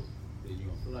that help, then you're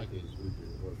gonna feel like it's weaker,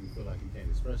 or if you feel like you can't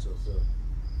express yourself.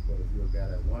 But if you're a guy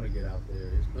that want to get out there,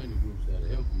 there's plenty of groups that'll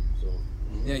help you. So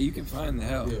Yeah, you can find the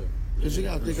help. yeah. Because you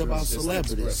got to think about Just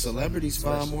celebrities. express. Celebrities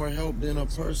find more help than a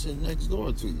person next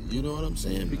door to you. You know what I'm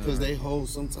saying? Because they hold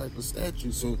some type of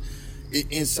stature. So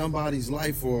in somebody's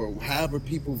life, or however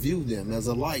people view them as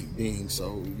a light being.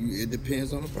 So it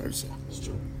depends on the person. It's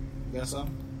true. You got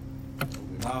something?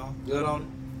 Nah, good on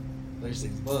it. They say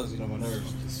it's buzz, my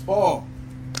nerves. Paul,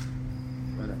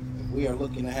 if we are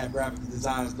looking to have graphic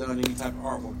designs done, any type of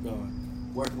artwork done,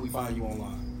 where can we find you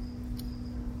online?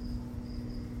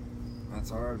 That's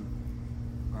hard.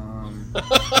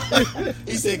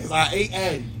 He said, because I ain't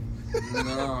adding you.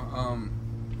 No,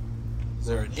 Is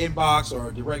there an inbox or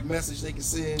a direct message they can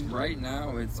send? right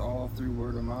now it's all through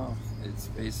word of mouth. It's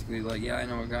basically like, yeah, I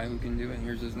know a guy who can do it.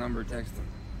 Here's his number. Text him.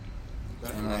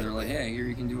 And then they're like, hey, here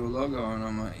you can do a logo, and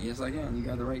I'm like, yes, I can. You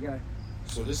got the right guy.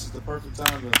 So this is the perfect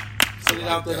time to send it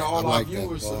out there to all I our like that,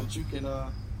 viewers so Paul. that you can,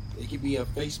 it could be a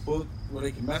Facebook where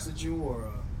they can message you,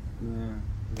 or Yeah. you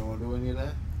don't want to do any of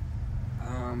that?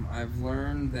 I've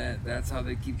learned that that's how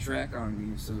they keep track on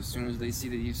you. So as soon as they see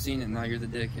that you've seen it, now you're the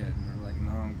dickhead, and they're like, no,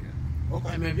 I'm good. Okay.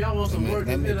 Hey man, if y'all want some work,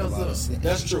 That then make hit a us lot of up. sense.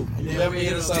 That's true. You definitely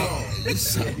hit us out.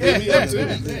 Hit me up too.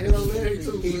 Hit on Larry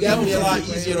too. He's definitely a lot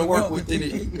easier to work with than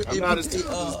it. I'm not as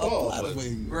talented as Paul, but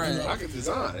Right. I can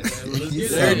design.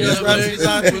 Larry does graphic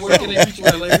design. Where can they reach you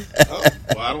at, Larry? Oh,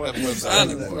 well, I don't have a website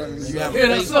anymore. You have Hit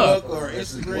us up. Facebook or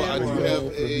Instagram? Well, I do or- have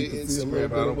a Instagram,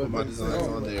 but I don't put my designs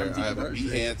on there. I have a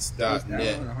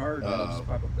behance.net Hard, just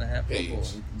pop up the hat page. logo,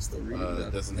 and you can still read it.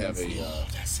 That doesn't have a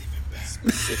specific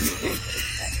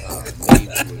name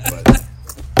to it, but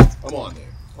I'm on there.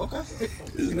 Okay.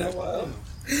 Isn't that wild?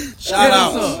 Shout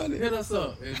out. Hit us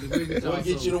up. We'll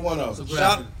get you to one of them.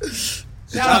 Shout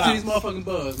Shout out to out. these motherfucking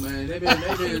buzz, man. They've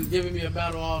been giving me a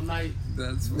battle all night.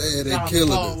 That's what Man, they Shout out to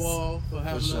killing Paul us. Wall for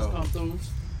having For us sure. come through.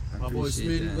 My boy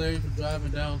appreciate Smitty, that. Larry for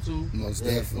driving down too. Most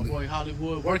My definitely. boy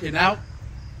Hollywood working out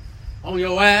on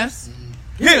your ass.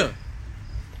 Yeah.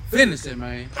 Finish it,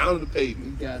 man. Pound the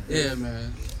pavement. you got this. Yeah,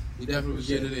 man. You definitely would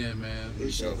get it in, man.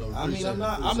 Appreciate it. So I mean, I'm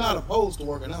not opposed to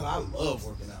working out. I love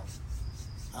working out.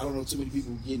 I don't know too many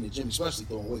people who get in the gym, especially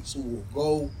throwing weights, who will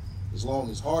go as long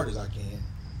as hard as I can.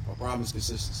 My problem is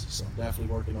consistency, so I'm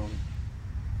definitely working on it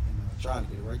and trying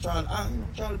to get it right. Trying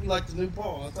to be like the new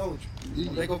Paul. I told you.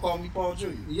 They gonna call me Paul Jr.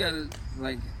 You gotta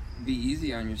like be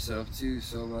easy on yourself too.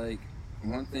 So like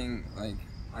one thing like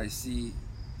I see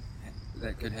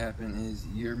that could happen is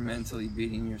you're mentally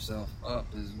beating yourself up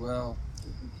as well,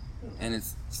 and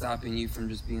it's stopping you from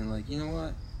just being like, you know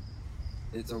what,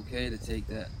 it's okay to take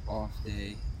that off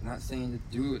day. Not saying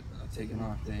to do it, take an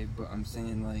off day, but I'm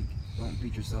saying like don't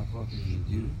beat yourself up if you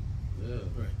do. Yeah.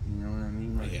 You know what I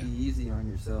mean? Like Yeah. be easy on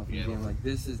yourself and Yeah. being like,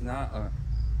 this is not a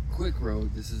quick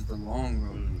road. This is the long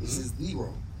road. This is the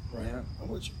road. Right. Yeah. I'm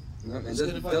with you. You know, it That's good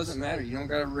doesn't, advice. doesn't matter. You don't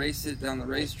gotta race it down the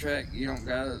racetrack. You don't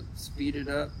gotta speed it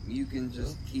up. You can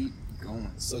just keep going.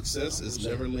 Success is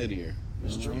never linear.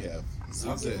 That's true. We have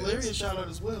I'll give Larry a success. shout out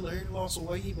as well. Larry lost some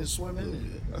weight. He been swimming.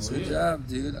 And That's Good good. job,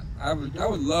 dude. I would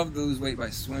love to lose weight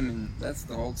by swimming. That's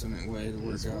the ultimate way to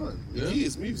work It's out. fun. The key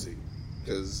is music,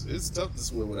 because it's tough to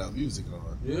swim without music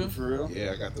on. Yeah. For real?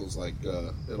 Yeah, I got those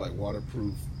they're like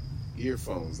waterproof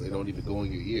earphones. They don't even go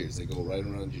in your ears. They go right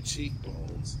around your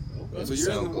cheekbones. Okay. So you're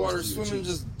in Sound the goes water to your swimming, cheeks.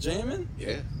 just jamming?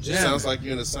 Yeah, Jamming. sounds like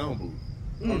you're in a sound booth.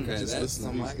 Okay, Just that's listen to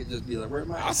something I music. could just be like, where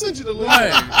am I? I'll send you the link. Hey,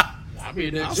 I be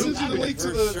in that I'll too. send you the link to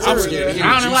For the. sure. I'm scared to hear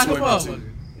what Drowning you like a swimming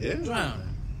motherfucker. Yeah.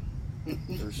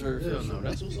 Drowning. For sure. Hell For no, sure.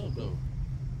 that's what's up though.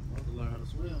 I have to learn how to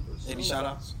swim. any shout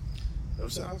outs? No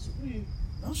sounds for me.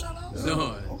 No shout outs?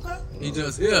 No. Okay. He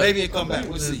just here. Maybe it come back.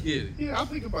 We'll Let's see. get it. Yeah, I'll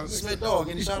think about it. Smith Dog,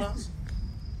 any shout outs?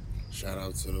 Shout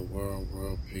out to the world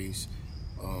peace.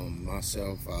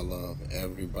 Myself, I love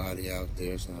everybody out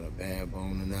there. It's not a bad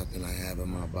bone or nothing I have in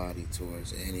my body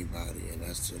towards anybody, and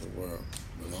that's to the world.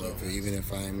 Even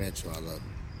if I ain't met you, I love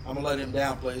you. I'm gonna let him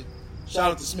downplay.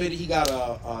 Shout out to Smitty. He got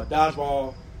a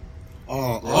dodgeball.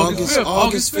 August 5th.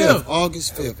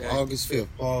 August 5th. Okay. August 5th.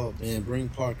 Paul, man, bring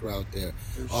Parker out there.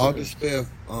 For sure. August 5th.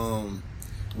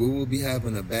 We will be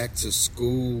having a back to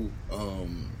school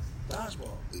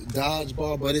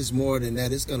dodgeball, but it's more than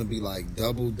that. It's gonna be like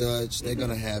double dutch. They're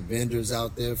gonna have vendors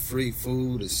out there, free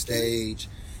food, a stage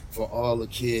for all the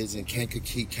kids in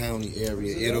Kankakee County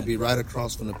area. It'll be right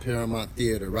across from the Paramount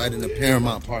Theater, right in the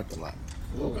Paramount parking lot.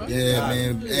 Okay. Yeah,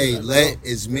 man. Hey, let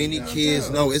as many kids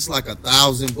know. It's like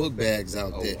 1,000 book bags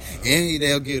out there, and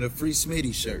they'll get a free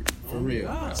Smitty shirt for real.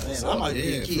 Man, I might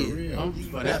be a kid. For real.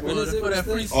 For that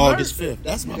free August 5th.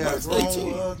 That's my You got birthday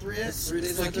too. 3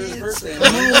 days after his birthday.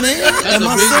 Come on, man. And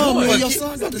my son, man, your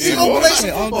son got the same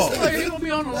birthday. He gonna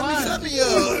be on the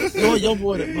line. Your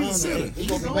boy that mine. He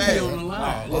gonna be Be bad. on the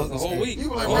line. The whole week. You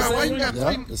like, why you got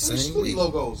Yeah, three the same Smitty week.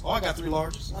 logos? Oh, I got 3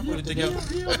 larges. I put it together.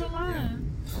 He on the line.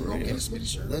 We're gonna get a Smitty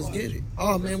shirt. Let's get it.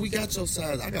 Oh man, we got your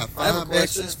size. I got I have a 5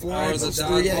 question. X's, 4 Are the X's, 3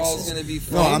 dodgeballs X's. going to be No,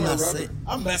 foam I'm or not rubber? saying.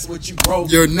 I'm messing with you, bro.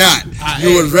 You're not.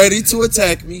 You were ready to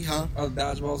attack me, huh? Are the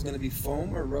dodgeballs going to be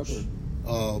foam or rubber?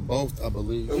 Both, I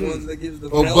believe. The ones that gives the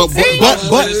But, belts?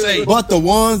 but the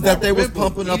ones that they was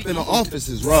pumping up in the office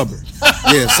is rubber.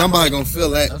 Yeah, somebody gonna feel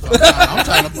that. I'm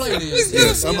trying to play this.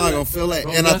 Yeah, somebody gonna feel that.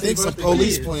 And I think some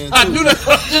police playing I knew too. that.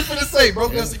 I was just gonna say, bro.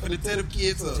 Gussie for the 10 of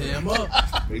kids up. Tear him up.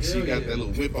 Make sure you got that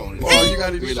little whip on it. Oh, you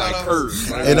gotta do With shout like out. curves.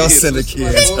 Hey, don't send the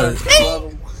kids hurt.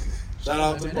 Shout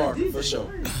out to Parker for sure.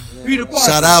 Peter Parker.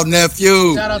 Shout out,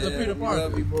 nephew. Shout out to Peter Parker.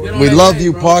 love you, boy. Get on We that love game,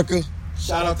 you, bro. Parker.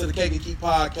 Shout out to the Kankakee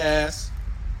podcast.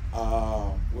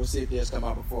 We'll see if theirs come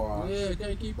out before ours. Yeah,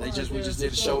 can't keep We just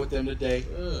did a show with them today.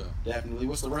 Yeah. Definitely.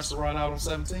 What's the restaurant out on You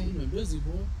 17? been busy,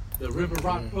 boy. The River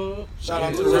Rock Pub. Shout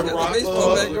out to Yeah. the River Rock Baseball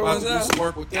Club. bat We're about to do goes some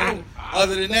work with them.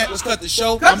 Other than that, let's cut the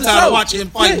show. Cut I'm the tired show. of watching him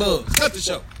fight Yeah. bugs. Cut the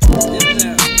show.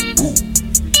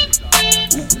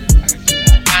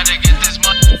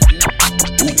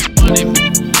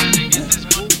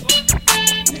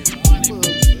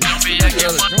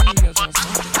 Yeah.